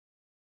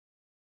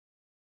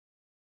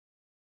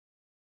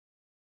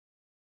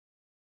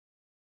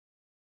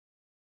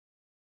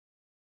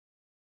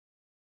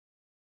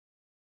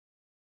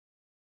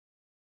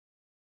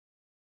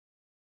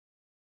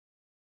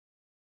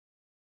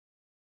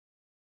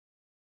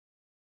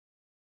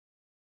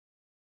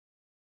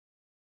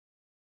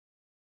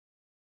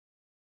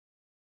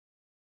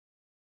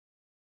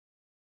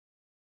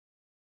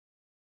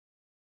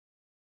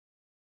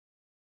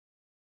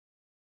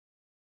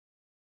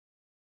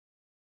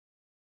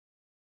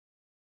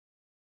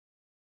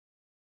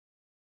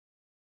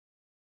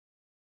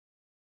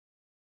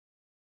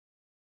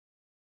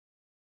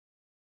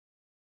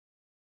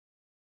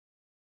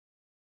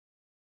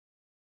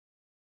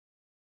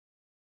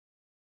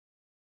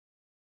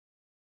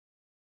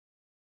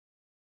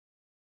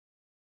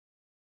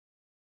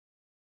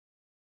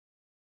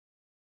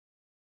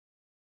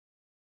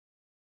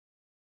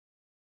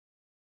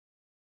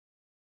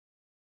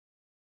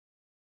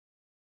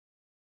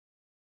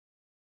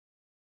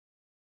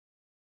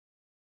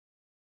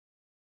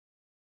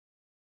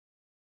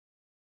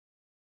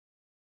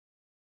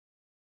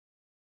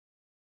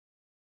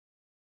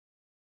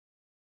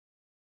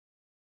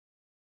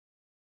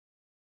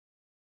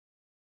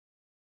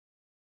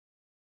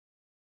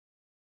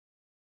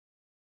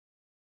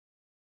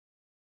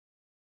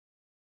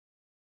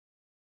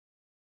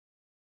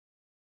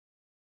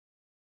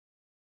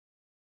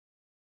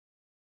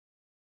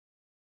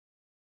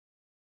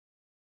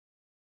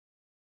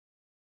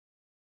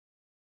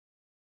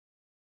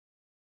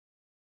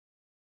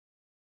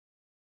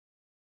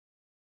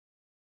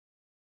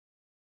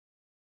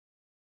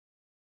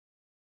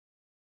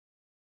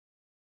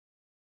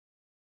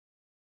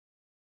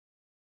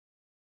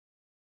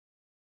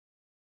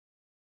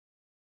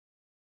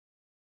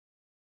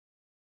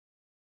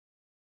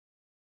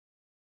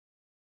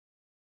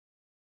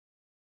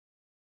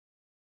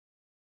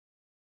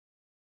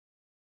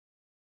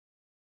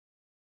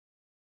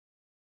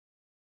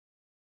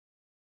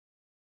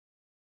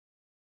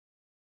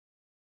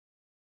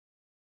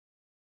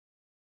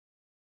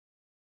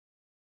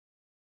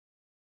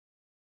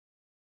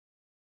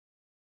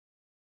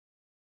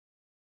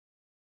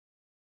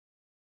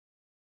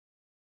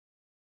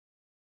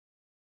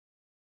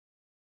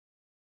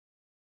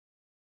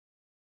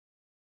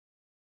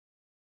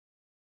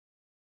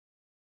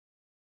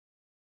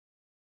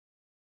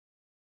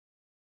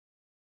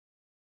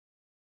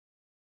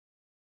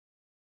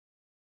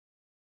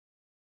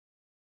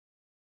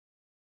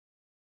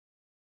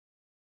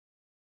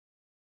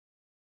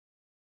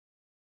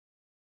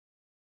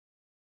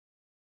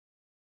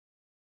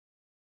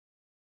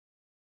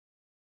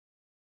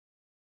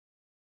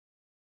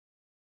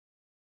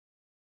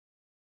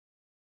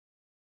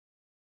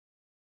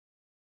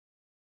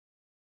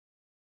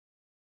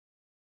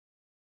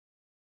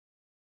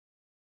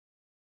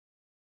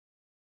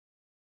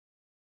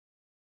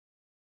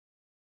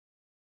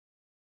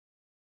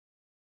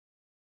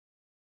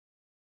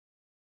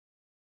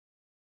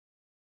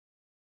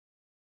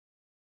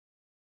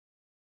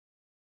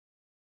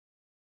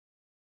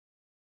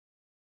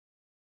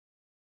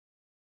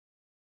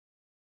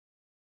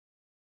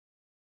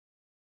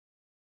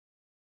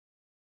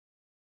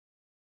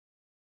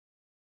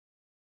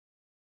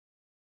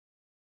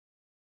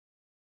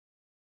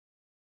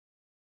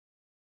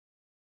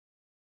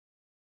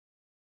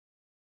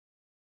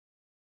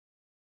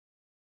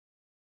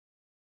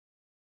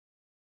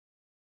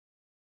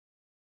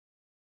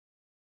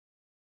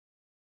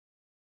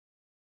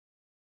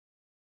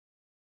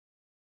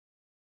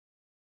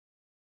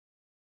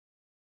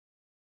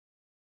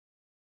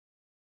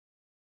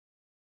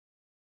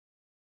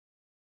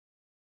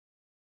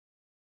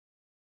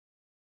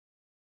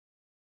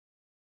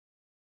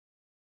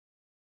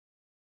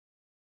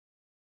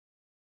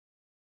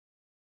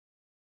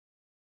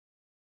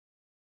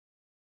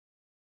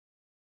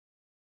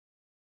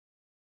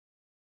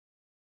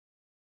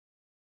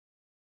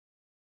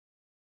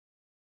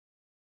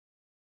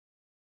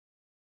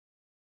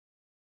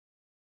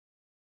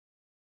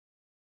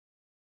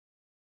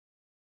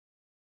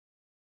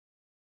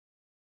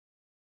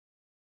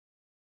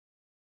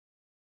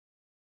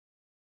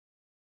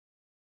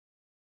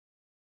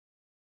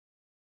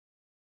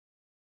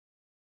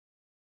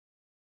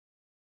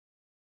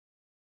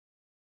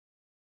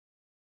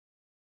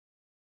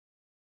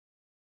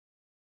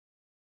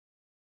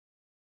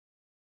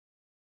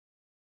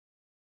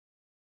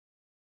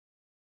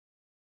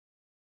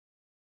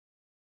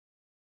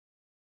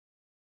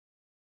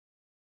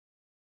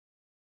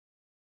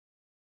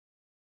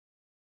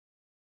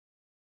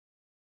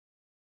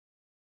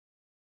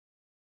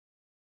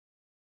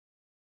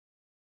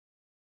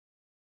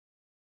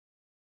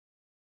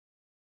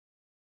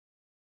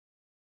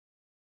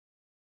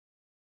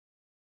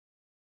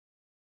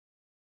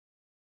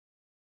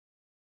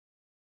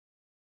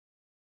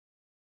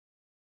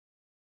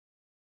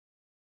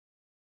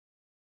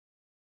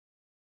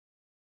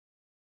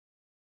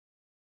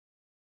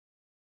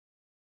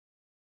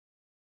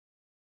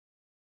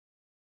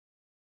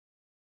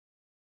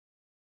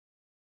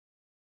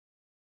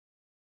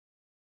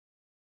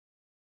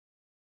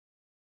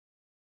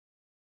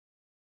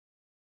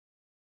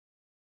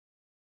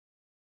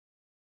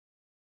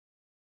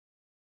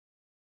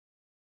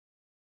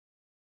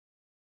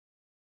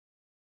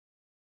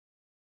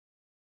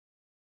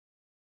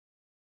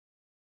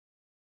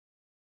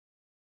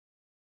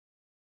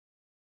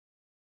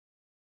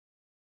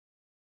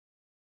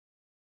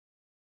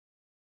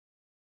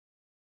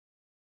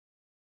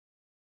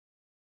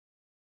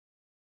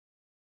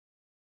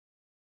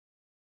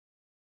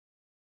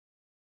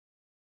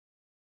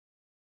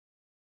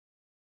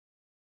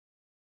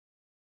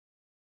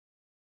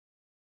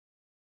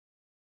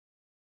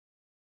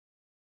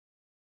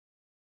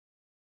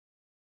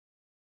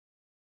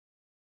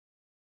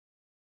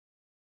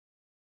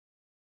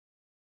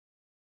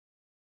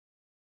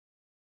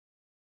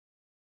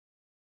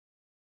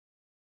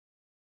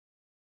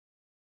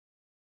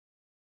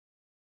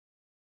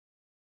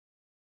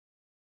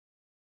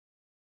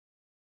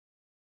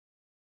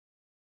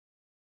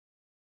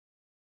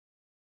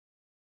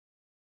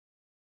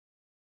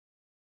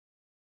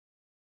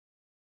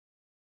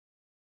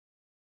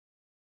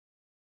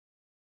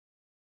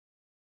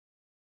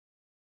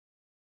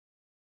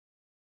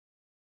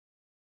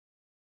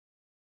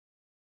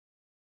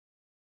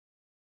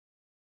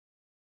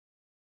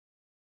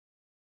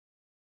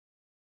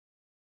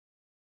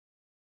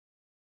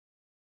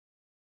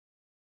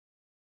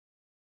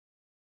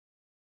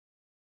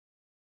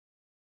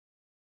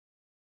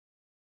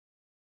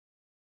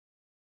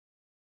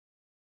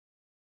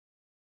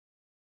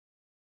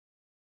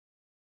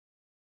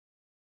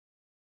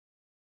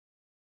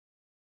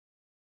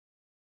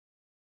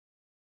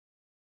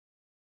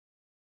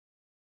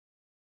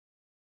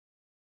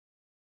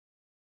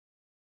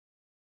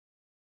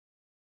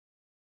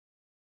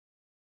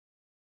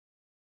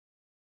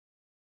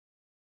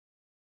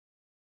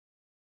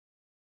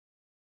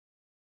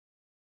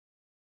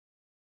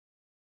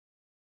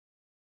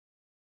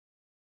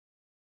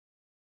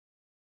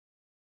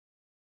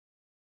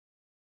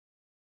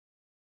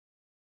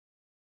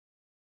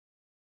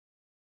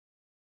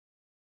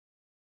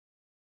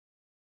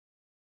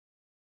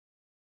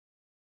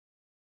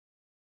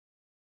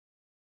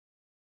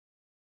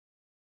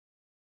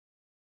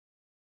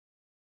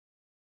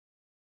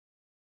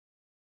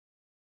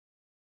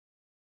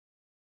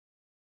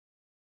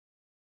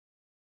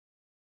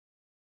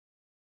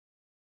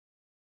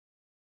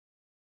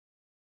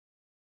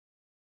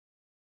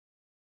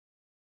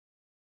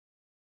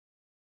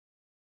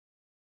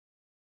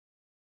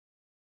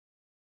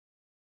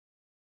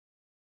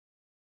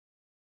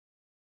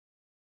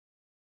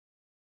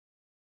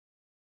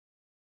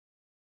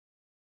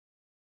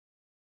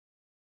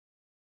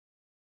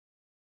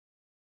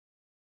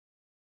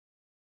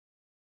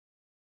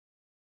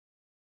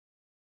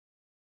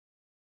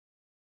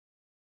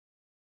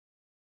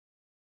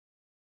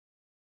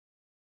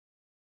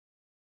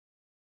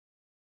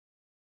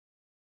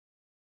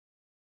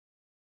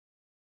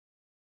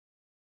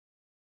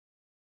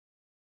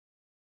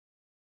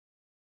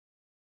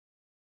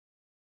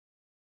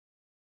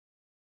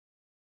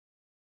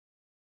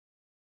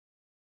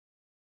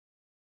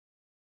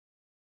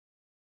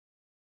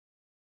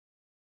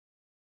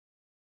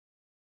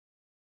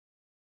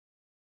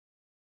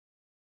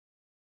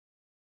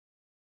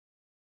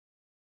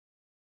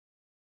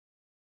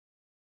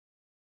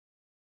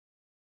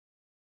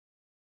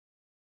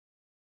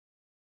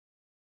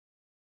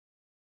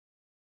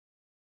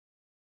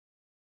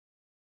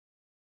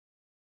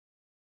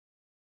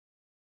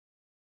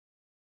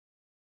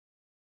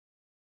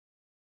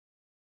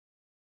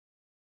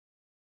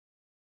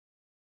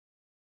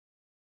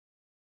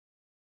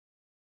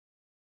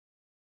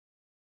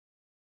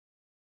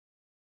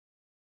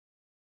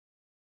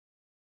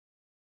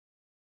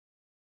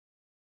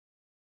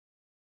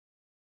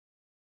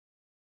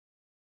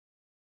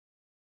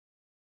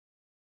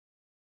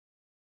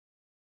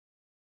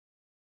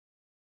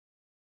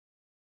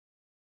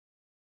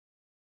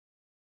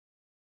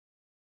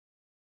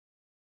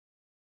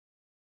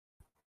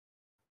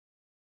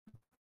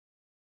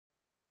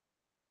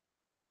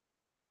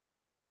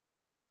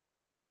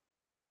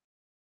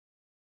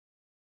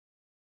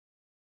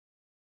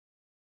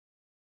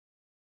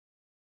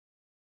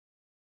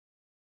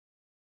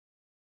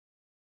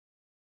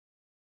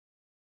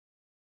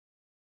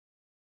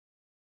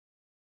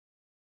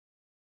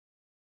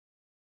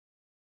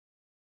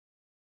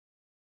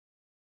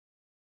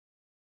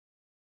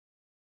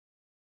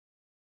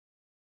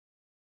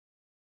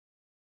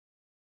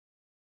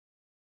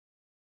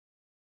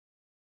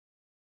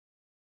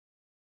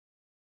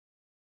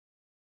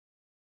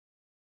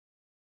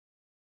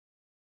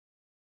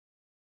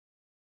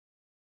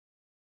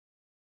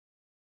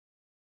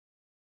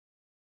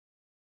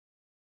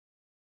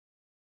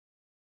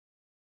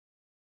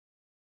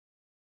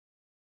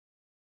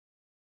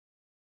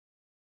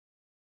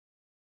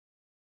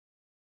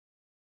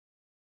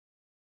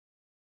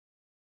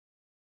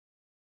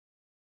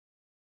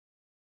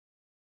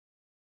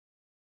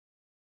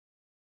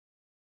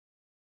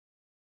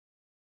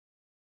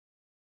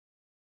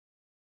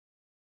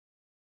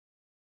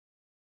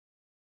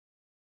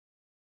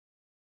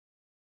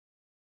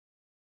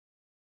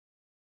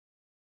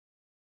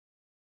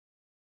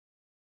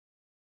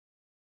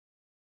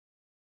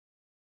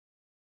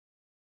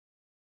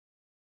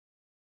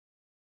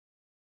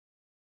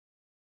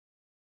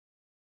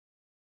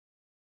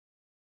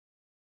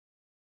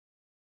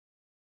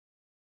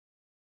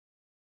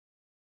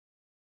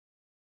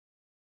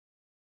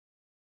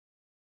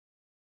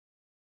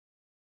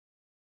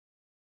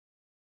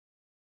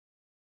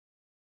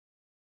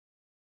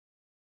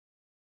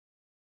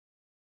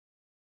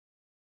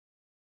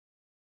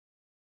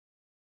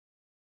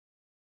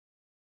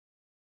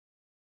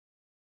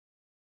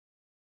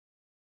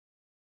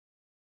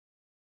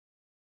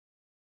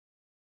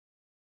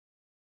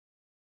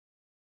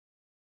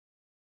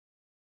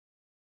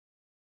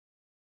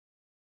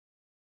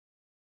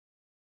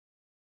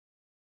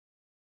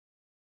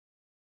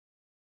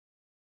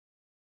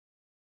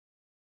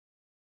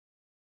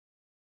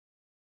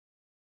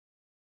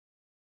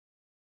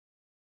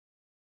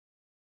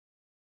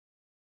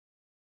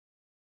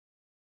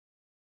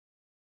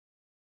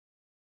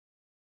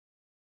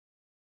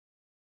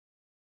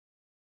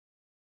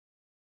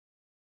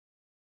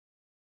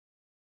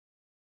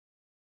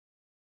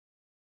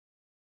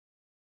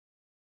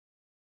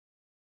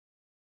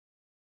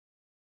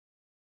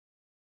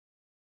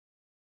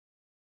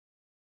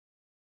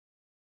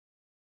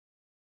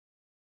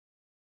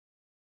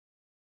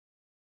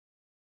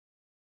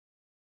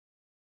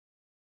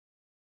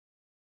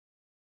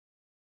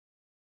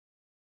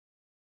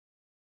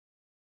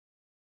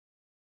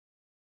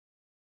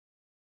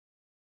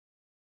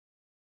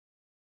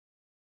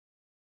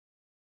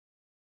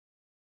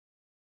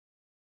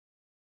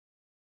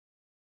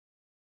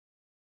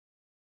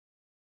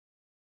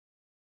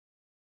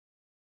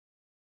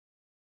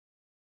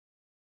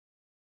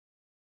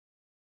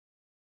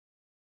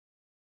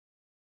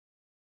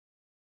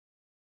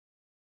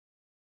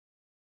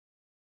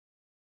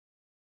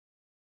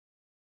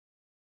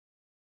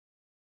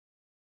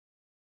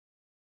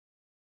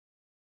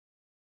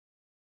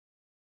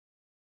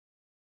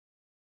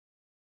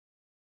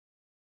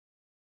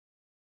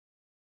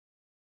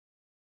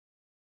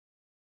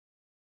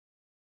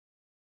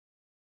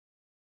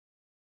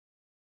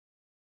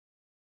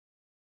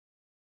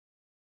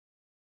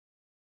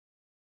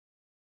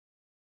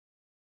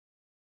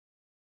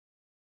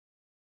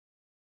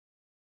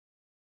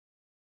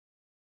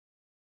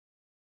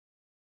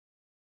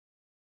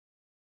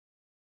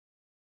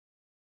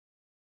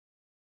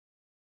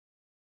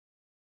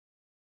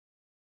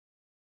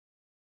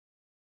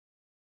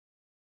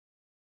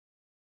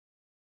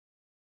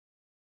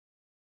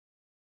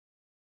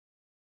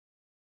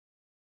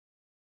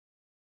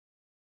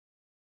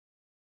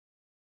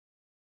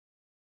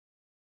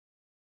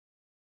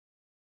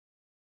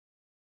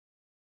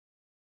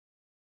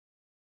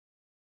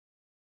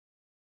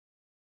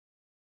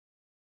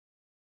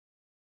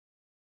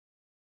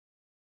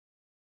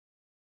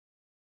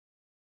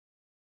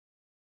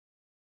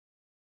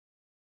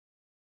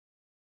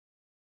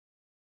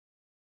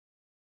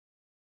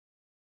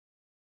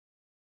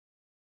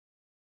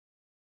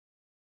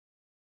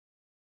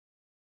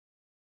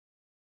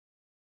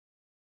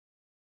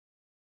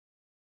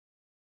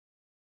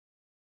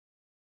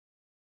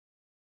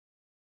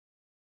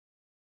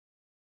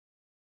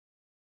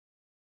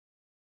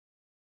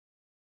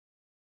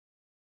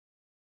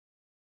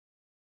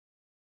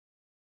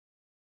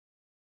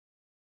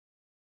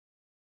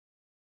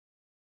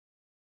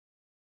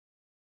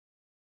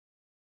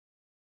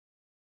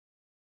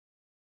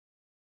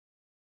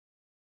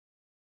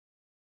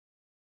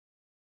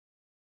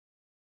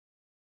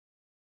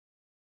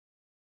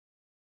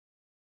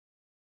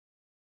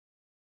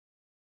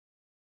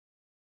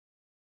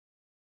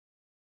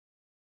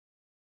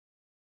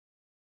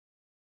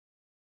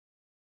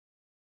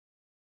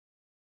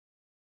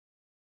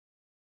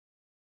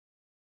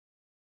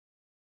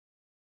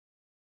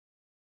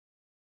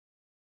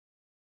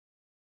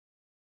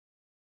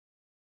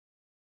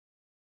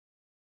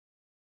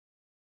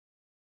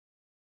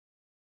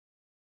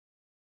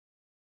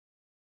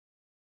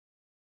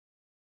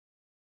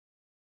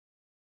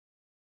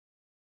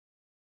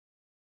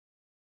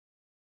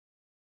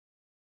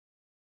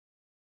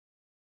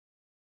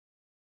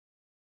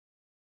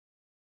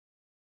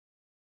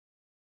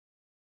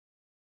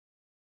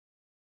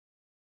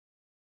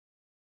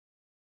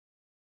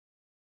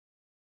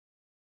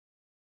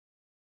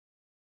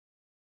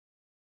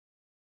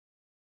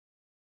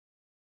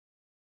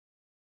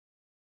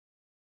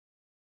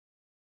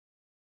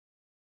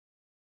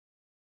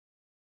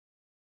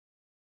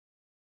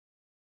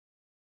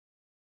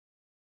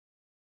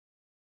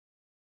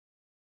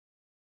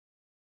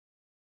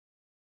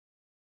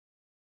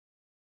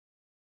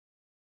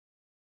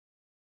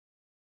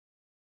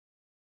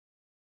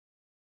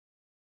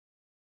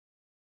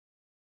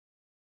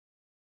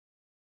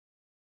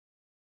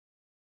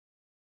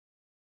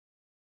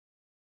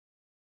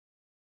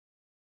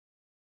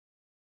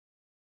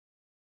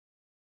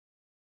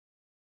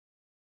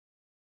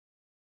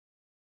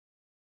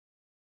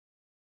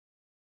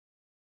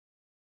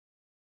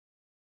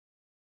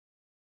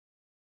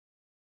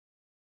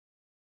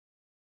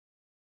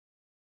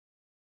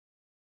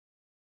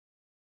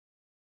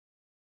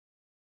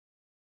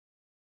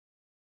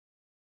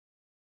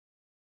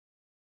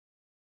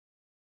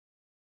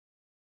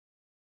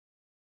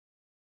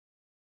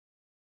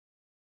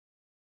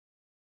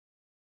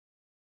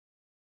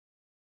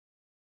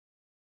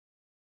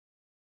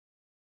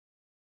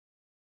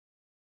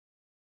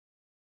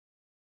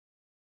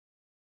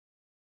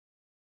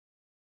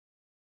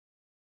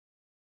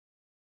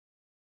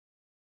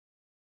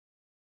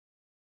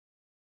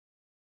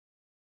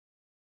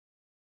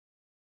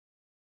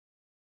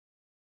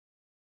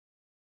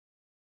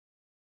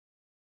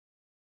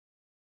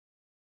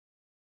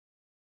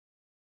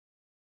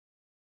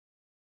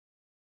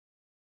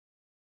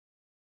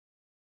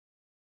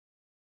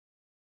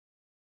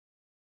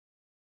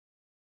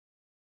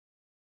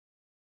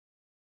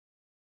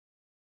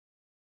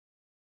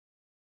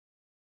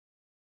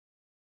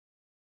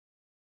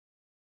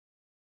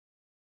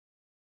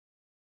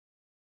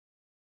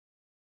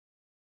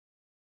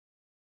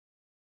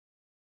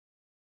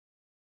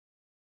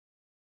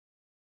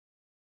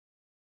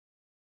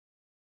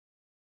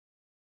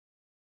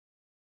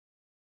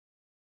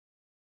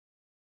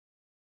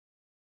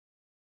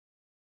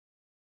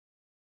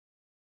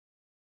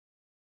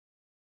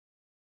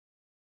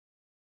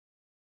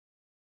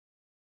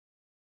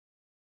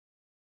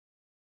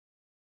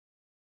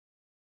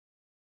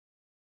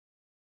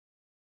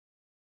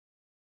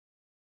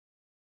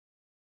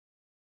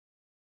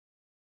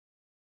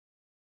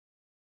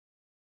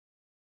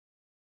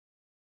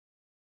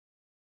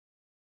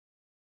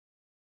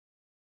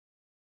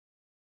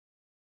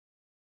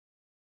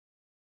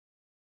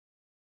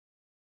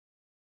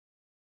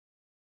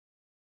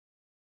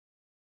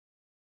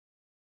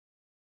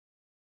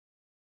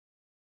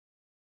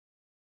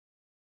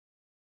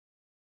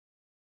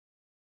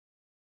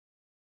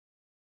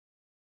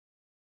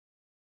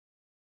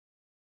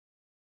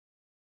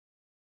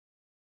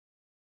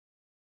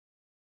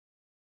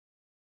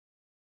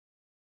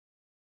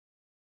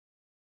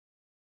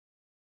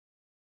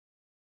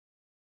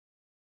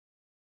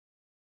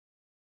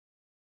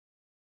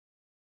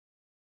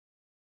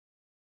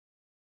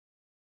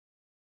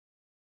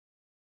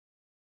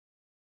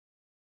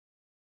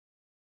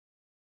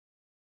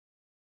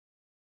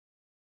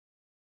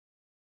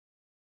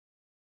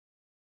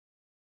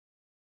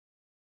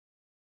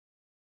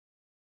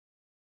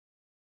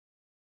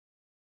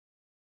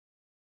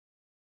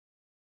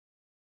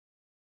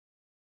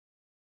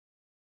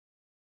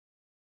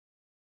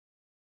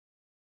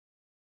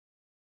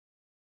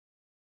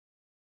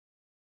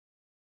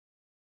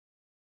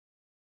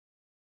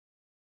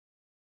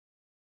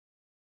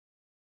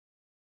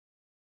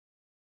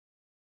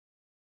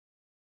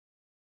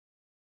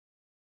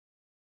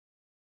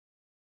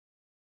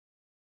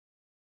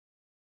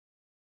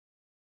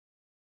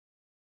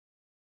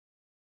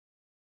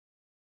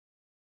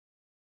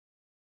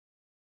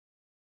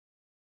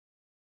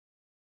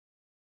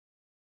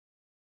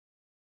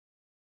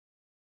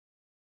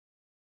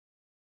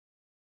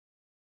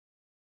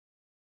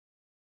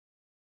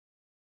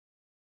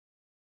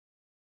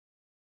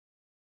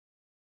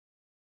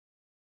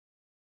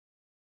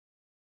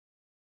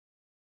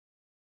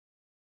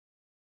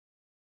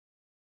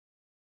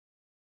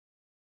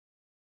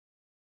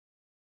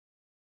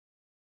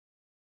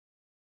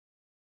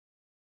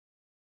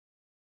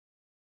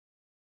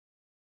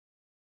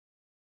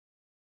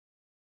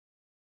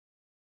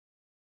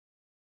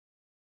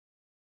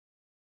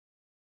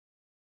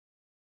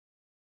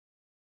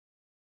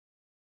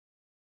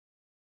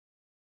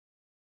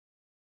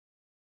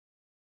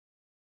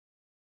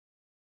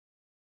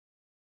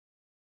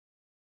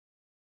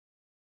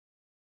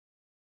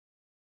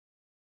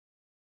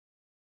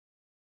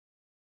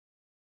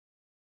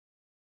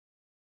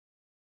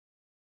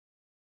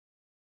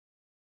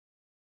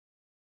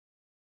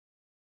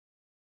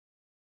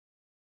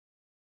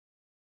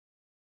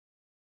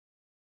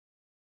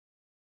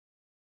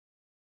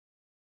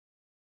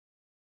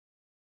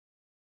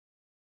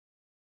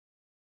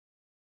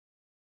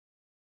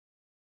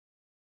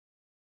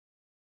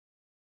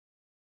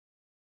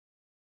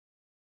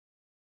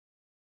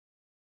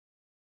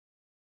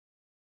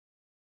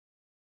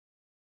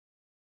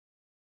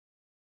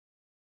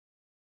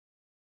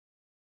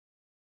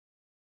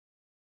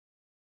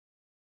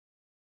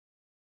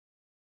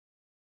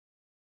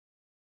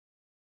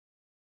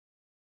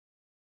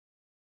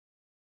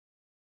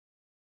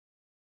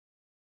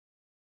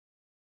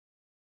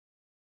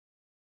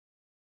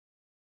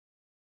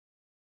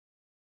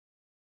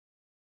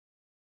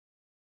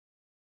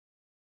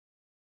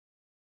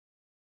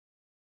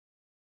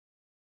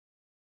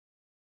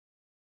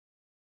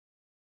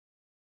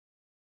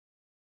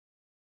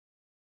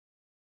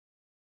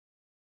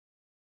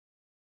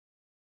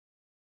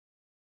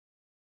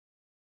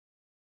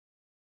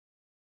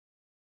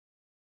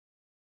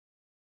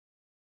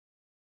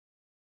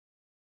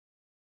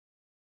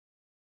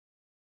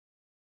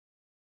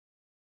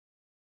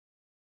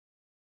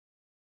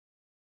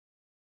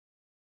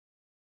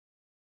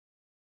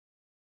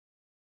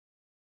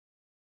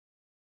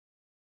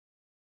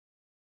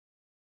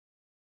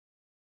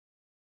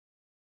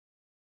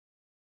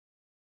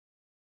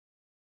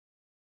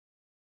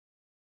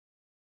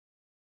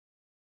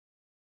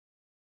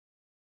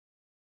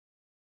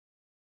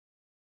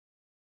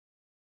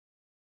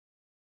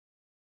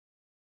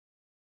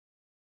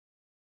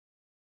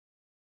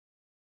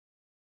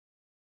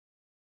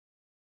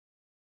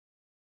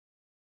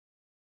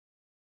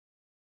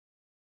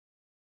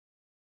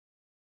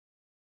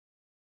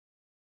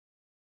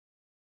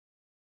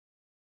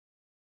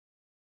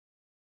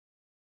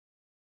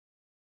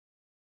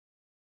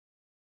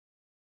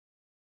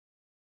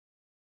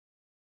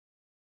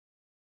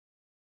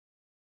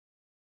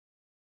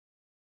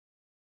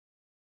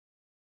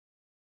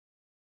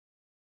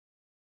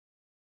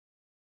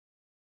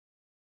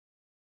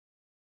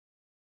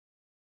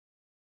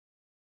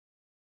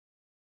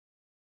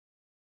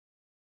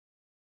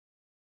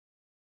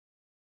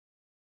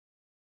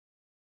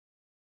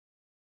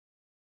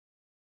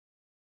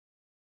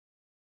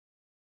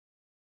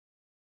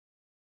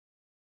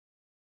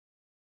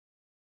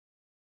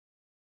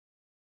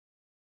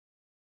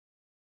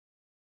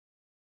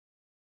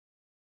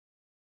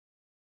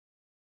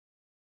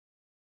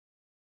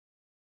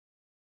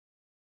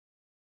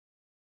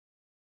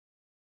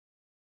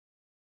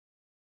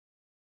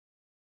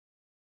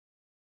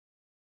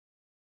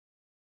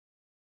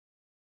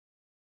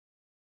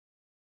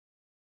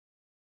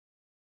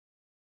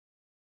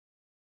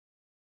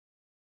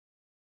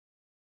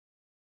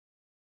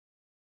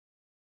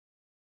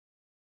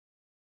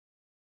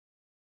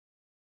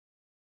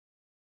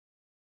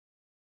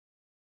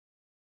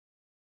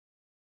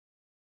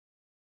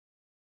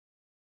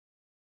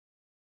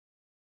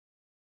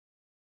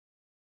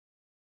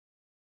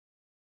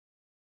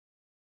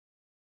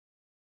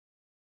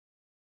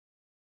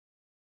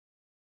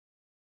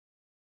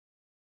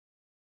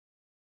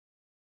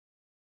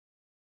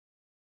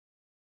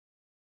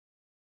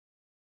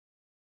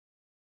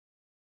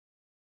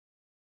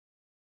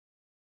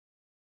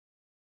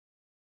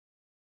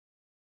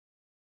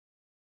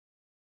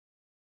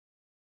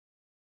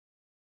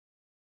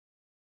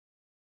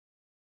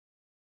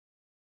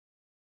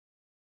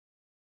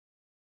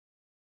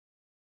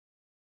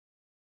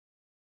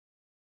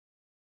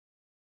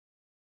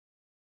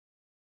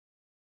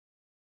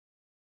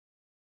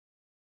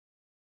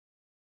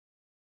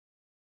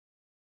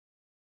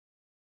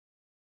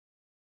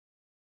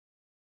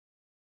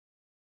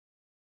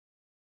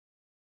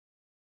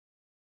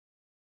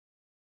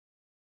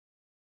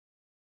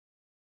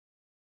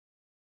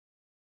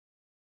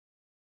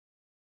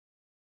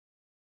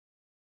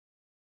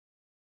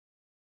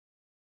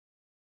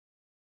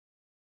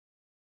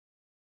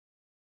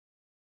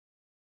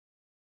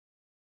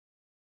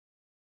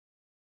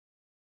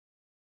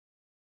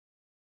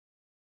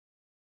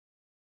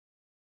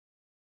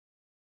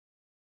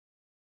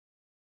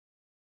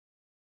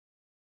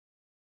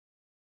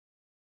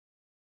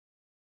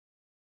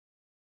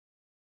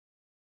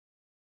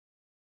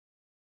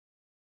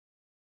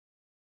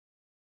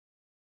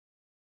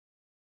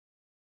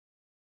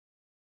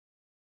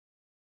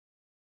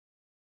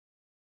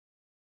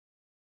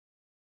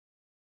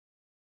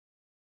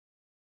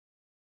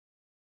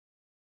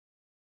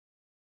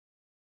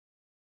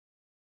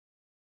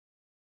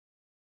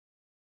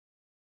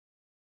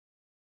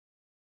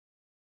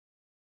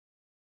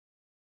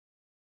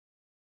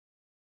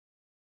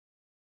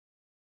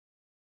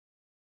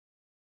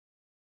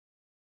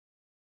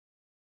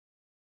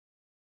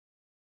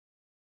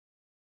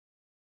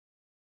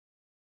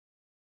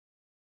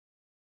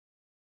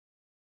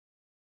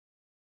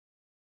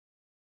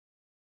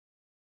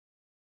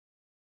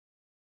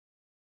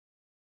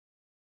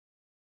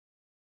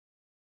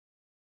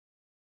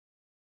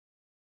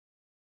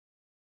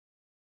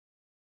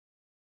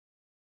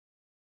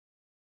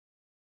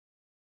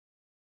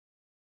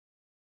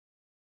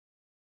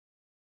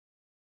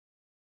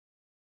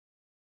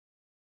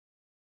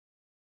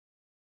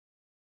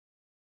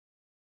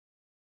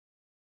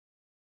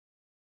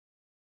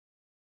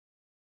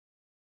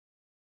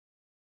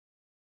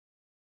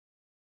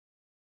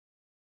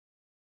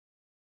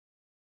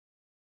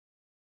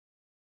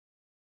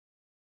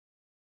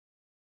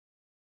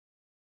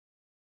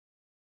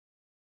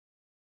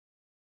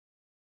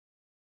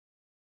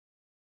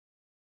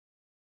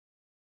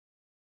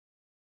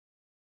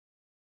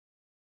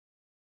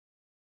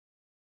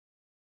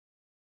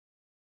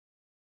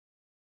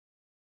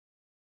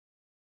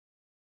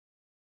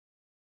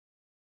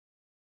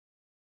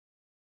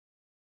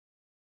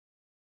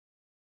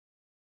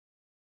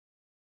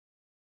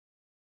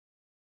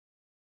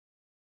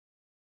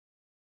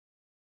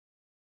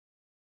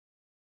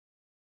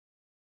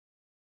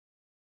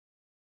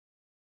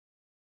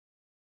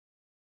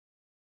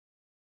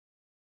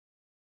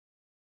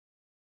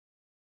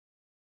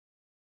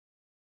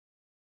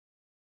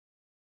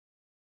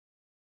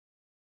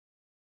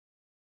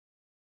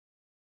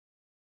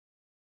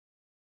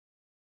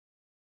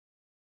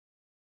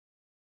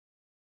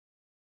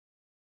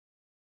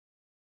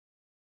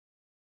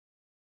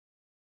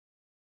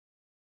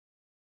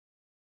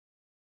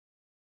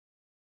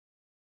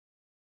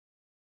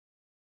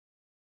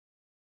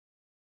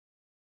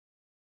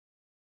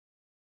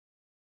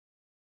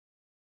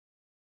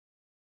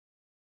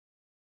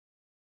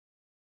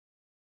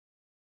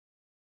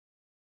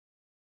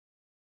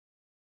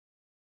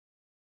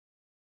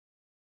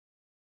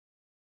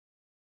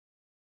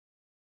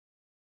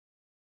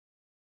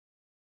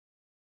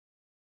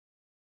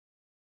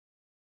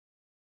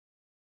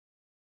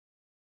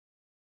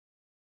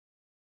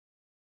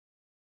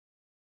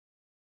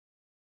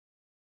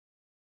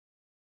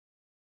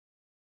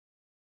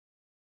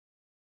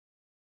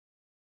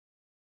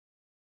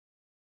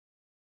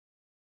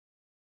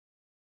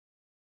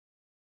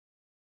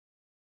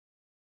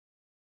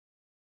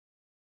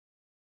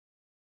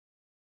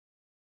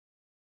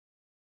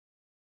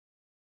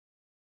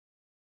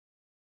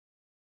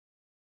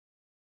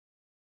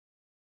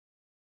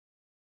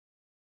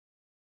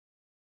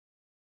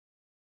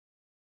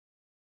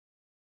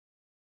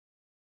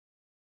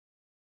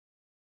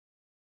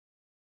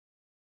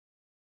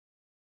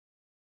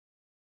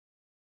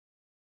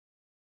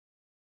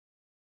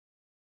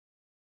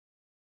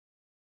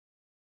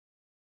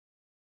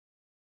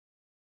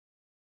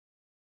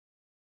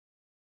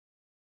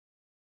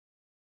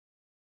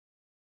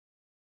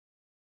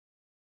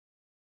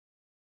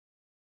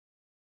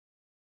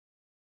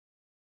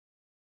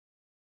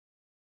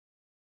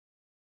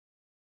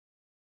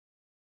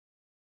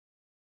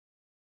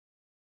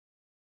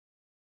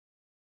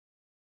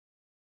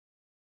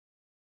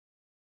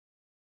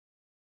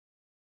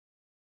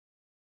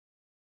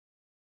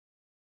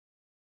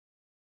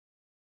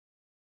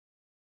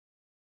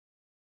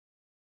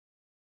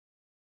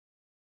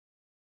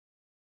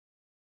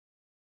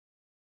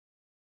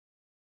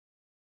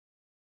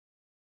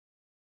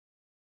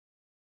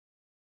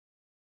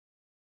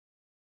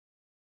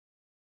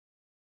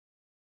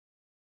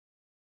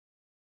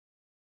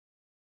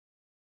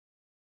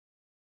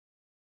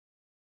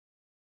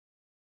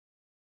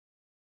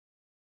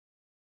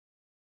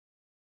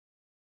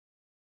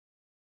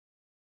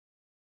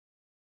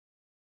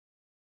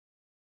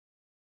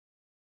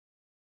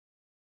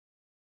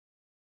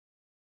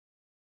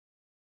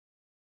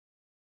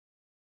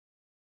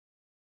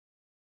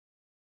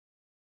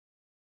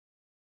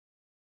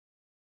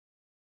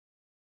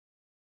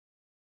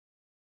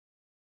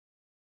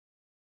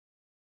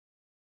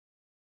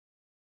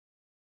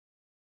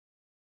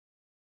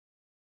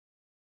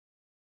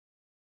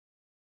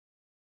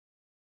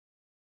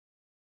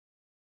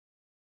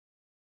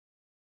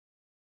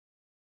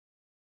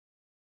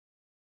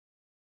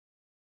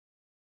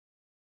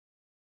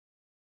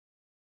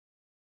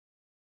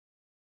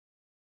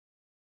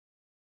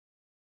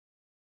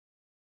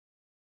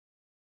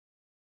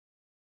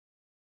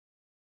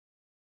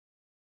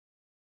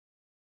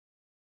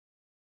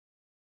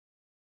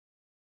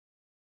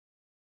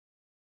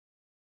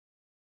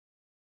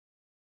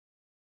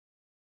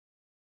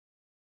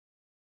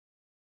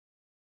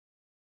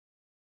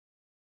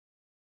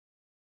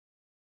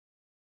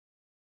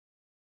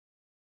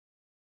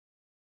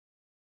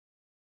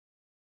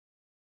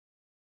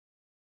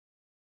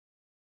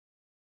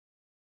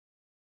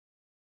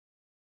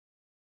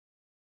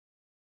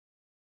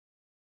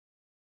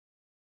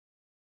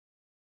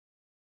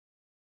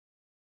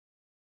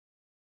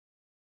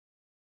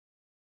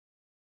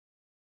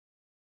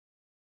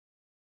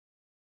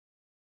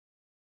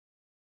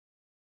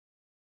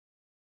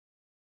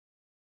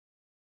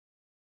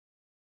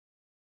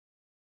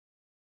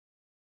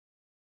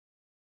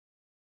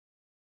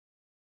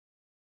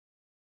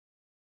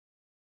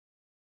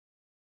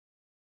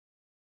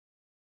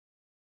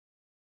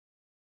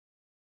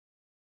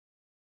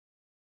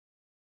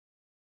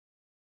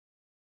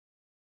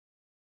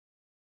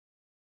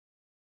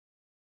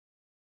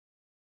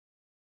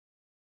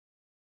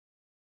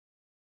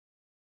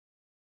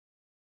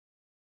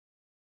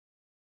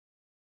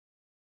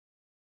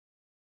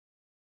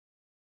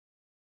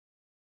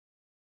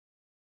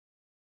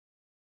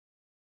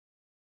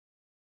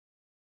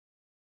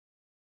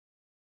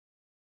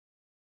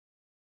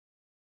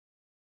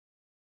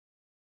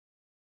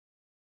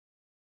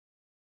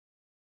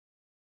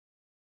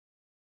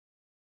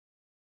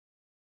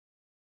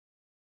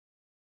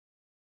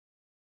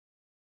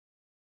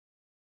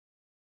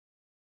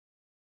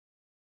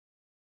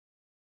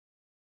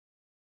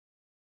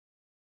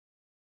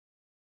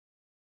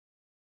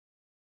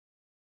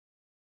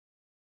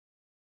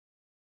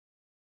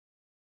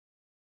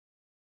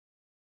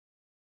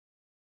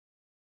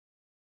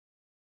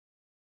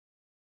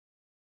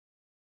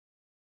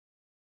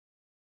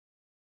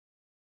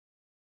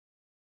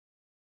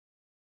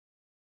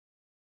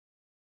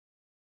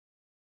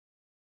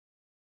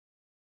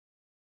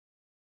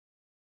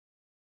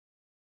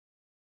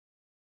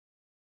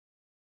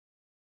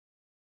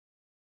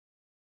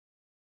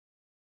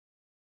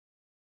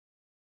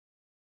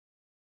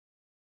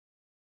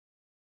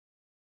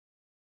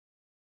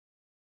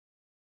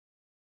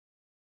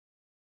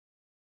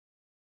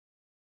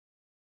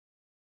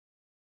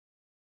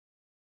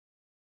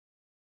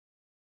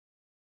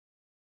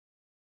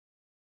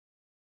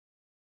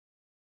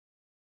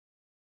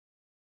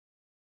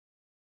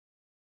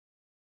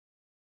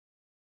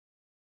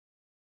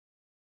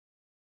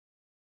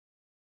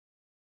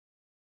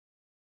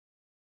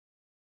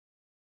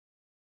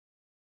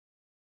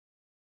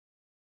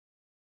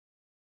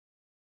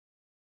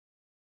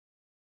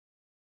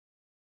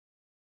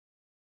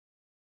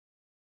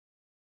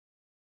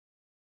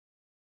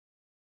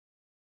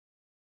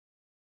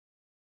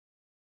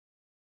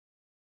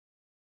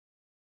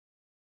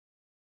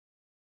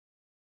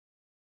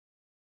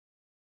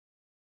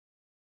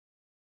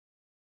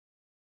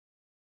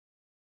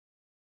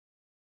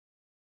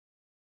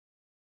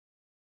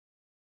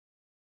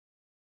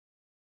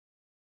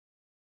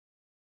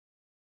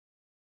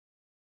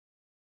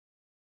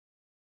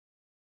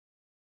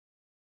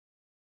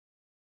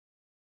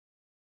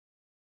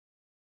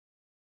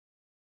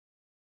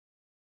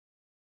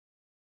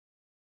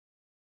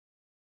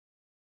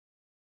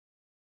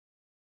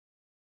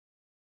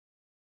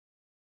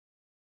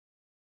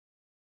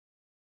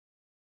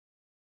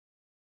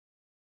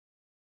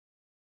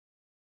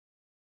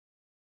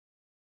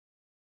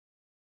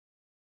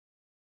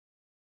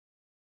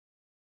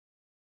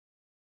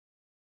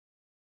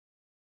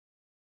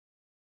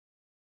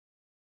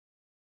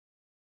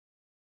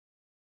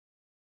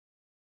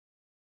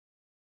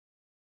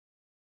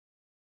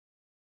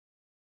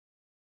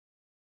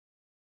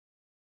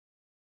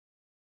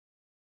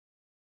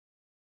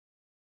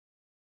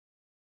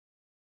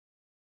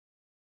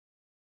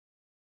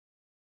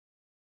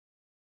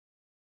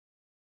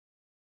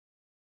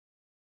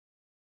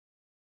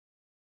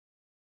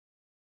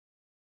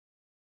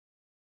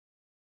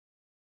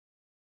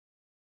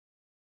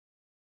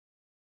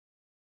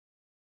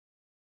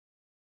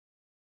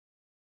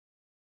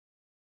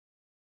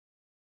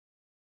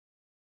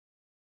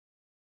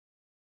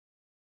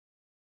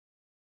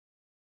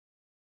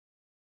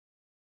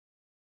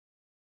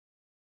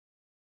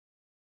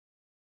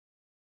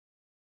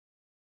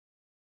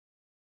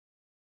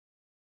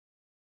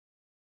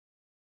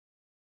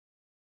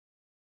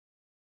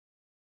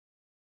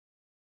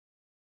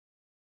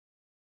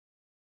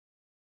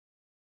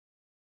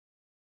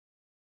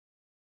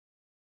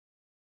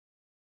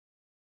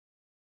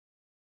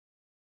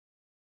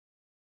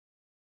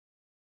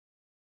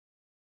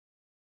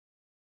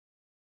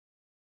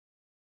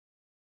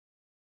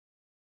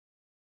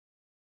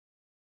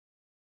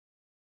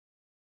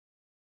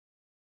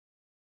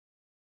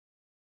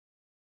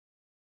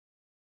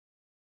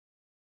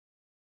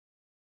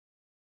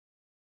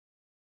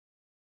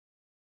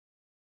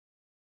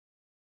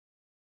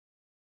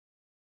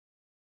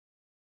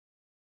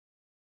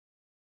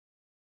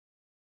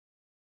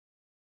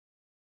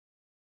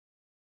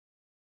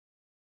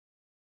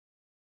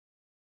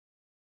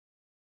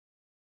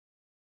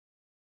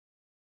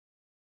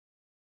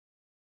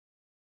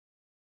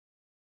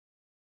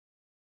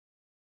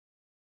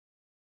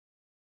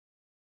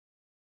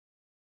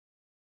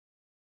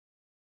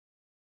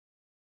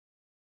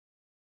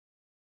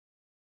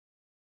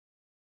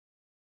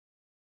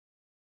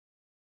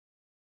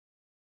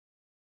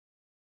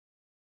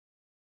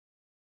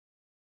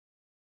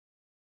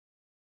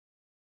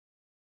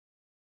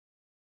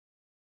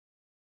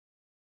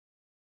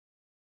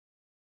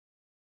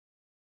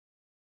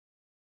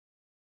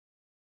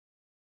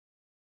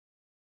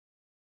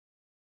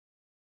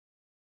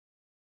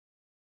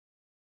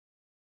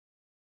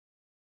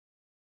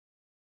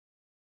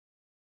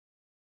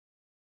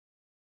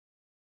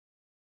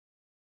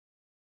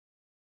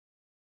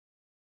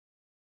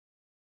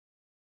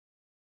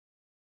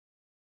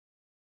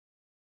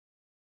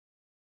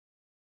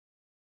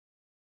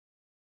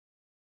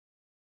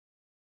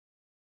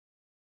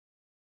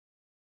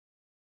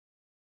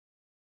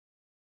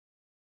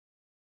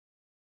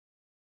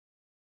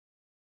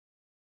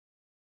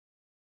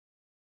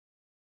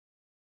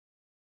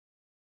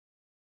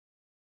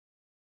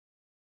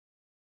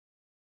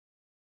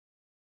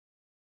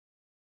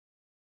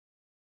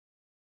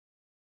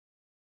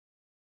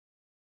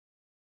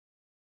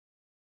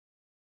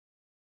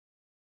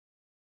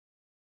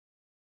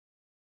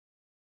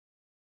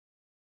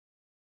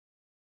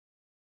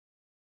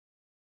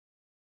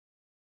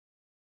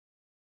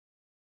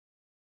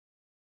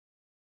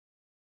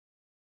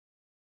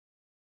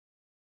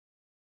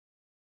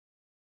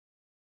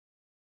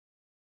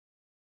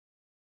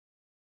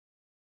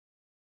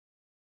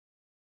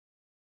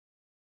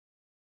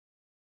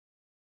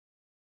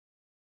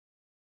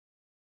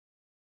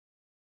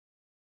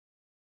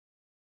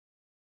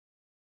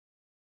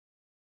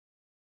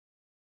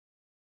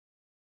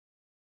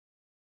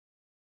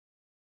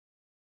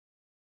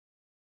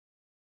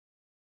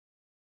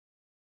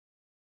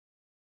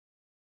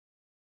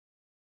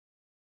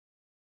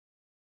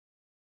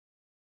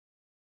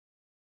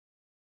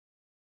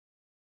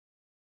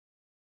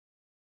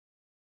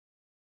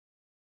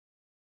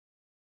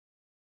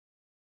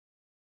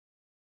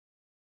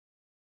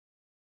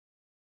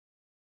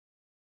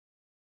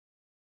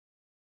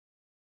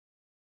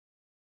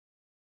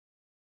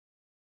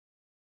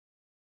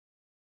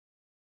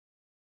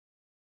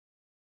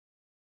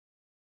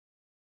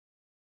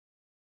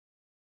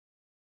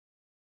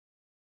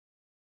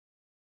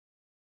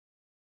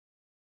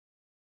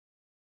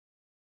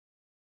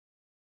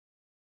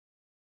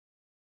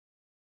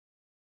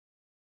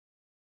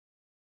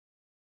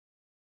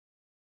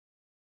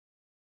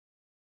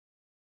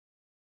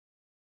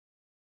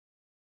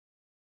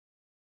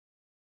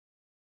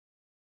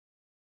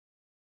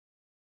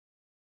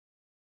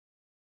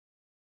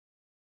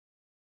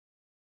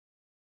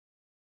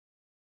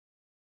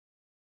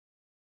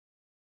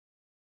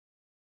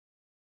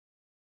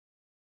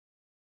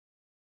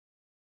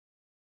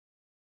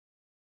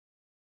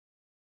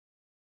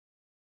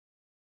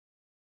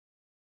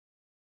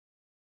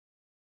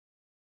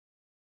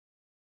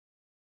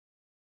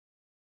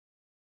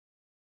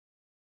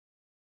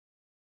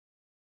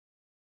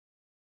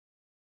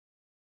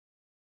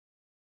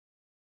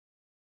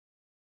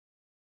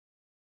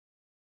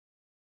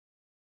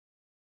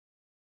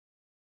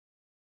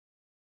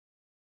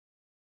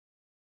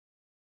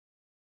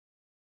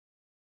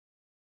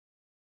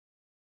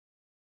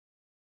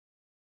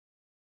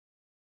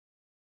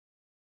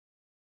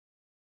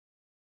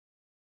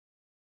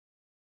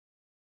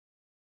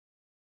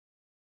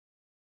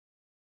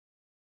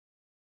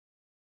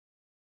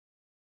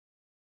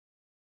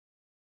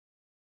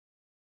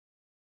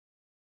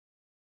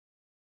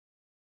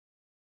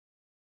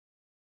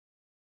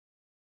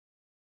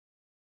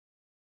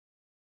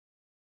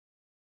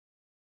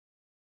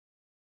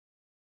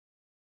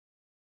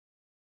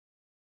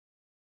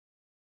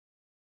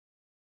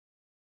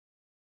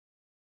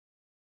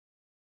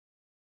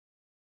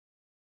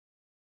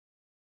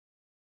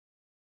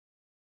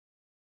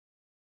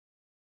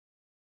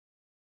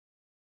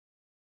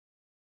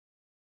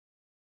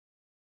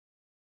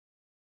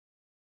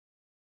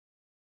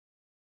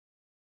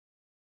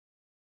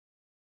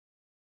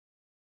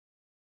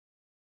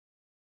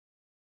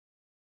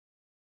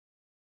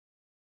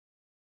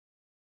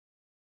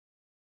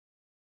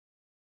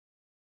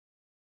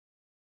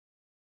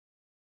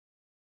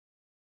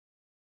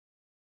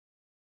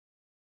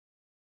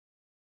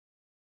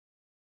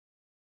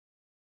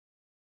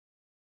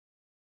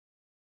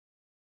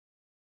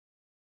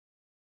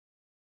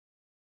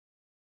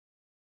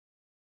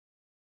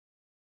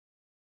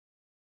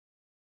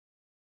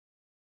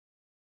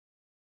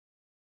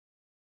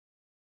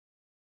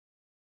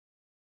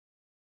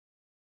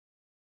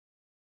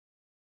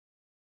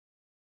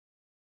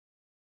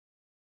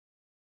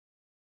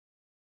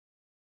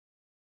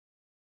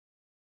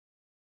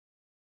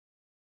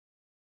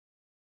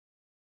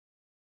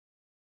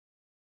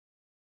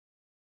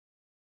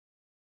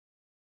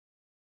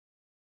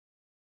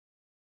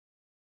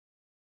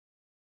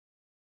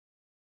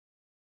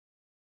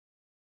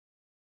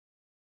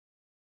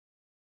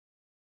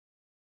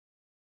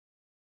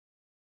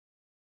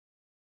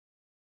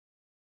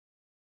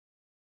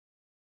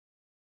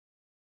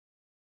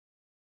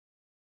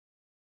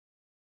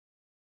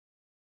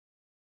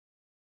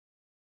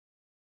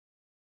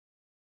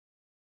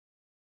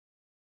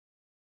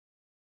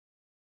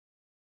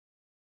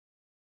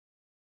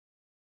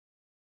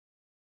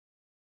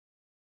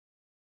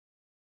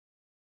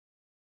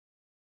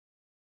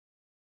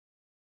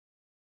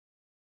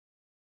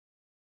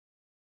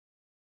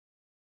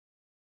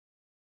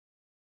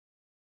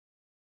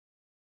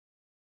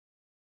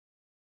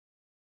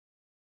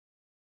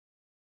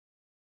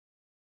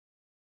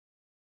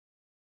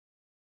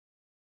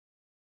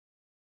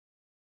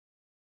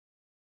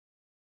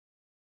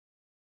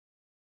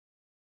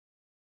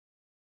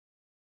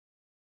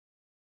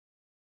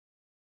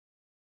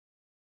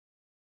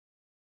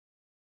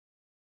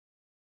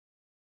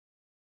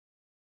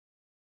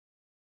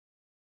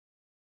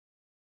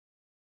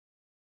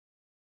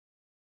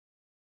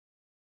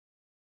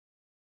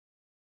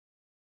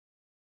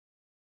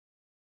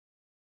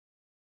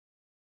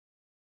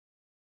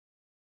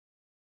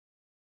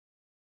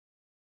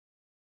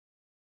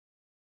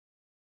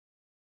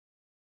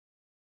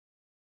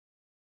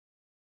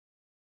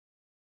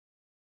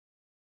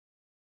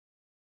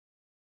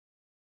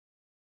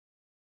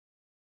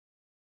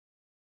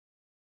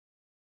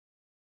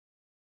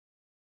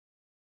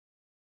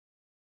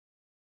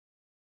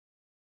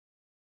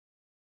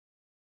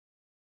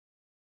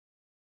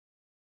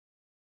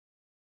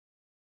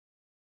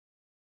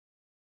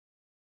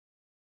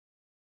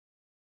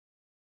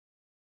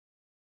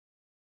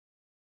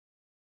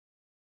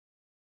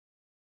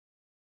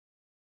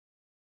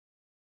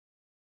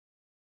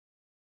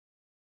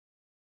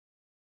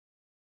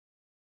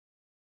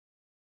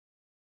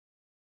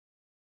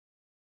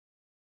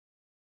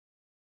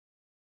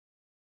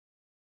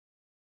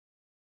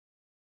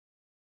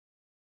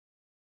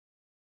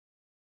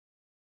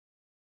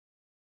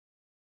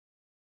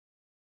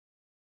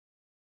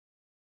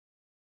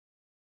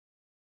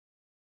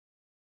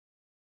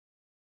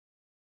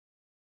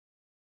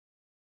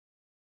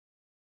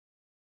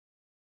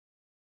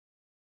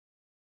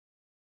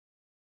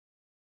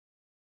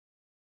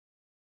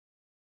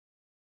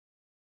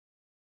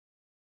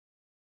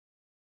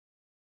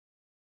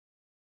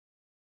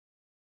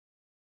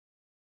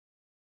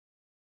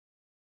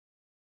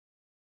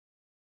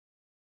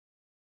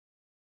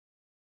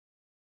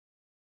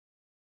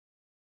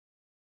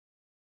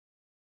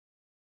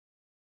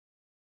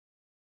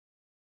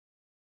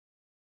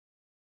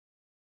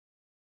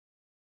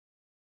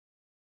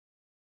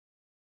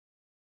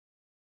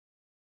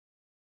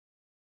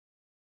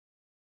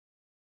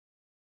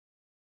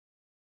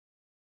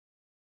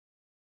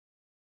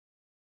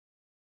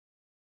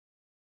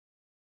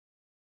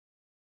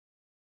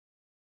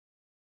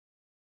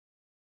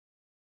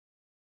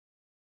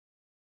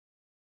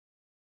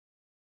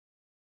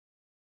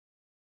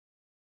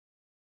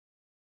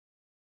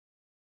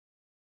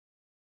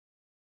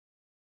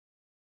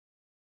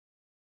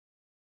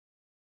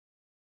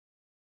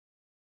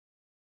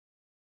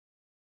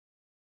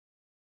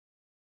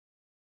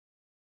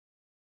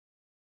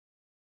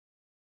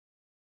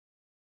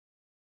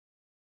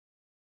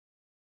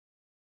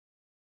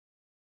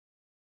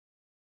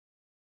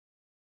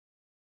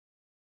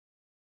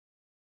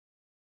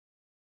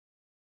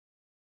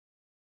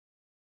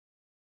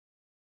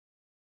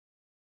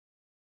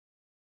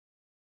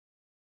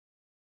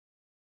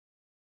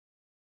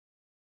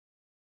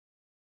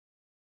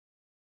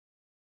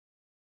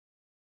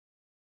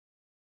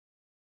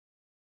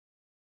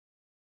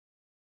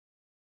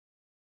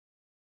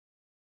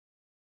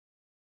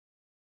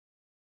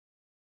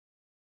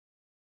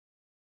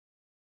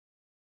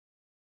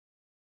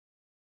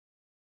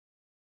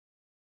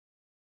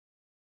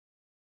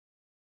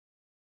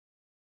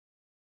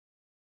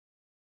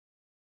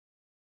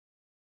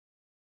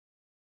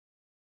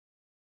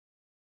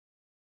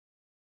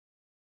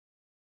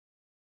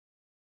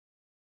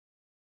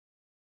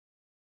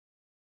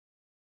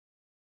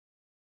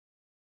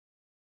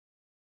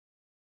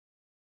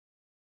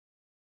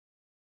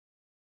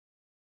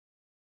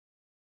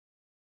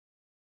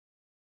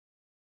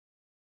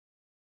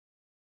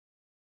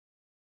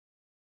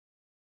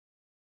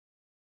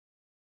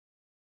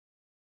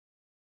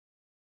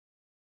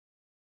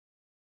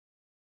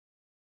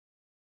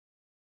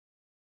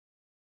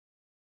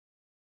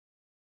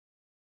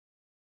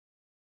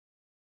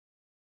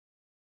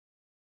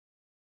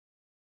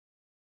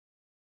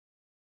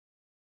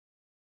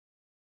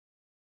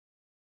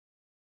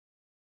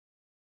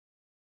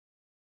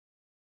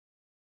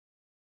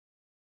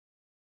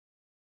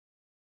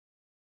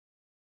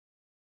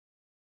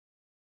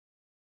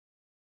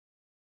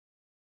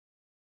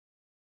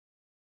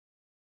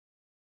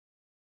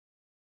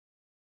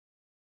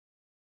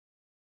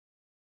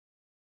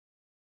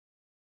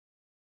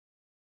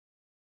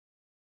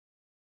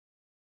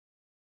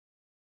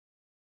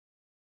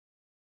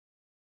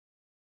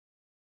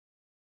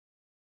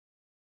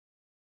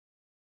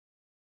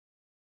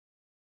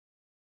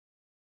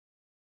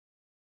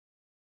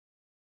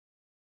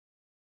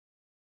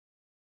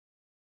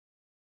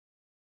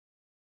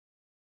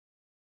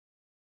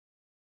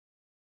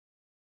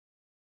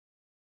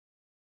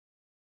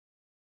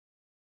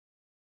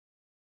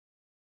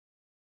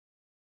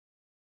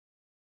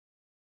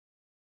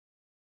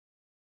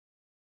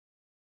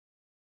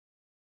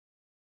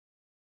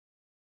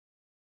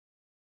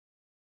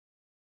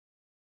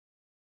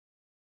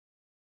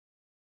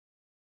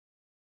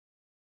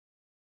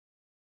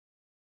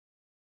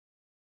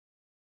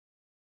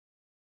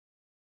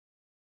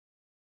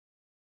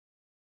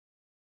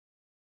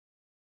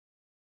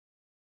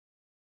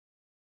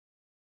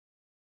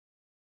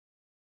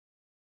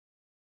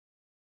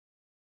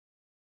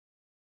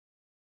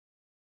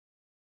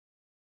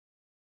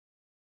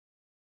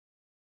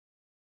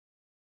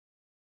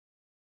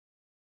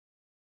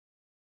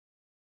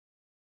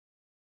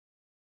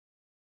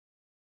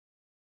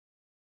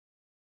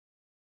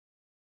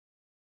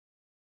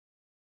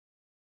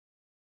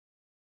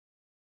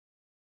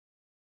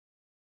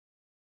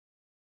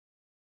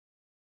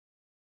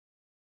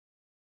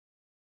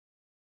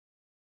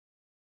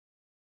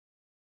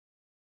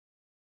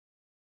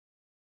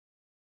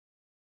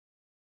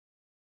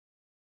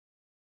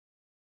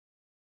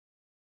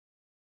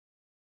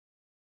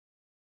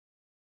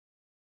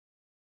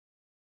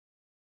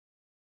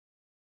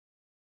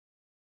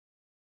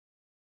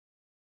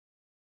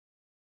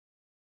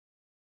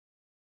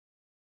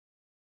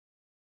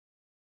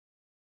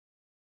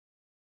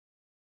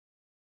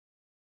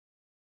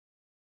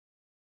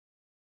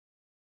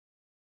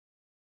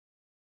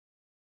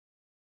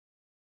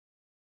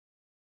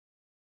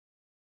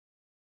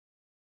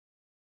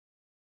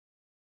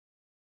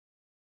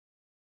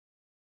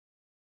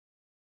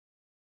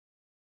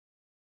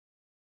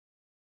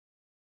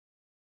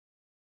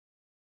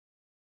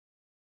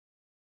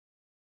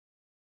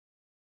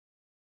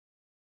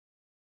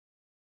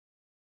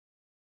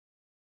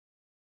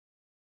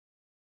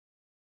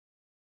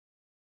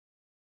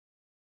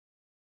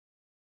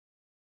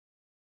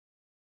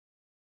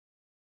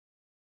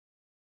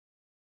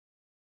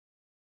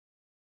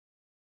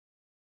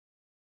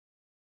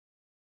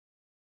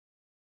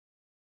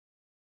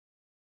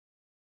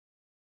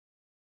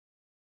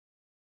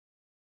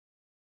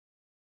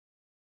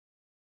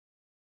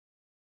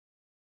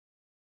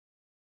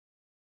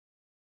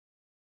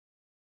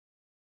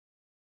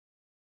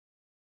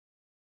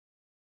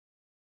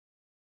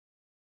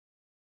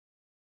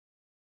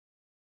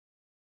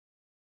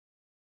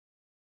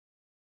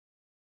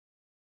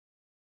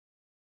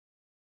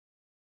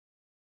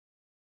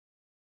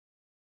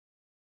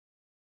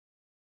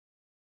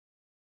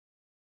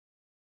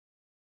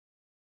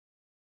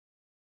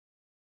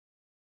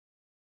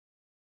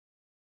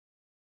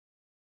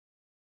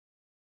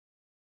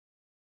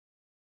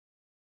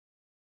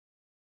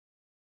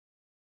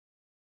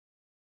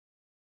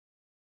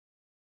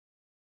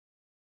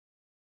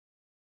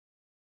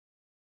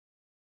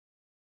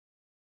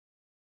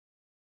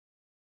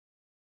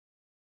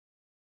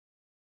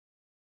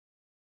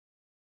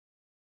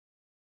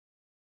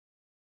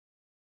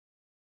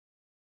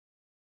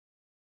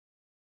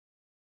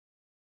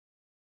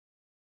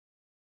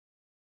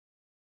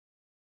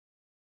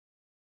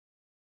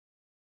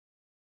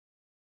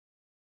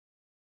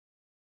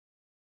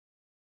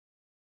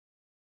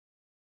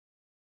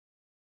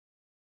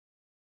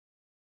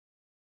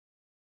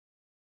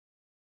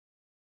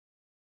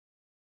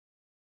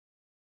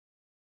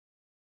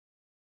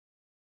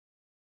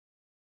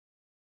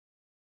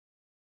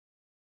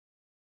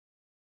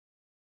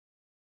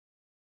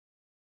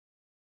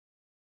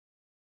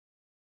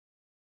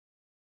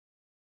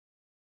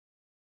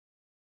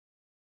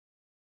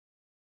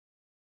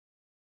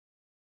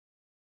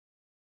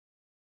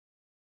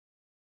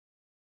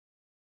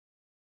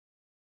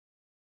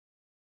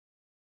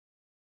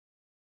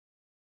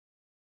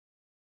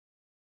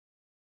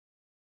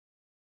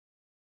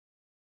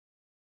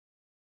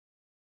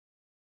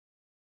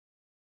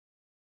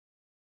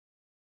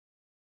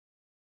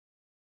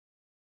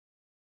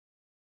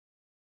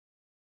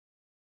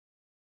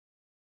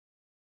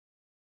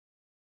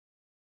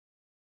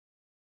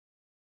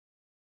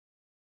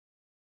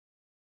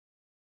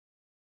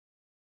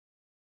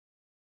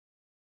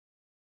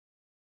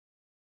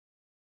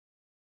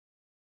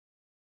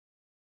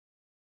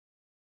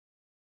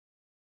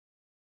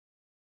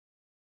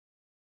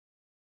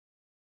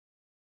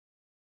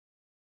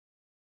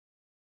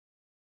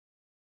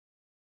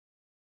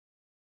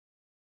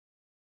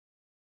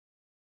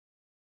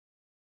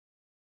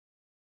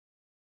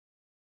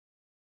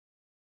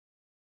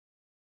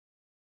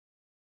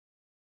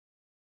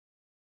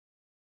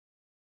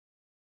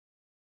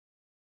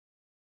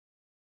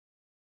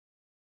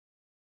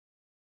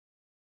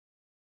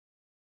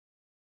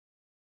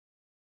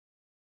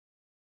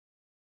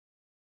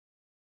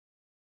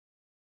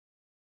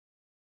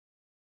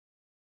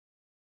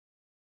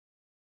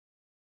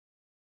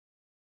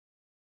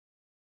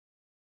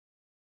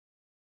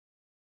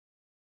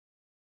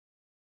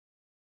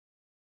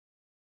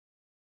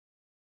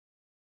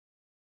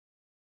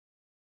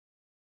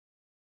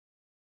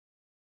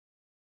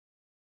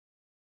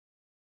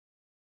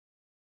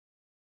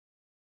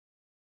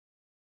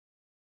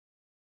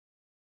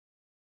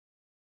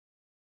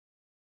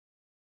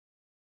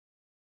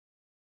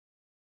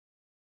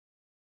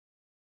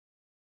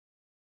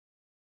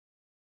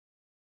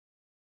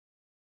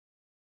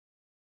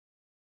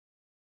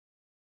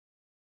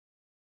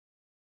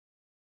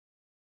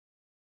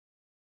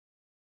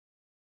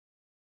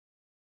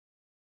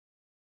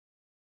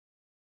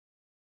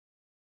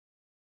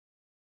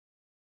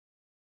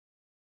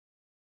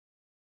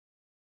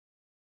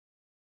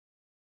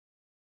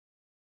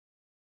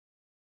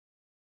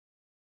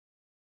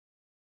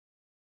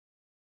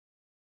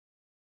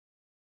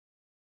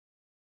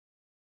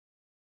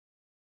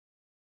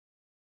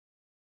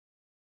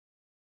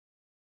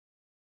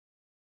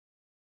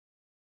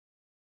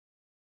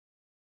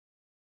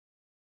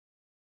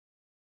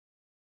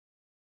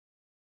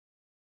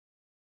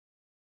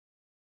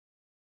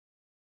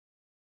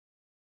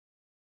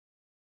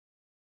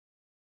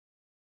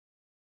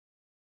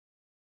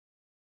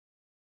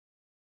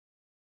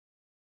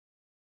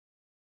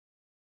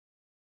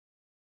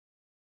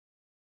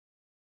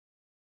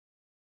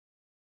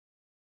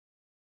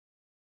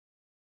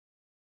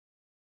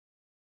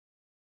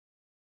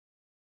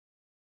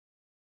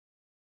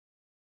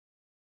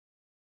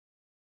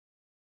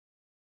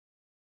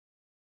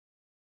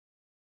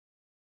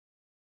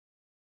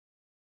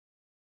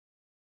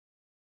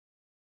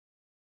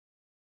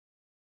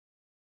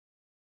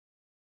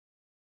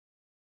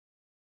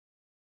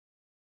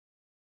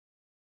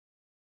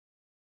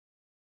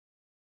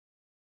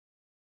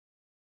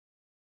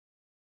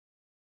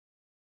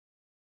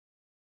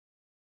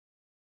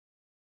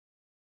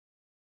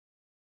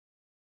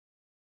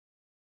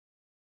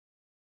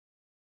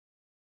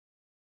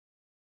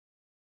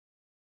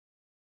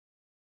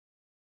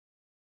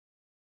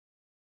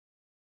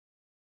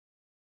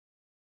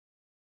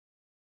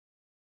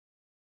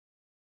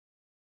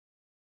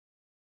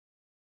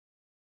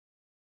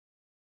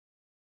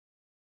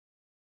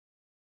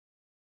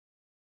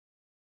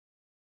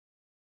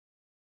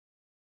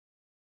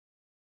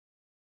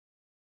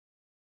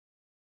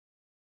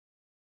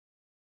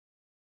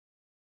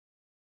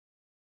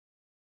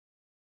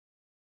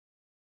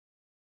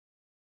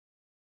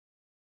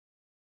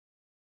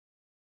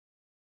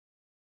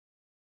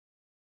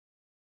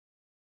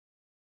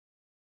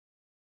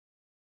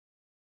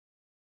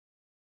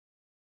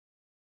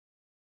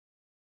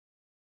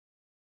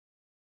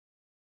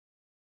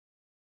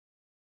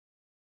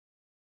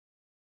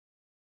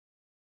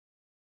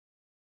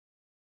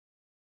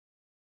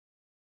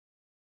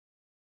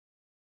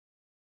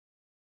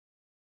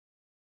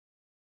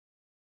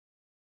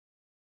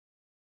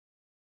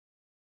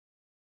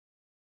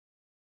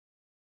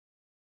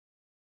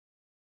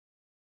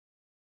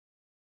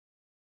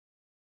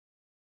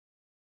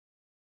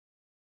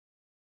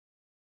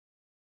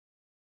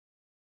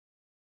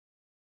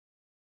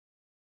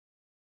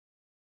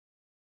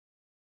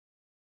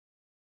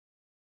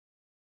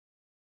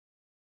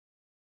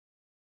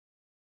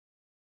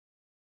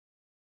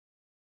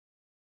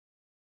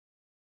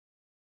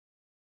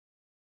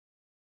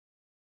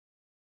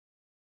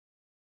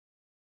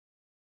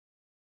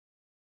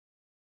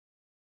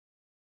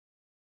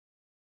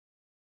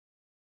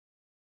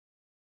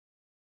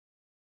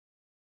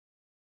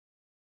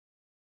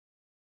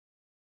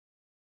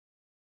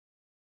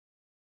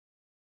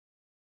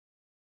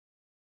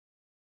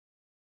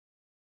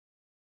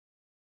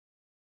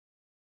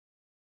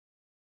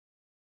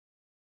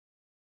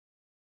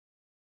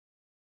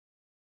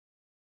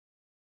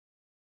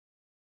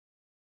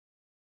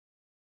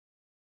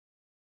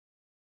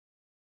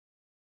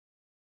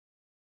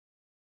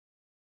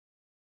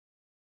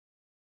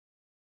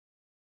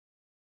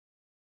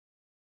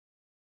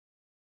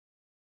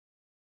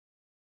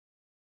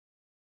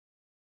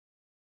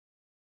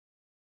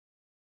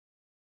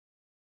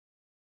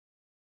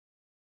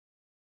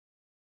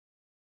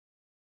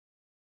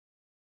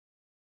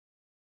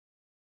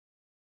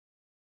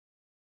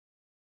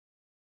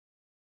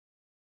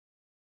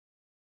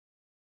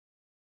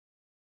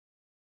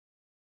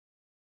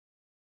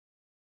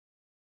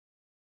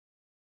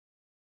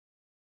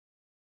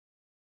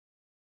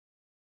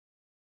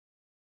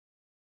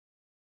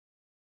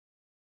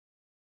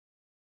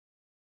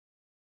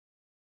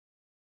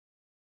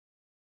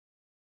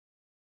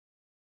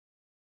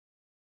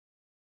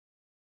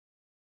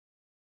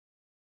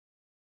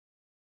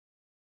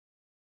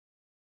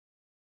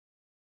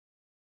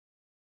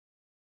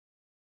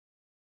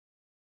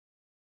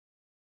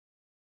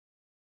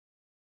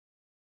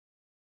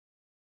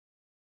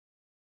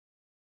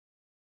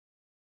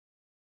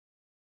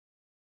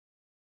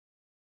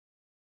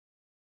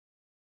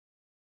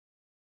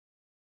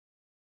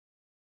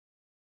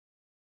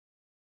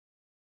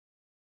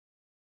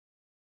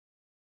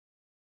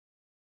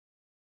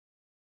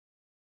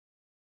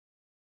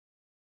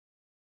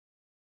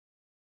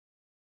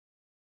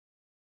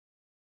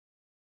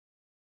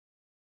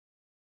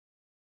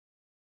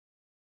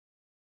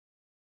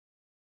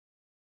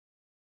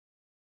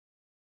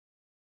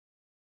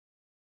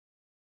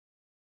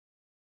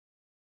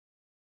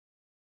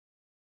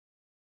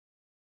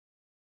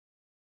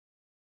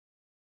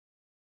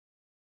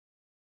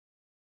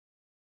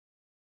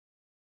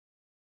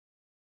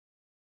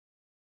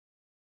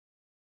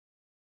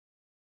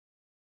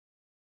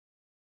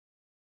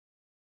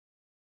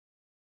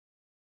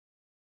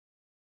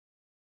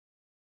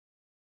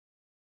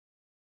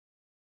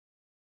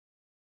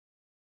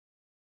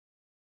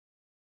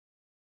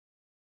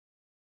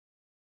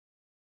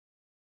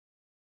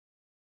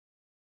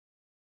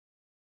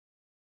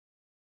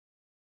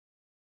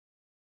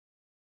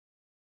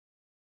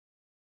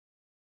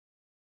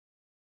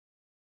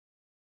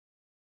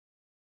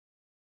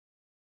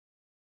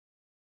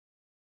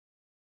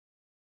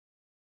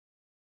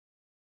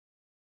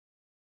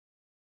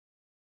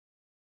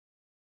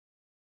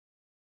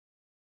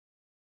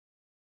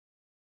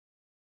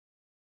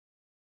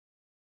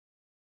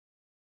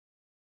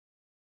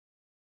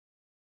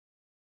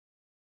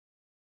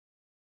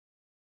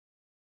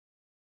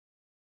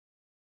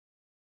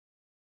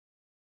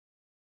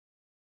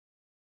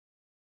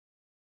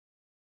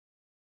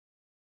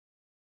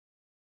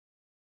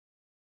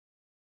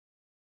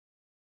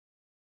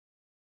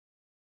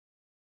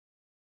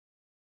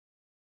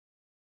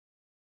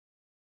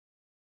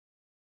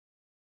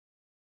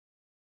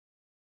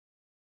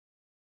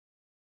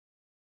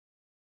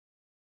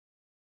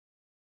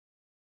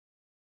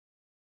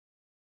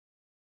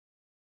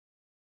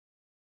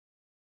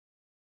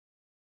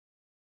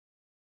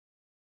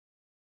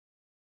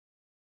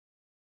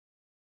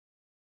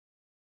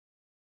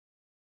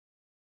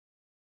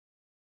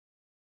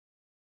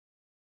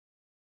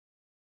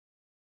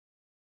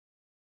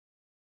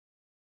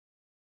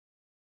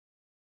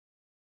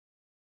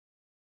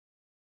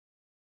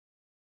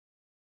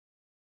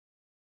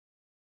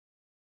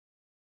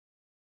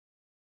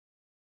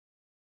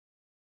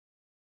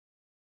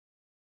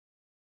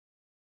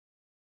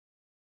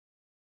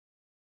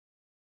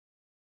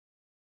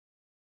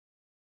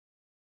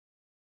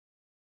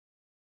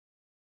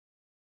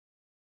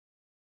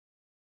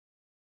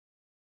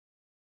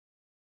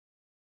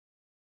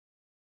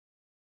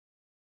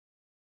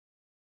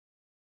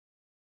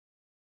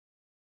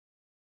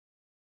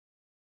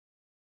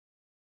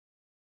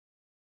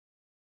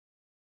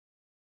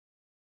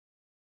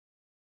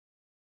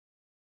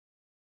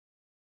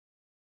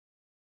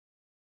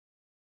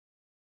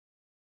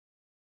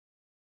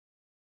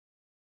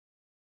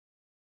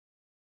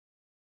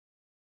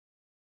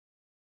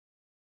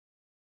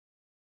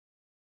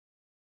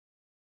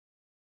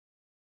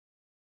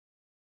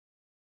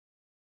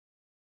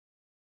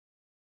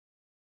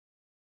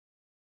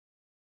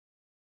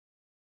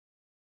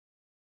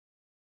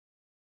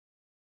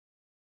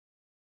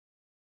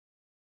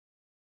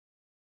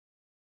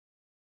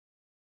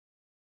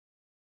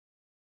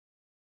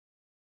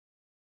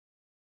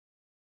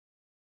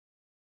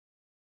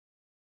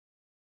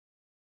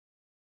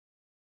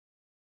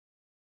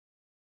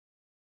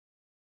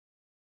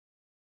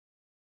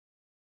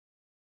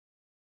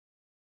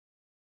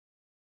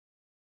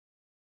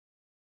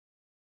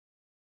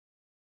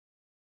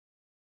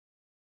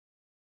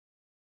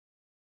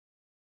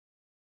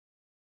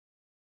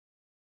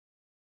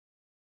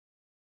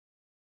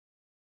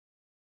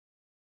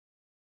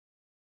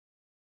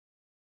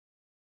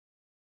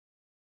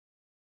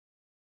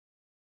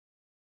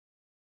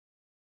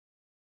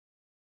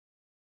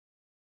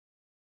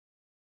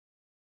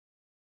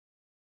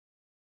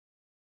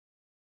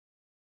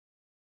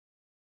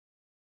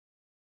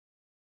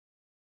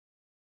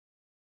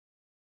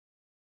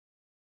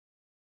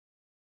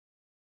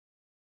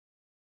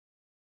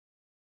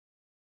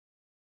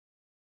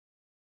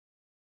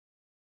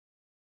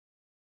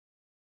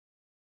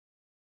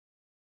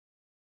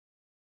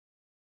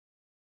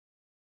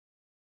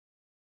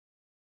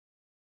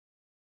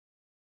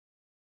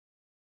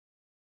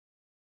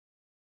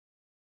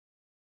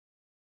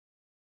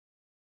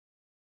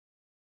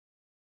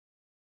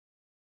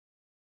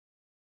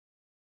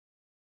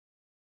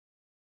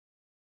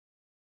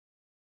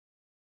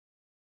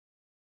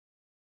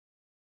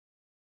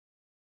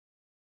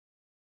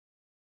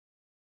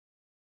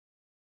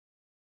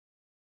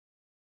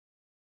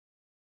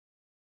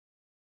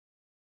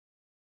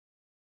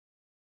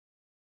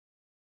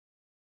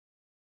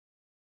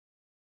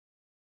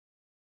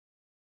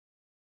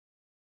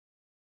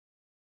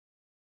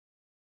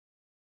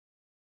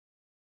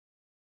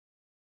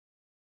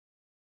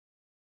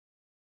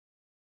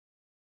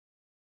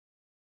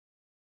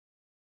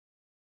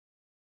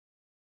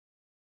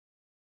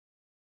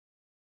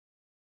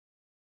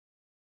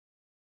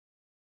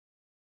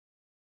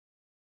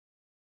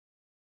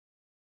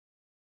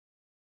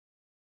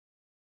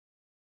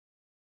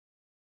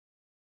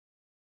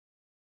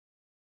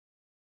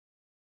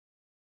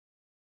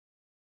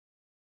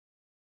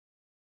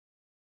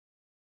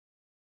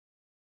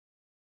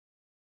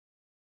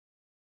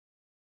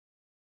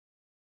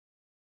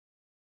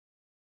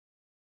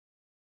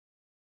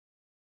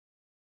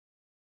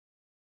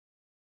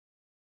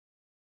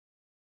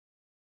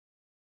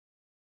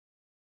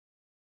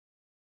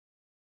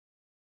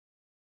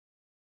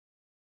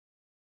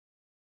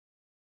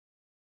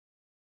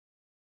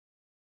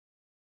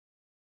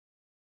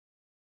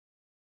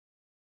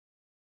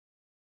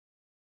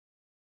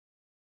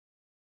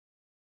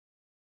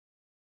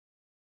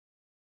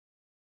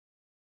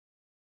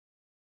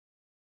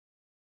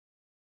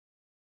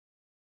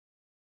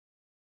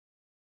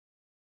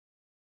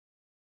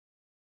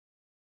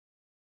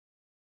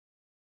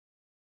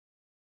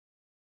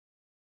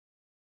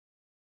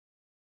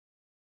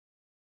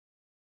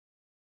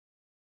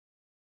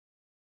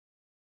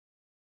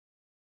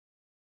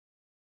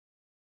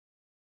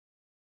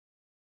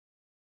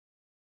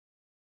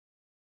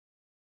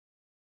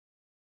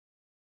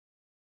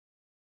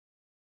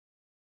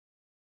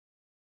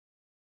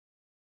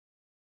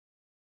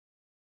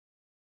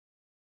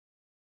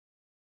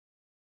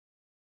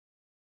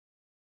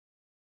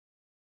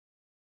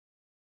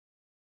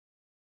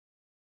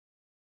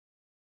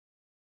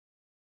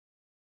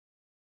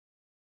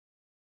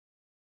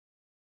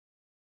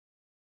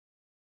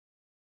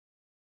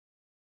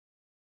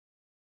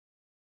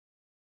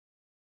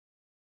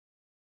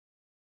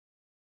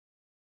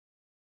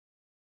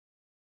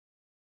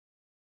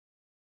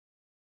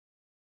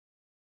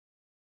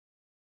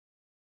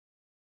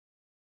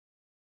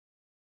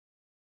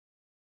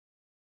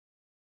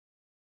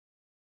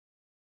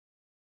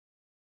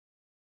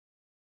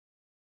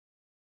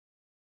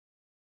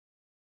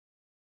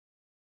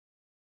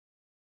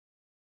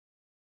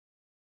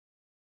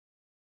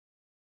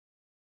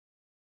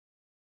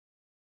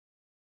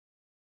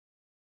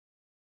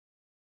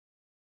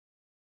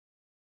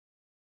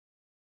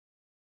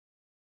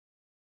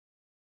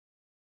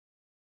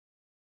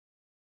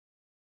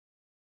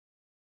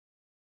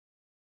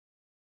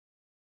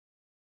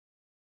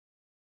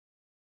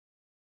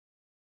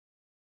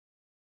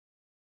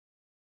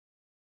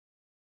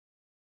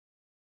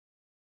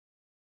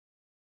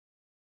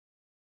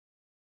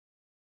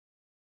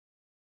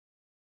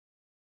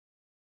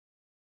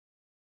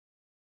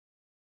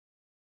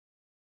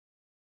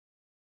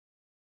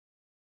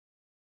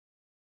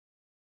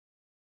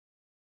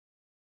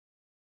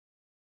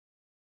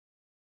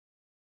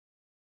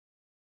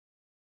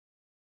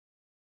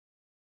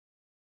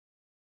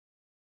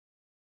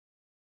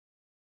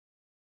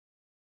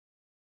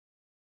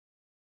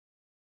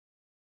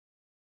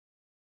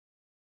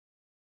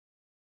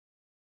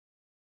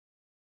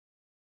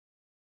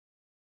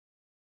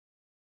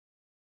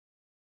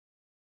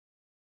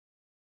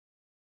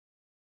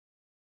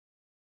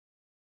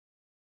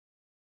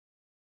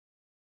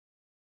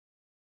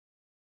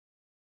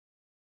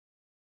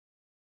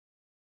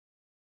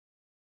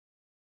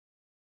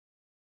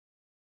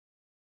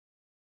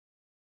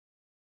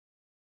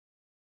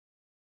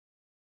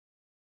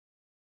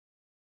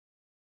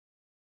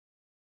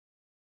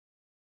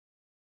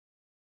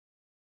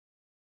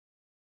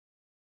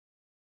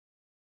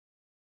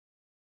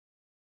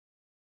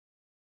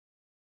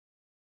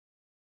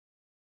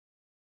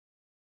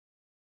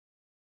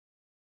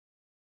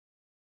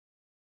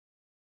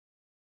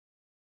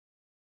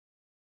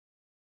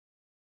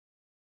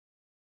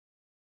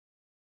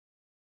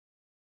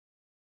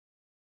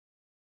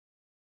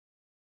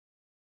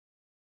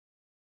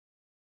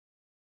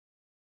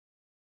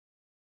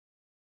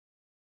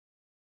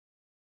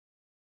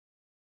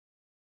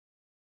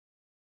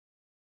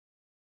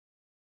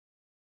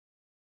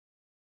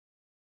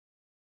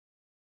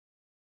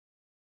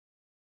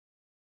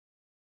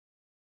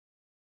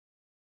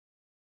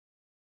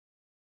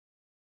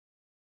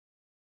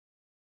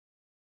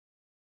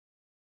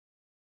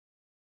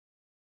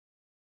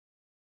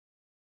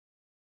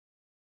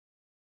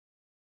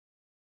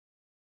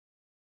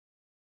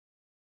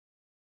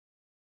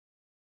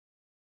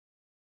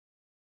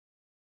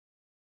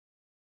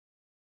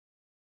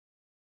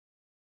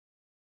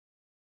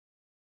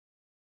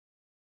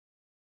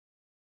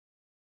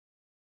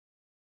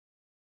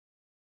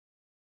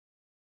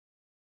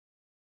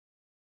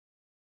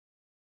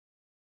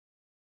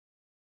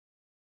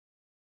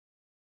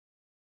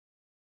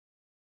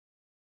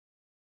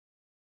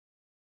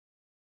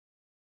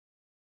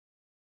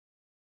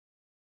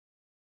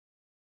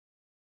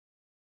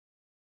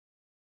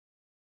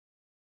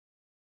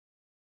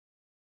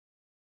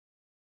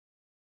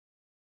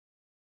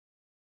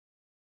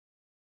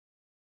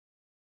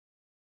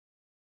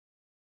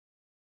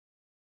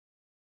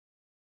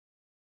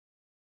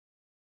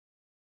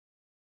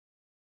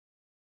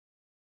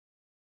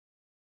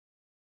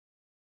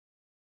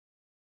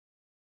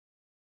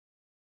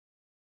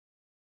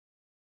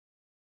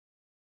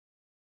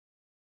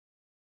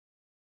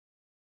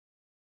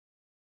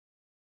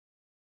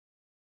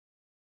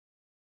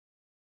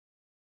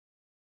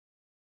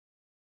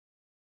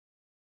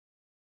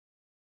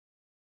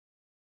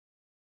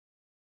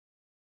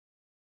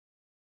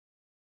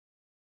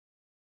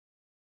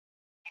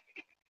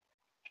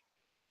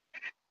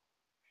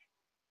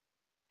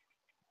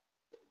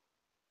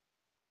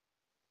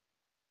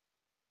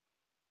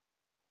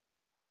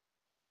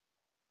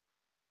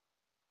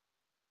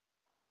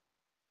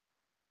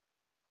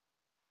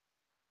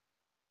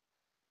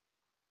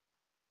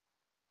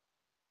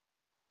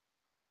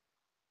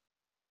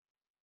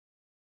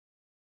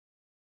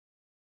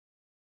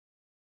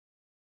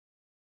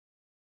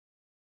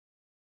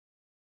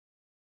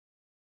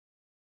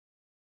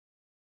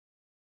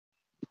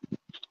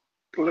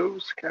Blue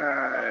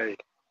sky.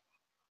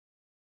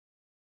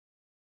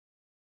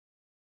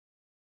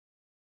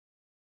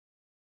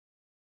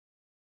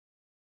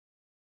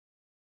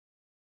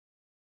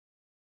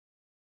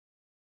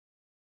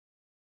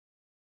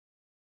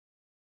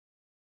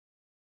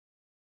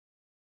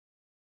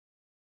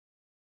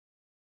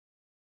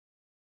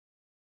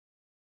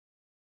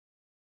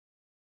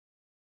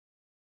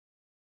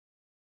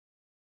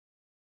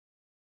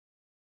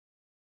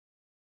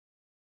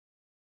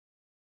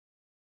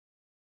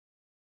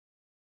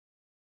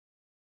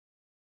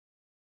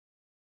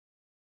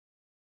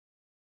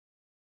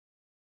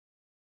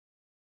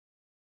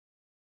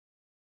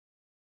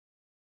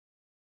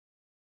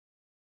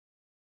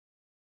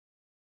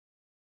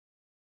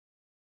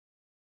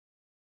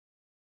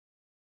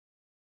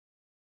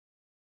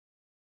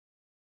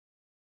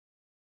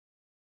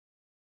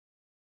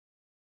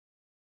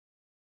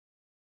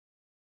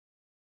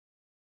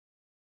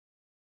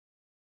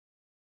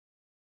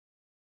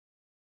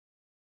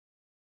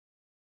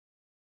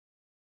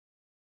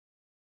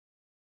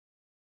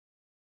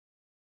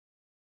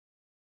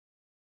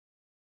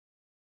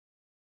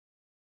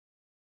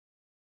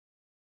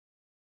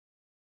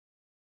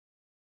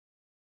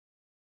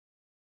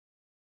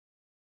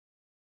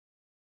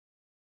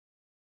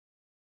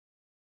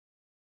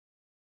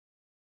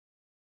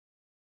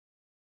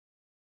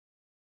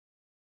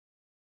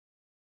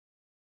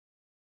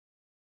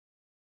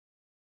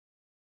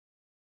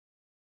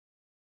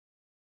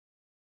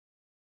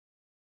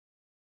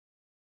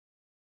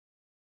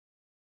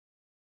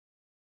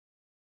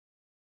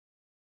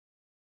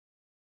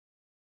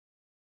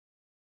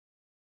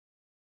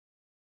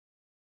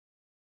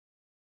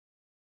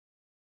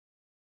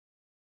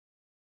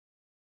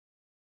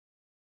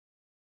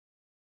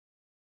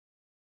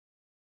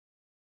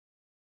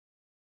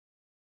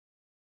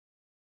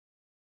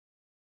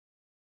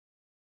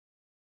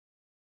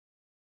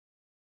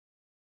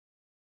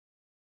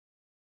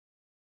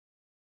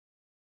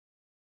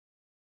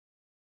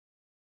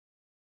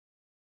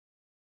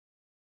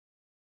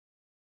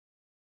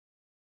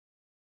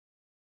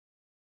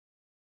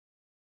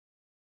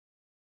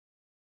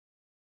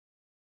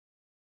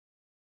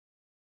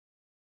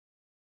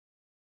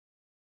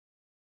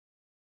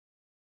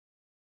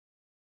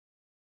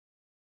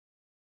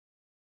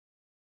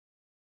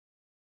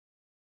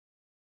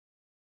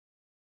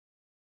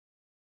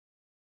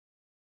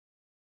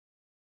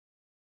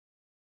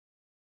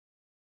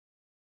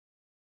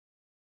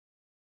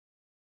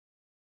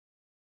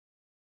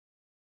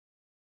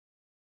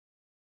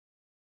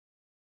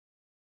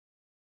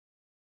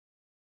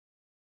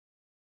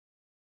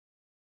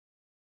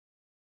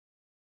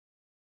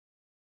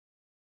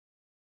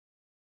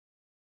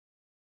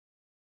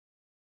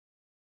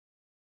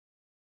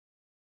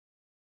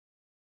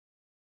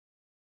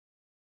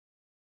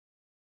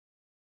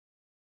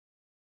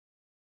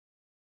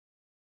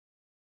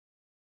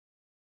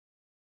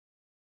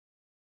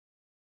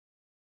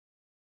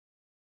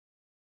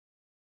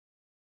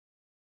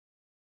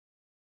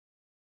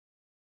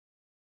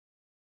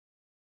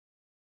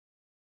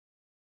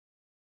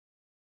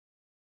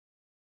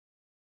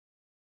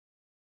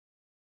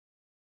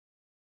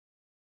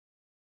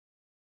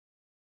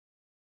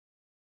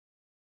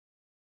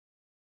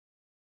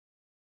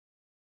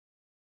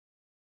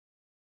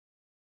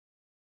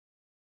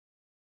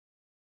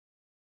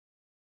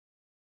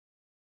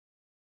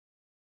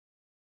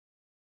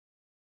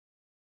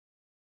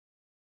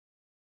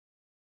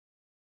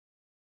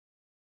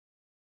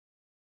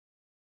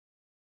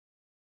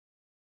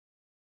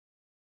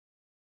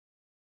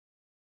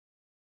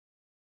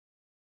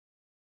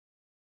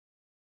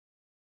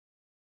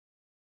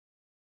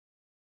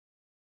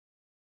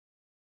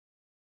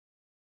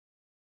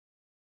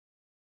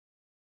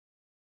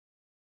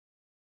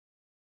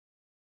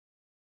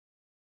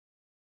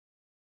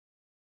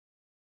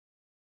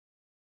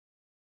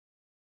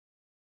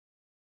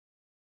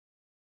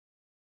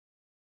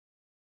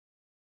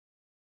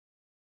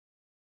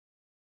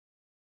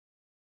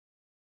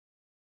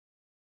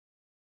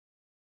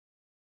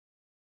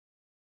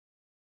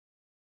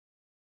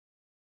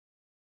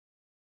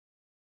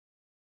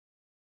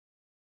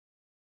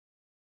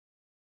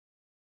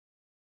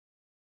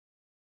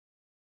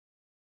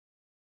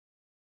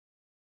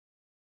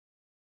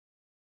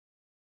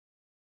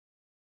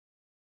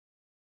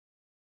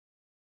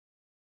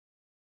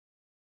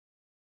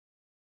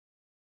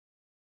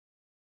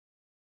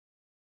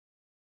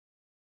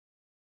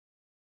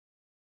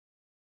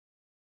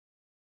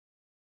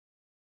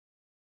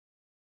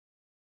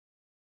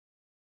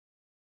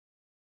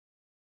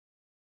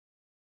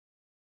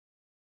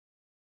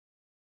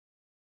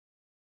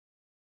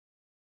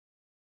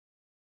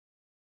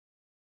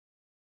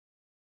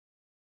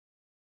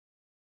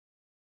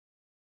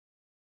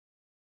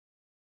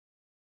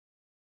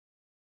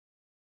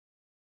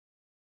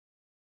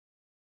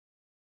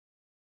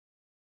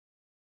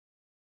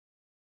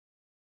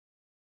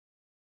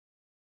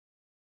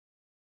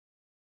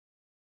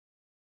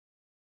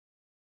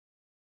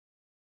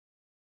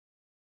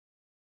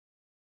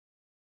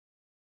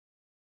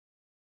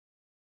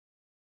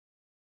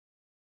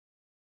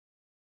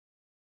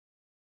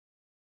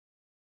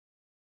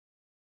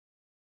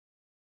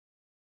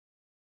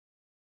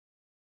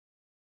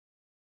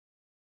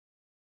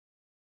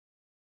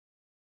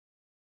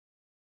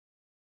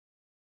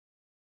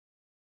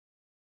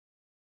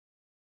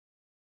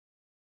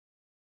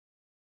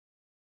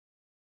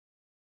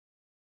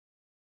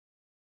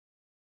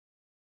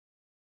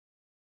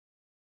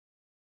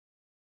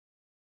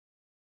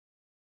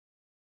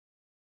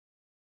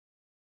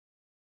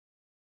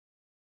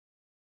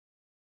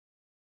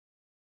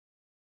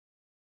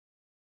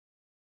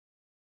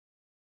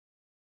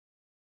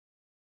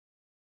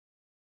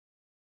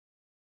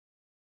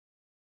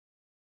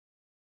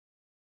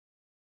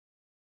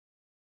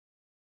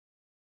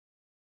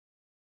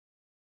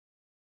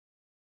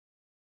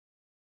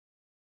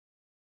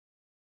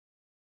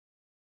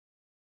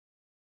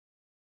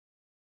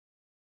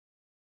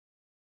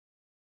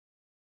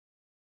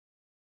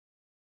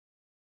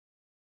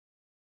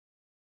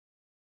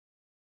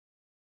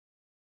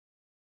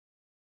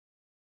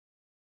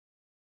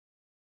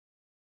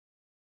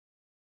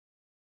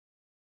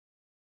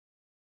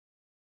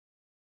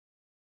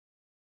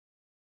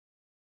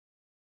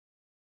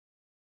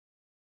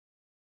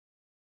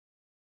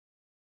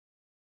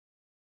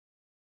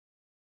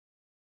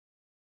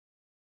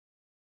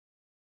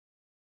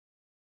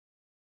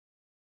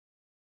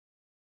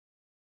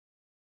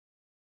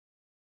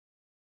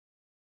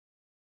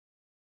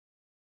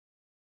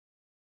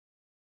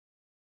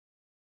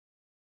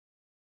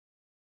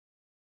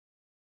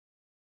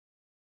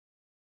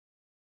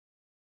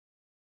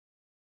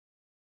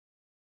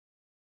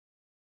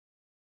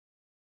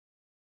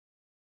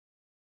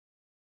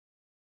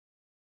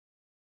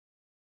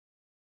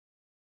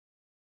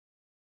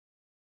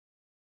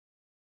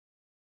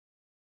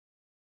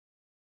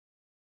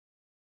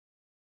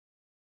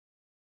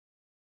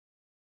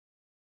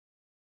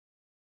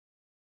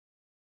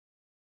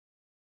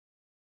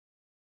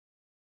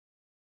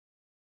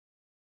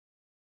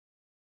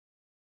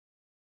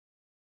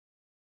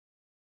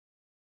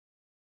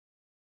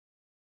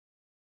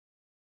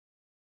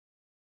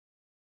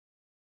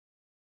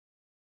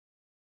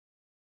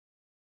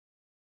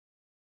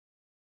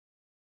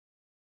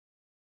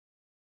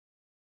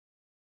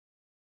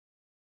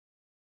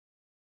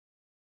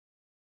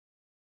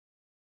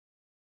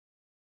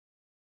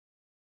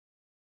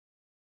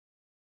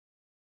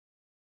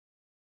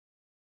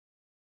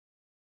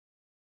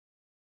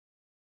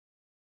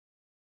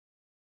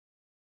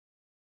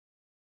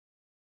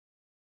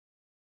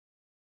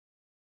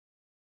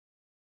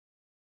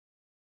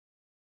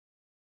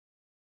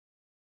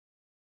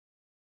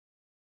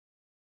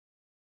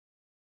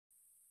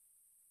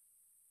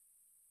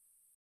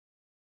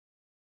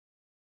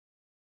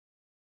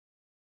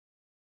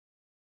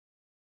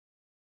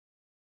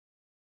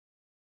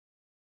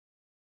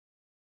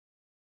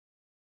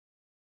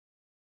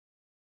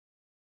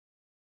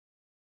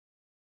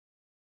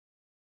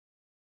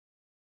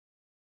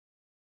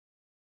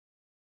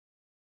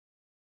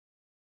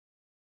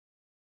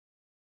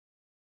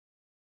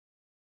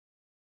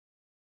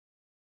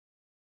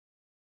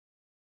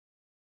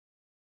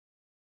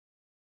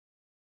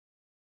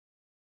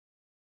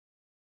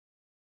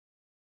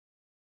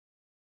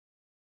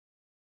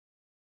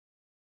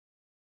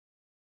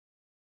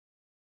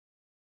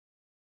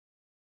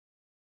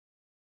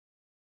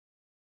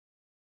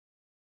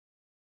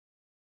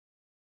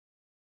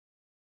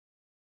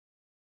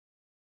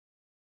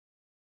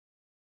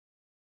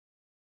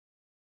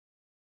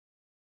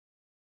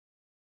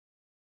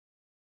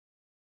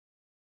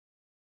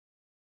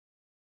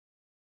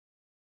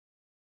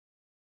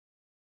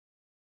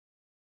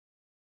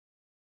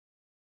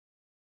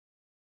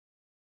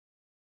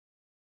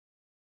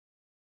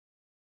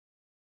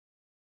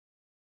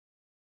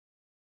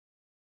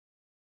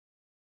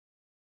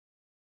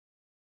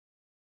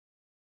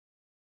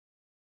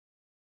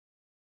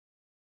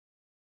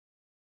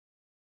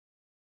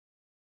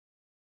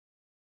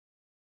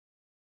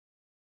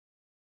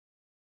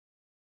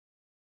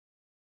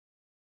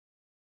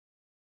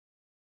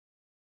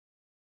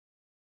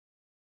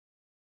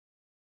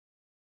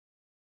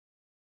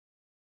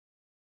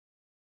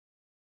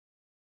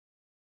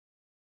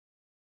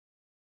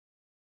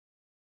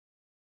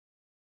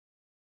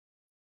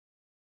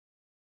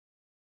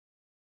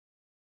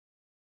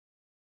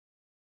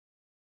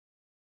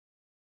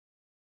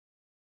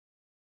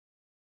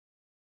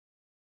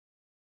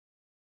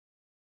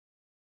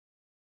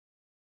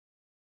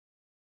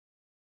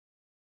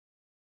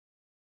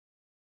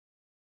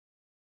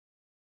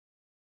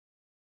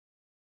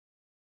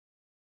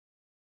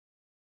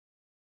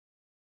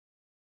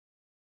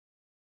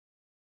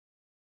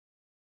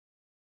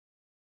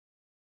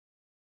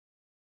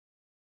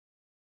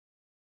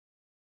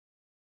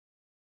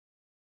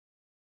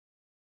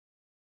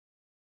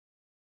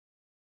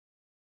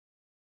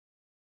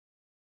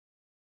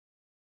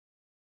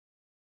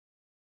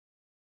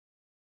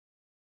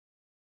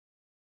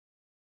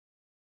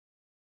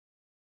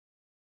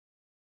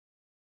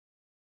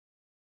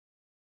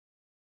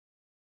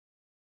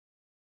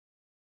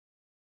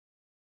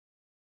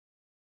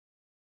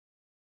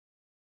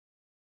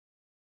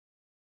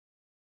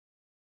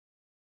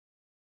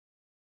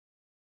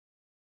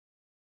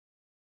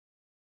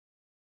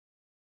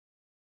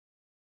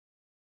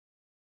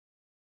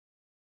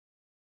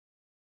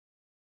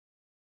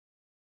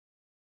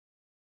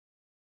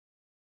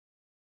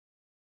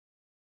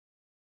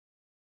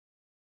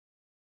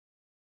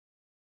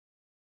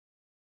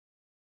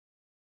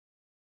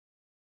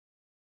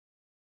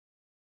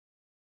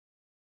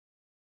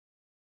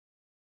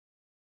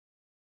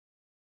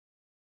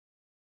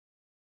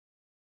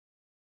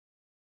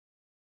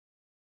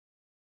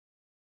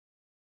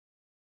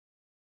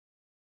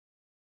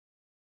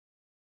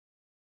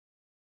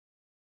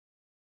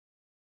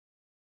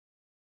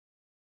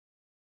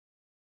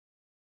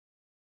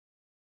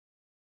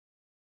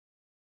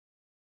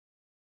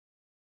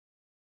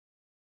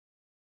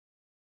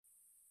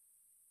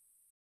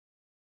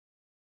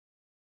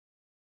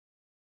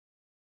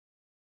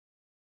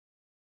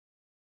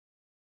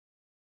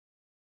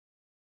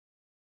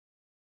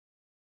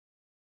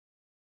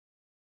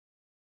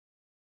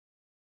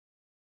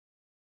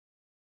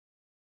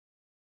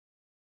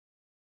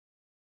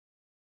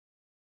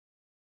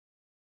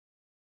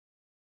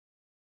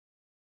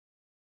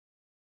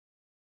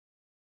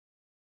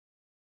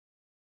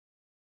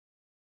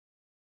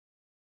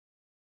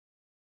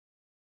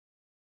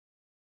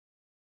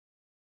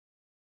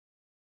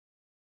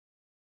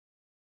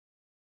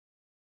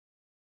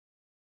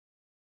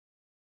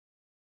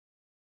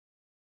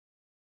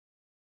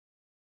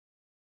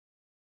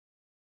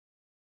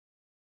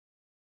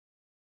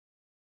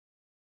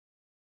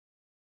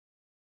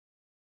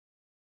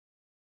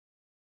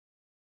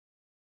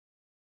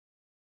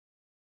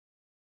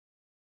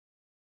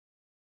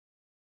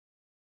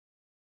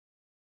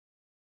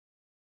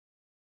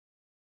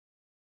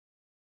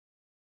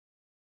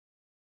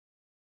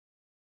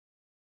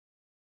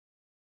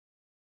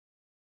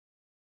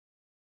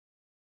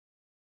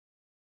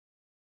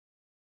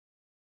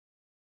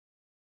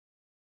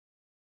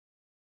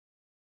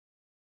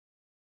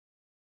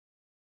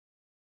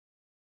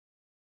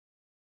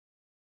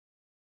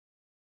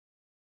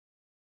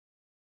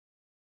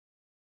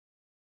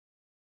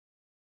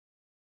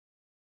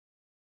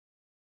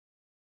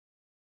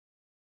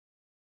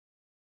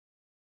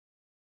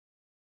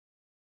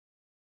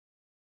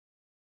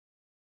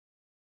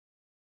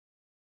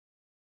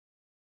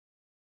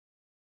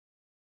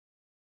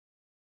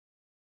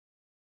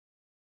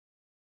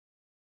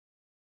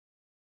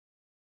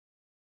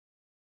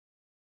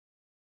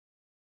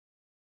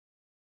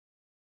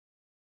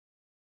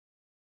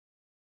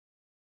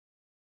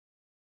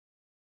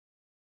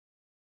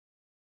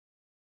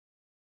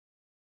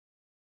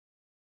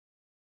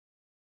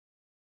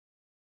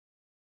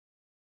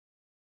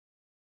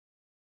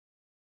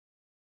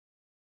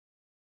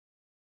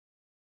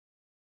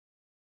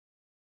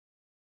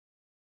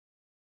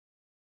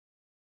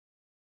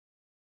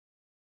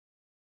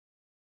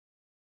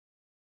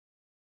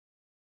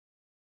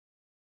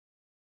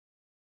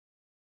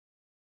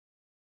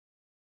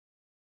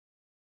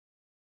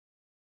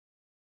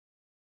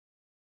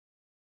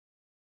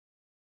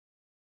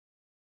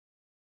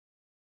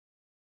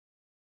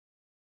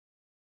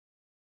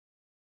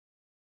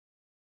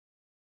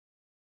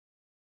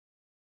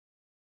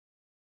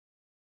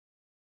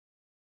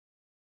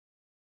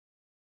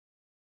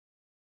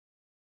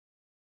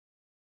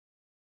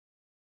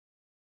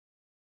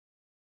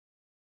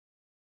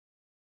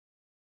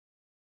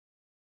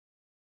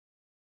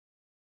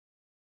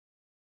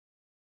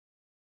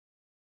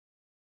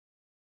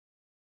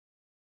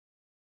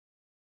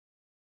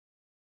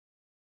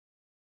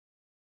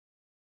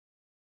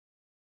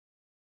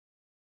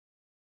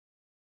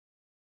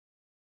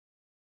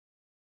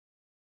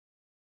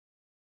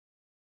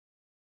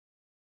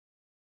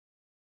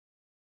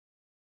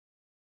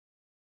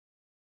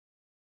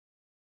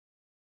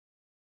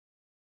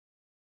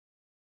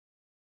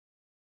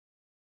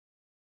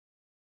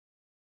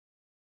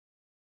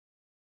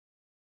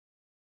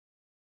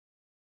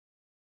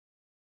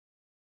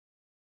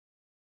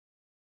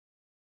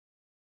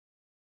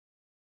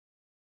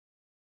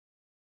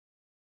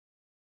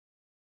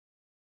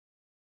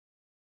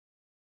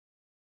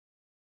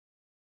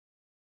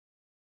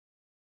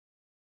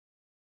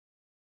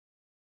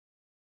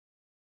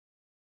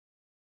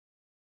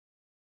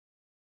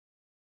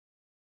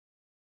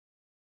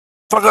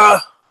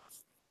 Fucker.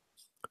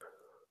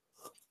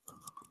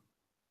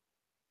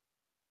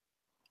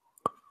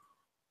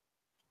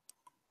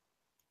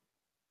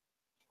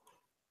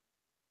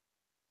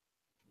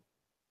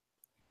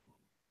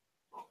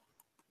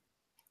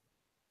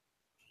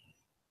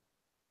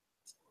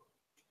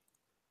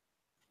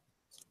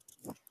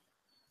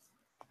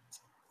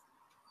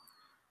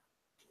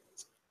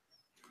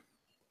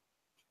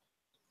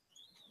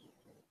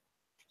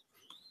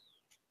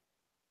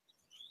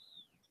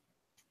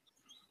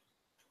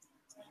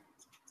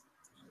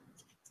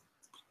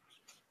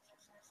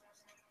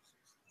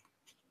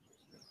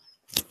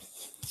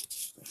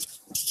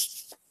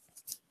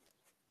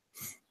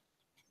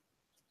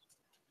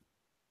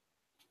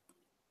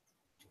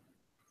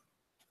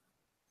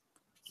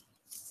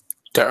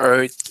 The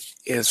earth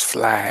is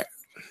flat.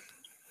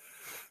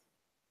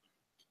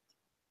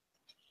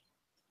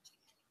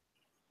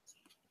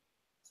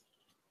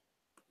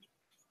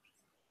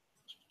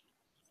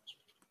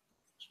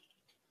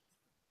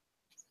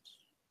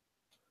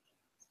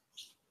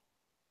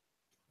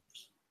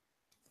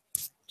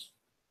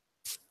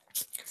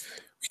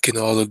 We can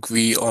all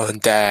agree on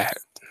that.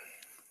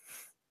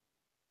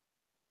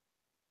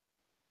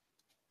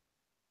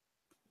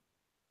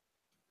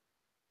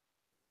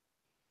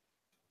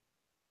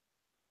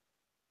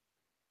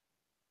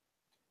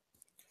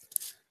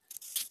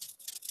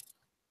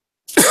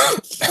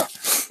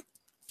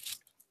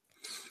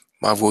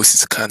 My voice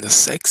is kind of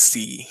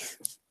sexy.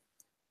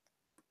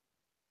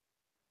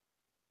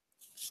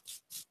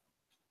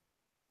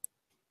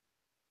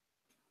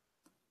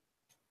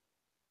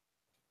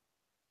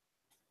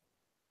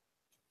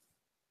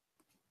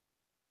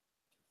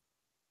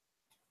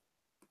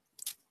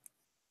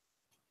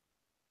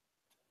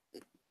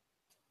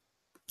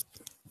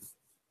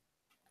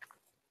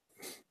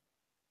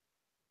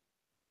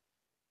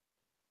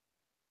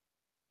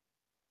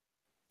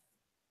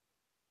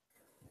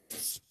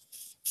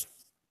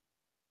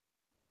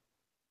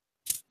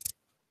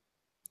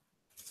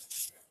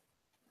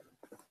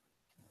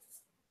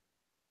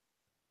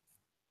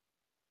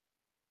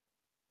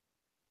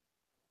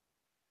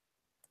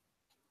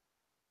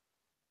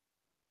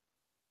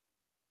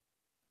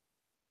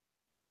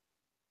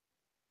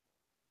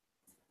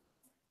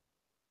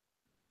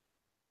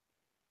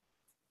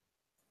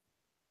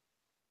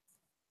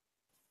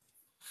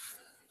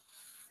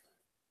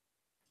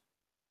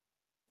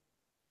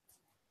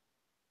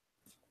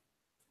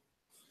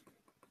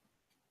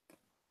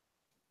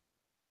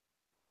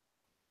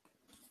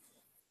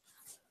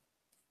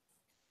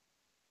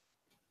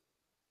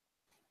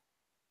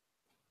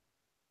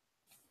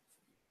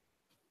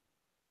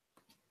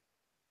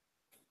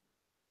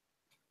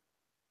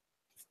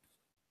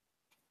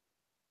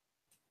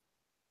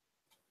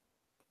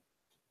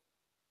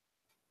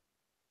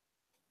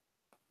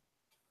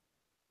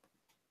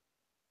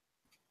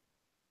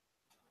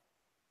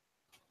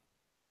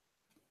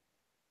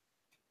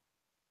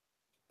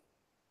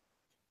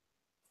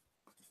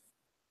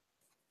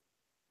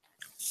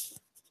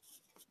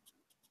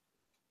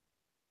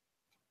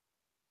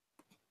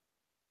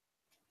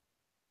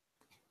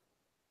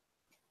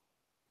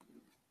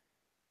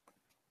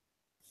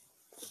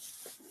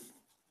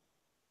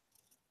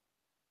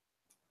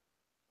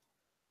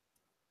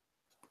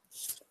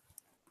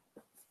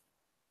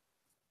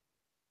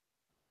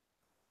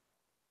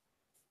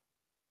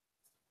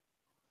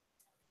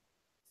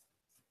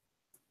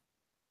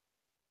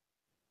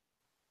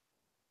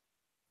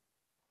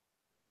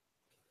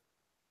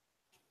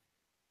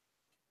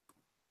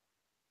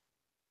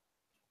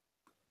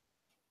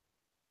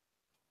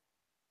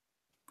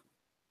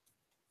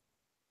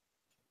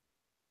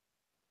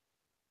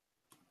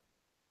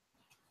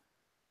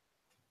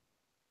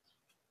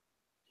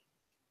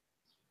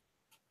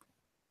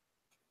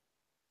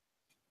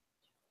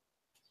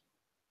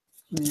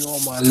 Me all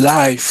my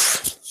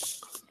life.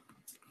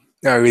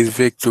 There is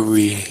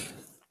victory.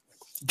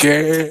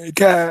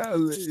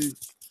 Golly.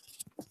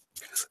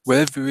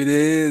 Whatever it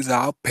is,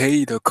 I'll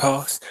pay the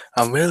cost.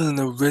 I'm willing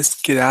to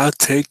risk it, I'll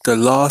take the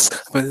loss.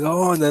 But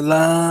on the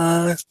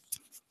line,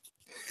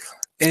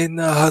 in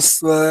the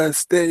hustler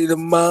state of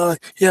mind,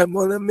 yeah, I'm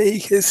gonna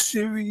make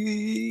history.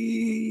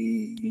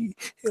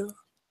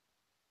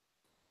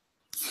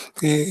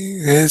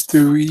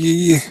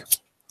 History.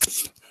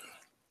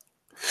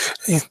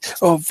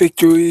 Oh,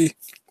 victory.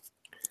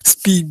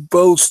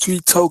 Speedboat,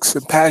 street tokes,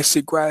 and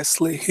pasture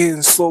grass, lit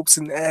hidden slopes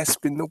and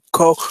aspen, no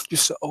cold,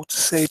 just an ultra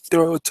safe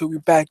thorough till we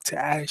back to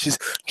ashes,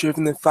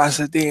 driven in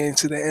faster day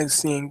into the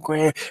unseen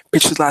grand,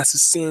 pictures lots of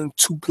sin,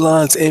 two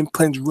blondes,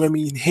 implants,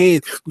 Remy in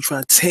hand, we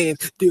try to tan,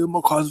 deal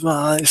my cars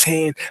behind his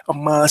hand, a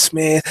monster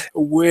man,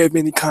 aware of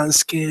any kind of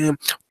scam,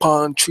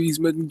 palm trees,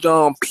 making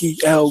John,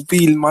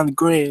 PLV,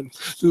 monogram,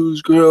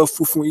 lose girl,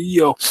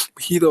 Fufuio,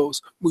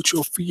 mojitos,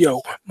 mucho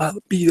frio, my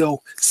libido,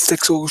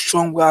 sexual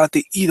strong out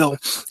the ito,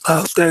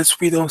 out that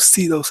we don't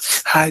see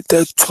those. Hide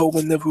that toe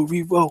whenever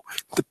we roll.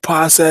 The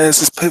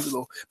process is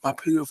pivotal. My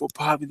pitiful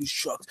poverty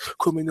struck.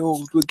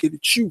 Criminals will get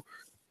at you.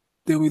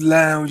 Then we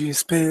lounge and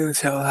spin in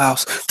hell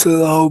house till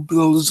the whole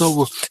blows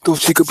over. Don't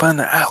shake up on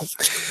the out.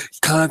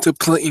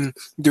 Contemplating,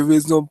 there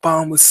is no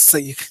bomb with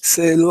say.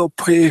 Say a little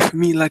prayer for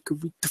me like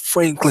Aretha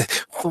Franklin.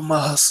 For my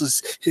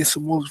hustlers, here's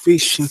some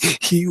motivation.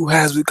 He who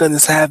has begun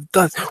is have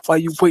done. While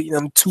you waiting,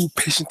 I'm too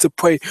patient to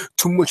pray.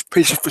 Too much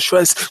patience for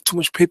stress. Too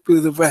much paper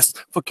to the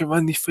rest. Fucking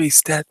runny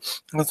face that.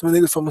 That's my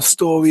niggas from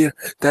Astoria.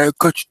 That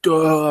cut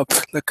your door up.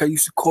 Like I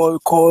used to call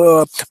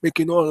her up.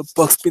 Making all the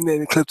bucks.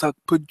 Spinning the clips. I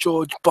put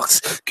George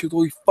Bucks. Kill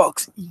all these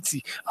fucks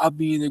easy. I'll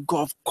be in the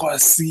golf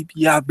cart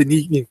sleepy. I've been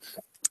eating.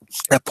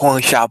 That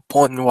pawn shop,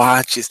 pawn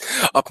watches,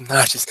 up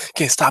notches,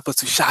 can't stop us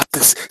to shop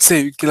this.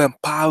 Say we kill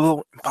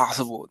Apollo,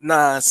 impossible.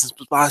 Nonsense,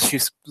 but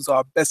watches was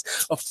our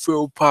best of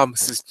real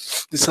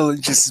promises. This whole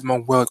just is my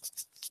world.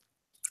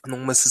 No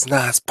Mrs.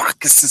 Nice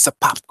pockets is a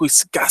pop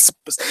quiz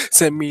gossipers.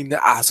 Send me in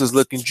the eyes was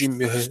looking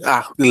dreamy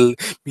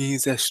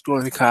means that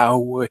story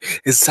cowboy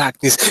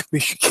exactness.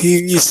 Makes you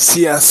curious to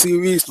see how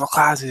serious my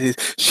closet is.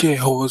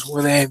 Shareholders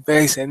wanna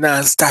advance and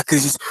non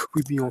stockers.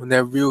 We be on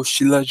that real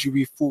shit,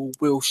 luxury full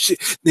real shit.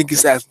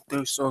 Niggas asking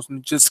thirst songs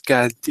and just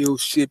gotta deal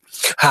shit.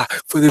 Ha,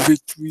 for the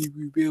victory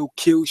we will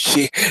kill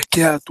shit.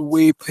 Get out the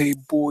way,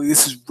 playboy.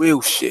 This is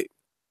real shit.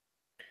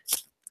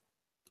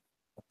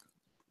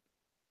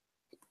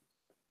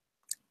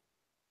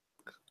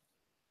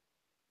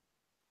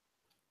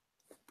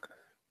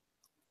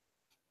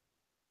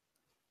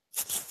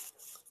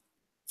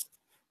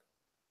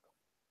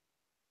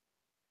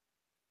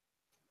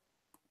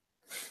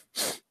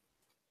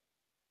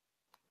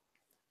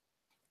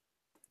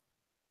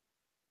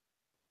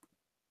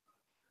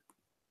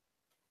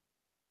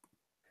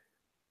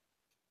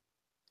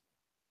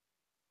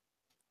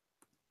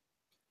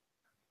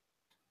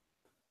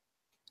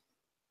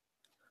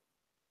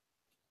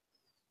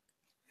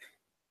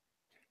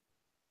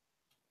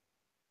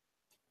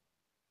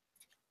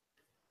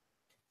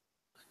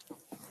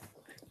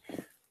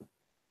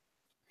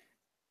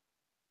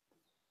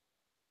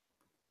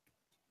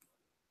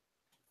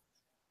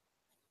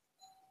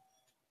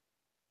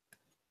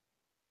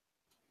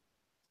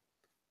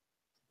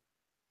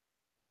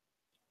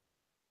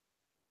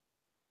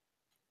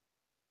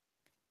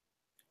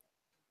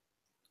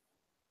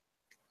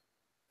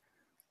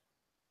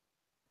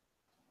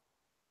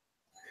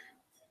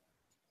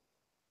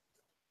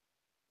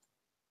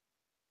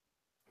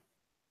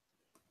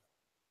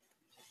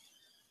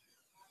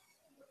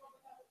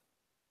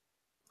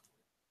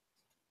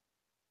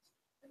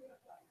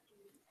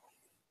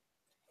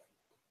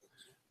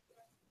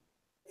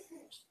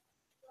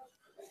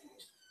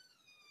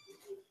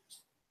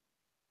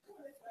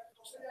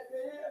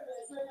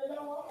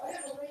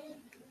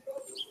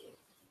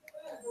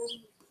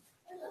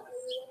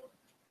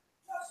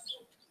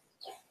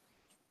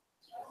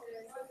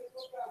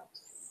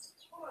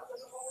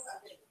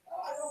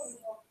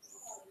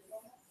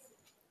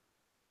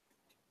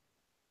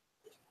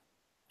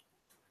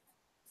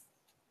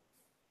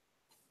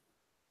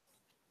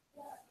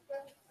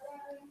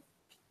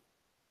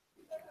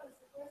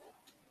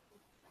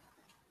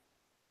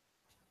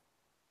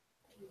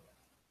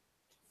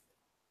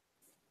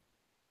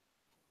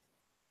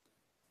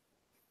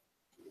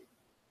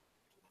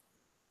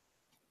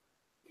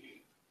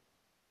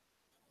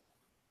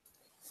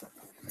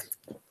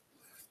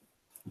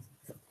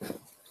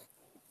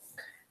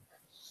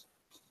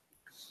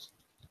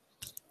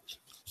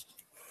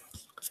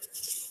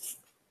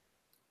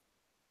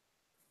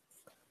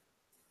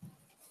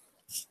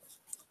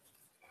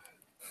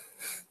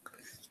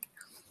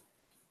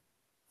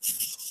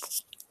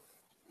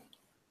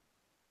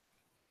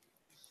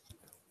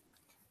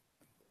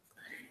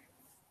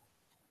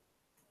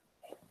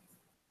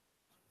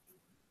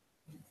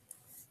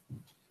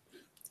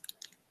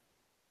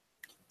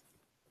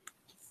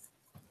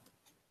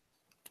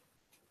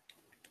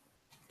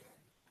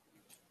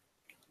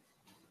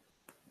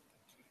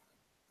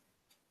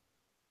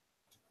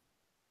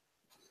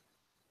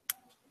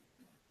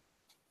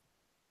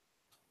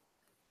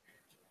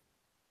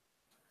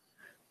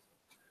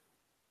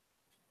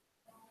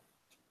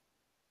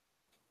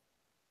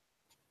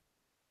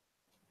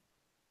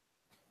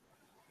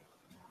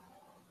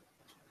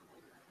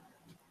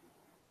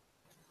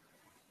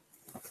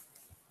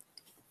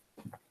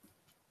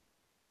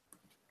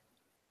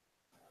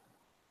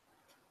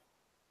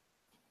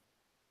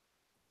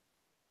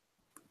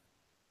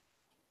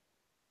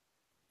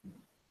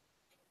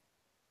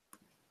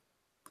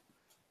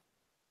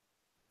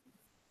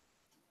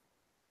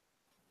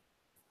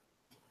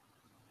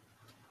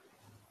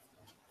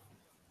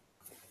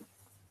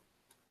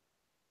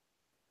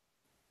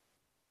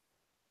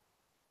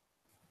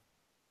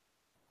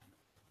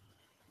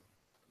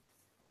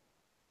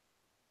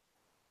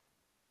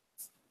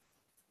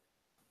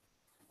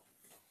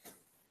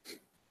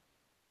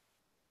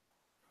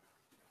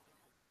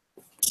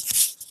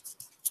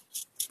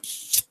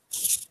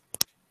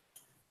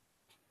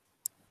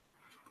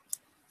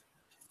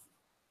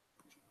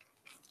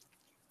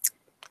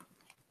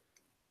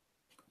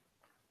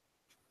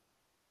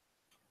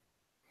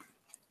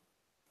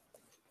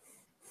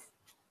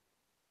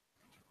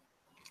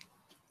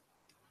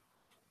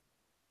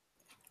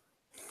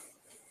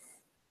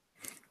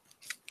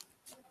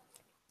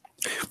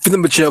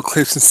 Film of jail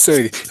clips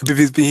inserted.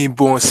 Babies being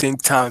born same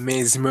time, man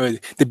is murdered.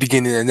 The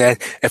beginning of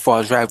that, as far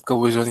as rap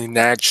goes, was only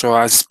natural.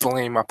 I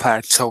explain my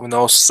plateau and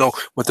also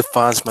what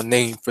defines my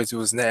name. First it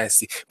was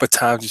nasty, but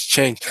times has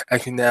changed.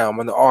 Actually now I'm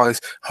an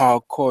artist,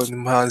 hardcore, and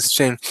my mind's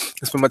changed.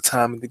 I spend my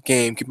time in the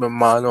game, keep my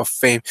mind off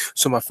fame.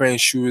 So my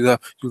friends shoot it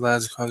up, you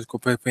lines of cars go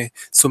play.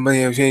 So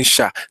many of you ain't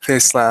shot. Clear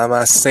slime,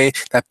 I say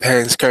that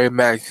parents carry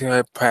mag,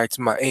 practice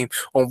my aim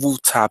on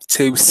rooftop,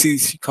 table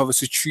seats, she covers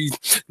the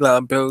trees.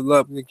 Line build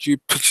up, make you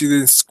picture it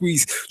and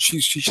squeeze.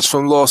 She's just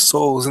from lost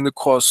souls in the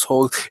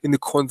crossholes, in the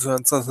corners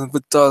on something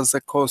but does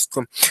that cost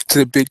them. To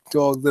the big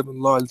dog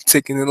living large,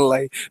 taking in the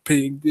light,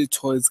 paying good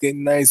toys,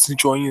 getting nice,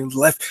 enjoying your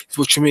life is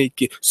what you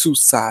make it.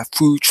 Suicide,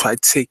 food, try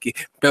to take it.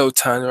 Bell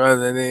time around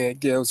the neck,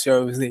 girls,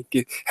 always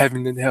naked.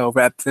 Heaven and hell,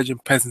 rap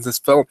legend, peasants as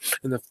fell.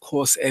 And of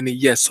course, any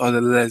yes are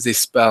the letters they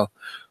spell.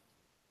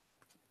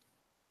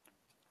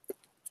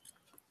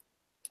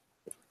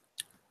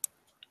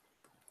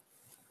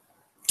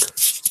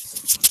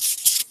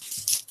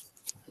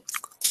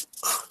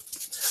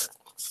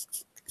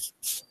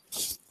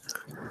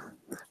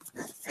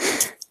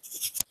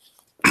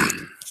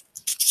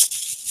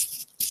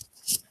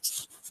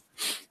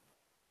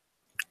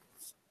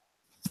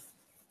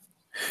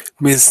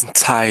 Missing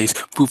tires,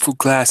 beautiful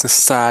glass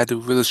inside the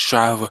realest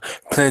driver,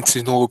 planets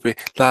in orbit,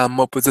 line 'em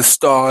up with the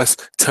stars,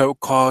 tarot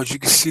cards, you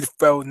can see the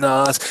pharaoh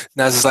Nas,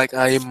 Nas is like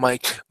Iron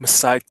Mike,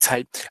 Messiah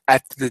type,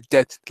 after the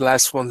death, the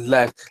last one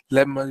left,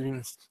 let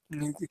my,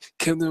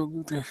 kill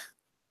the,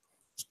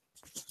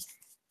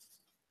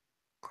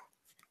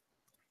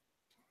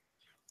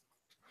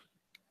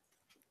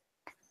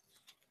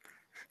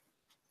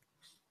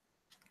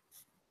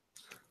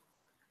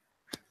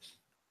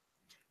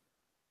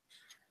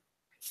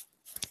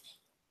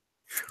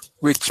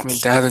 Richmond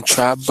down and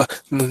try,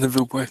 but none of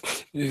it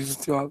worked.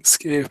 You're all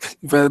scared.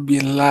 You better be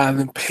alive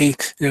and pain.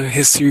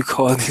 History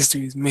called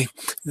history is me.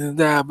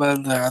 Die,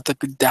 but I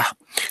took a die.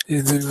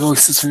 The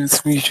voices from the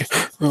future.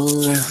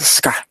 Oh, the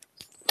sky.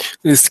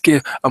 It's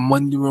scared. I'm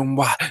wondering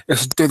why.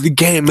 It's a dirty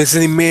game. Is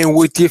any man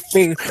with your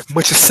finger?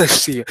 Much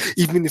associate.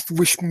 Even if you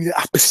wish me the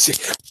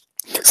opposite.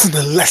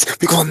 Nonetheless,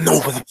 we gonna know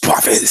what the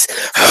profit is.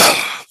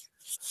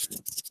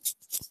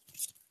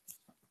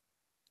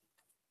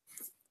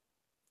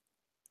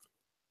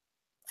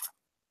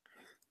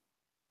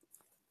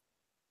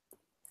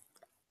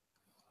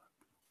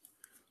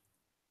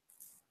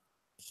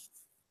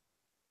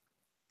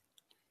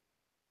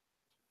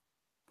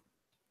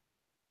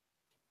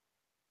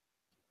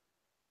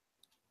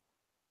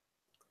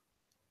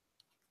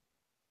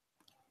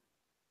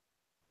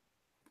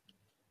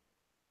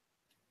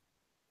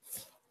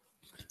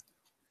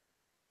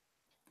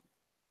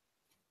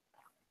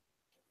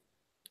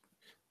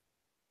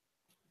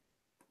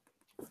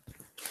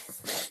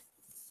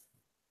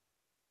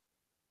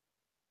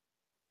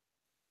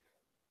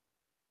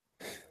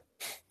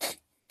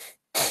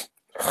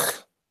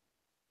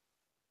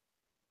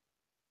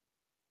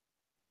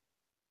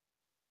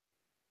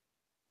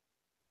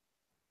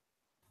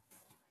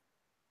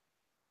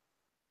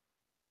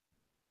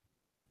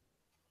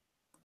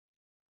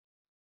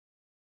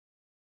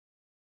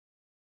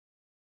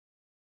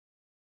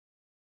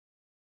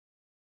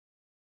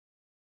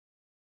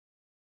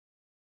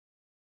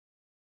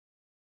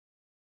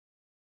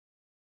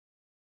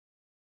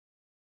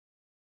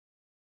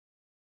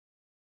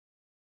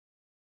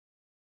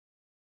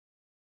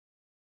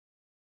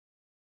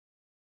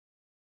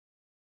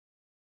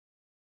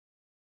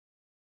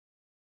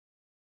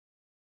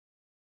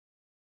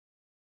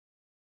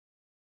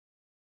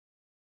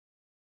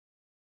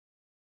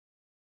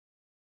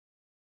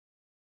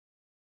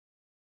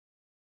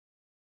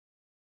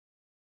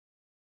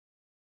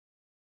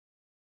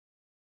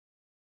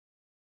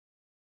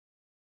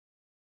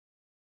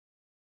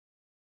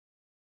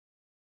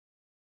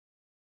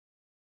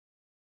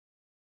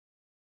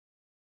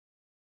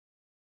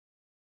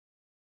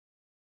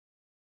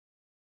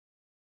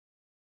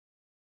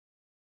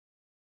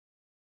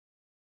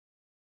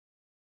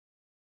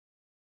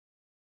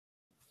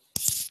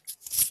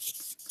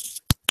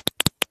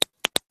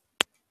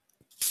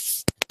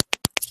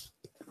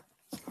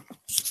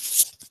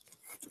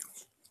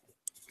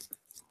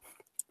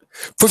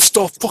 First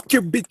off, fuck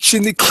your bitch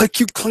in the click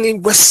you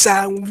claim West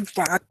Side when we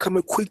find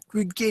coming quick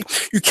with game.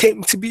 You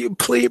came to be a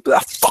player, but I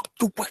fucked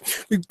the way.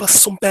 We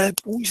bust some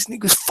bad boys,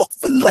 niggas fuck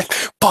for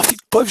life. Puffy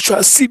try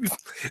to see me.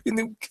 And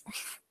then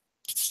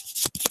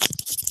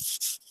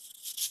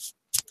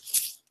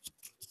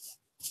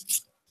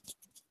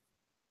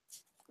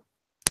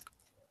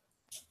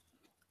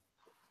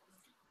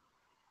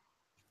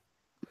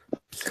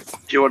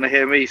Do you want to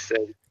hear me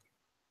sing?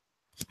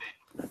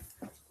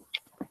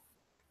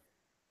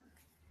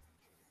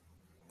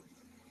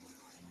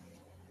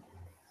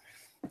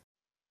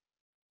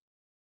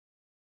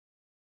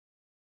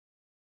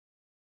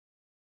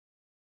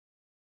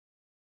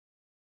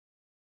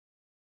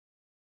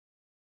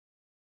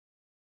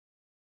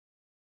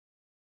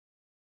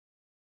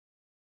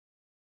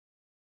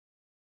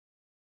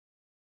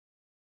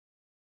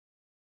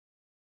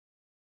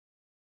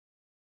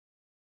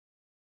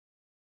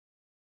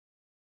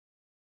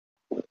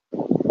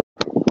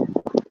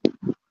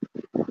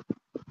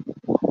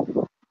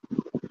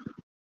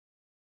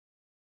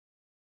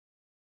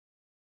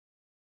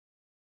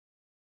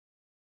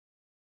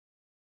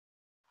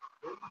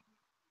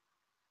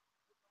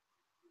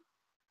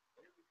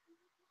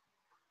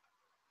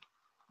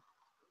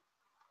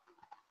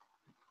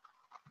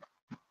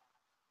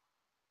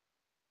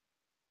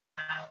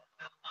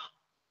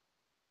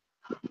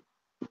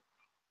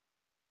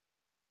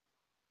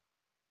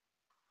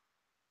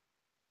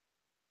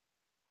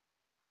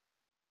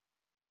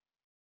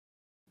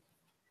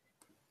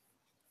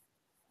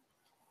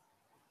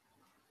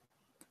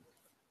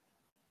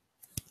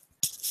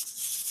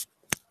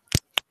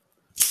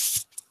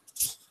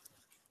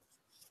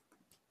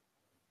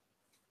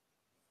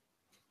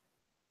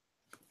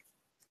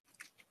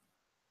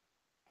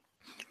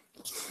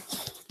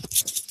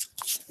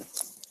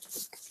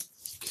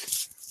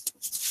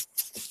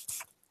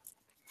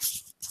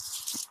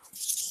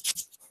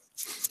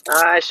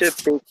 I should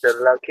pick the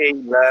lucky,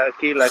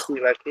 lucky, lucky,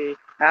 lucky.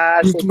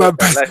 I You do should my pick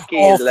the best. lucky,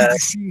 All lucky.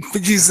 50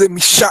 bitches let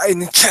me shot in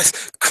the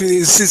chest.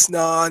 Couldn't assist,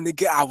 nah,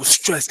 nigga, I was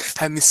stressed.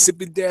 Had me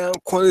sipping down,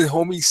 corner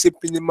homie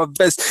sipping in my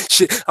vest.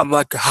 Shit, I'm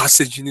like a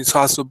hostage in this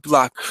hostile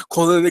block.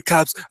 Calling the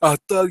cops, a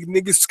thug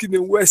niggas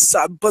skinning west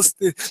side,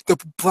 busting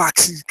double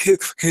blocks. He's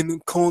hitting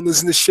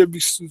corners in the Chevy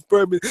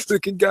Suburban.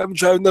 Looking guy, I'm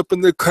driving up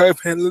in the curb,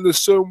 handling the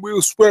certain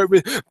wheel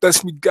swerving.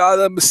 Bless me, God,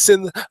 I'm a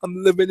sinner.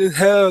 I'm living in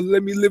hell.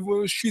 Let me live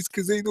on the streets,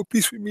 cause ain't no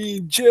peace with me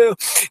in jail.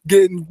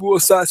 Getting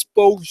warside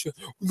exposure.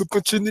 With a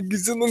bunch of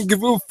niggas and don't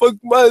give a fuck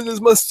mine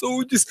as my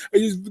soldiers. I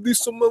just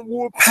released on my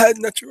war pad,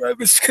 not your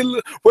average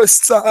killer.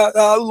 West side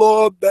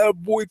outlaw,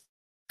 bad boy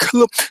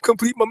killer.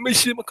 Complete my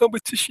mission, my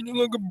competition no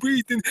longer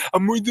breathing.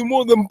 I'm reading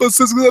more than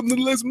buses because I'm the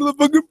last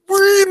motherfucker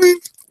breathing.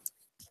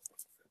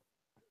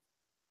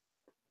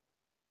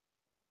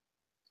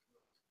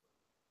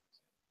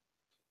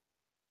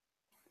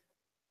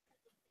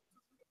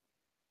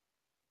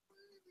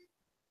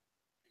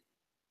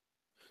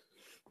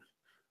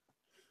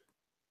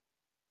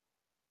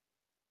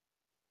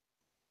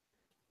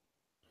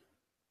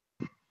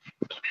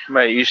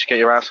 Mate, you should get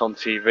your ass on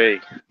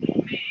TV.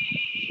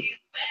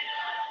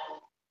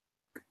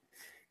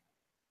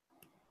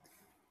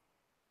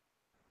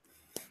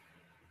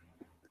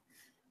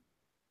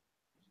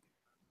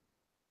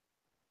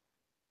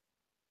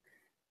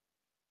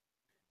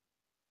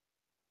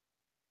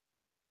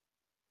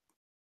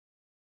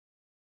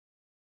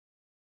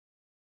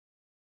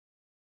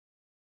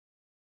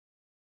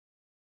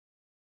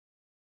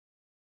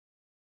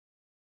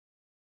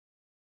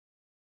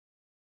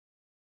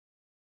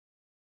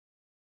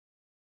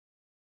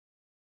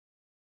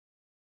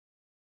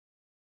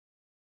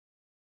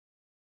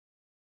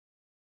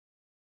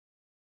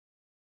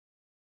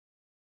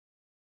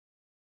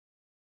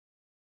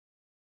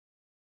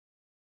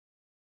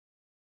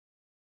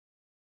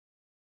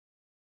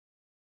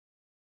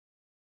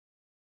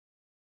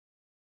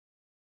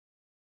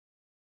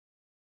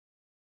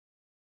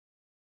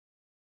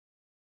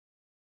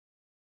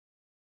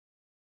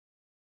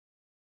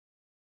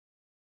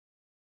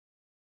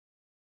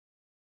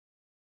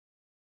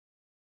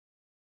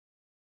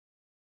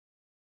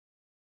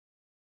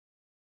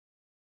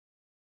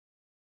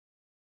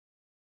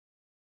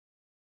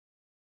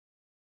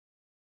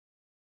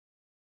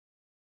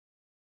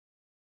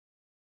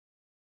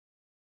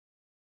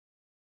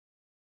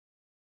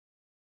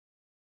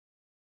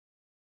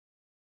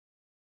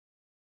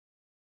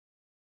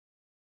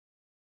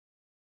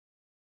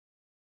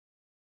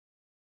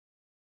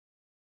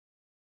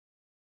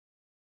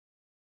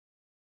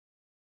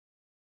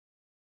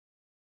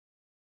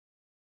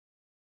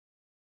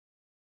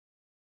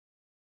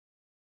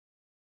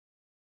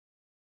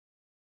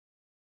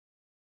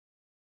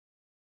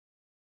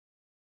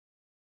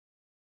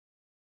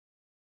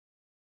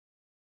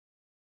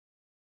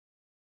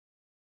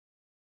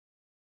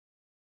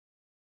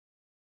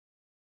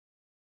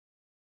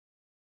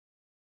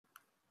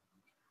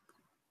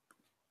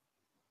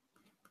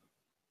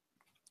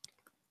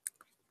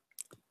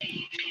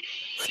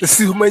 Let's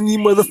see how many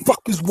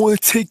motherfuckers wanna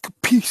take a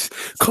piece.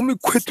 Come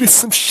equipped with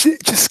some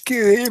shit, just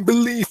scared and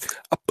believe.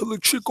 I pull a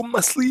trick on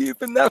my sleeve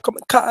and now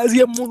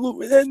kamikaze, I'm all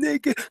over that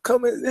nigga.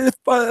 Come and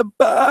find a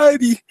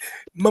body.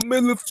 My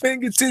middle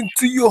fingers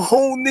into your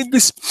whole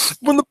niggas.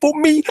 Run up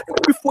on me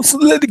before so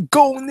let it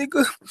go,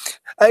 nigga.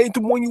 I ain't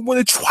the one you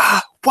wanna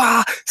try.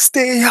 Why?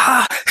 Stay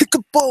high, hit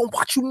the bone,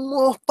 watch you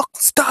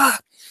motherfuckers die.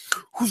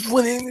 Who's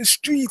running in the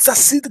streets? I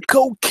see the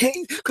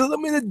cocaine, cause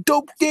I'm in a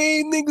dope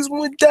game. Niggas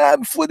wanna die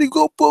before they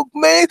go broke,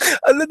 man.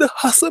 I let the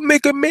hustler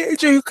make a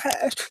major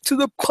cash to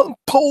the punk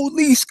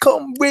police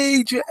come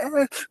raid your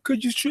ass. Cause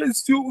you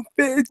stress doing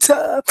fair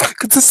time.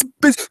 Cause it's a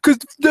bitch, cause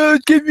the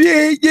judge give you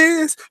 8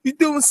 years. You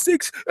doing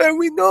 6, and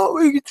we know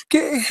you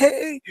can't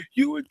hang.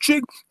 You a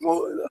trick,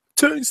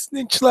 turn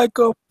snitch like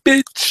a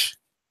bitch.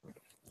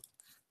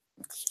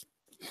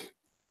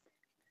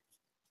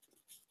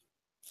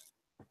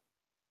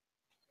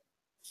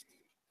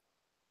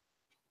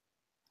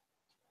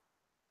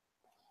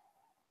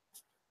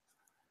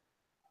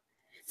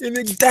 In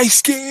a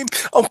dice game,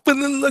 I'm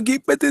feeling lucky,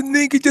 but the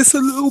nigga just a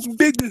little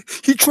bigger.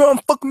 He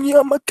tryna fuck me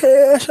on my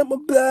cash, I'm a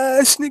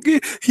blast,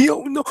 nigga. He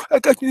don't know I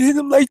got to hit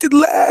him like the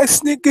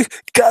last nigga.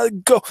 Gotta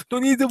go,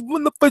 don't need to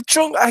run up a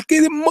trunk, I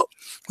get him up.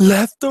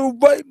 Left or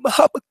right, my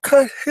hopper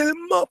can't hit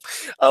him up.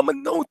 I'm a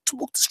known to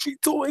walk the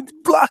street or in the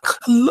block.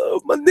 I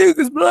love my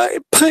niggas, but I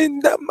ain't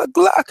playing that my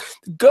Glock.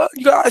 The gun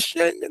got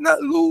shit and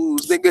not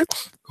lose, nigga.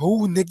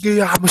 Oh,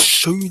 nigga, I'ma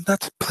show you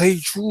not to play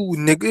true,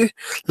 nigga.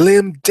 Lay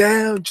him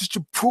down just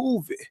to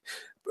prove it.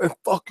 And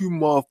fuck you,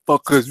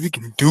 motherfuckers. We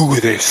can do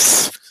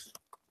this.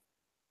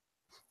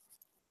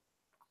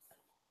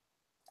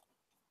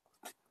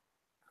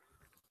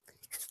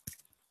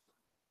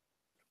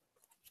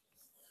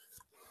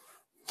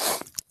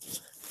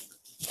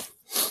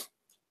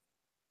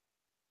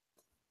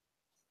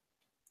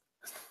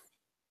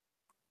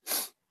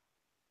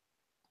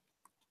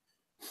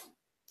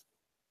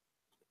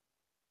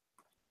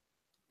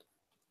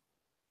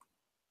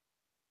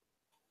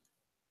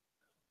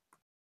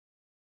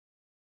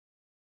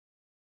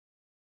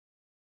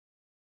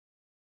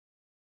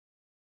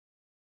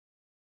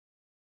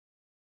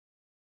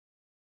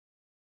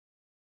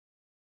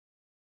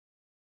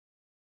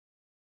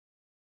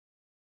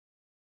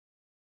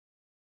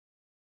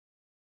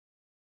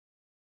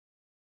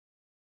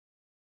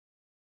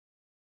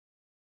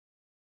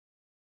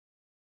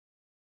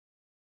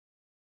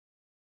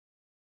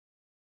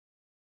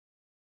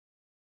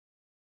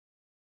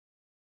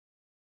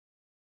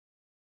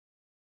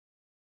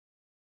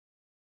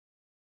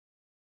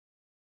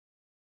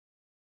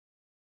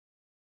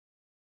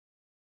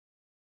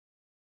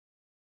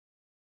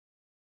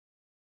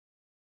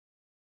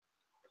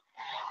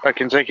 I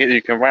can take it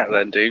you can rap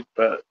then, dude,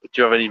 but do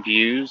you have any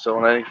views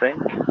on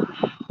anything?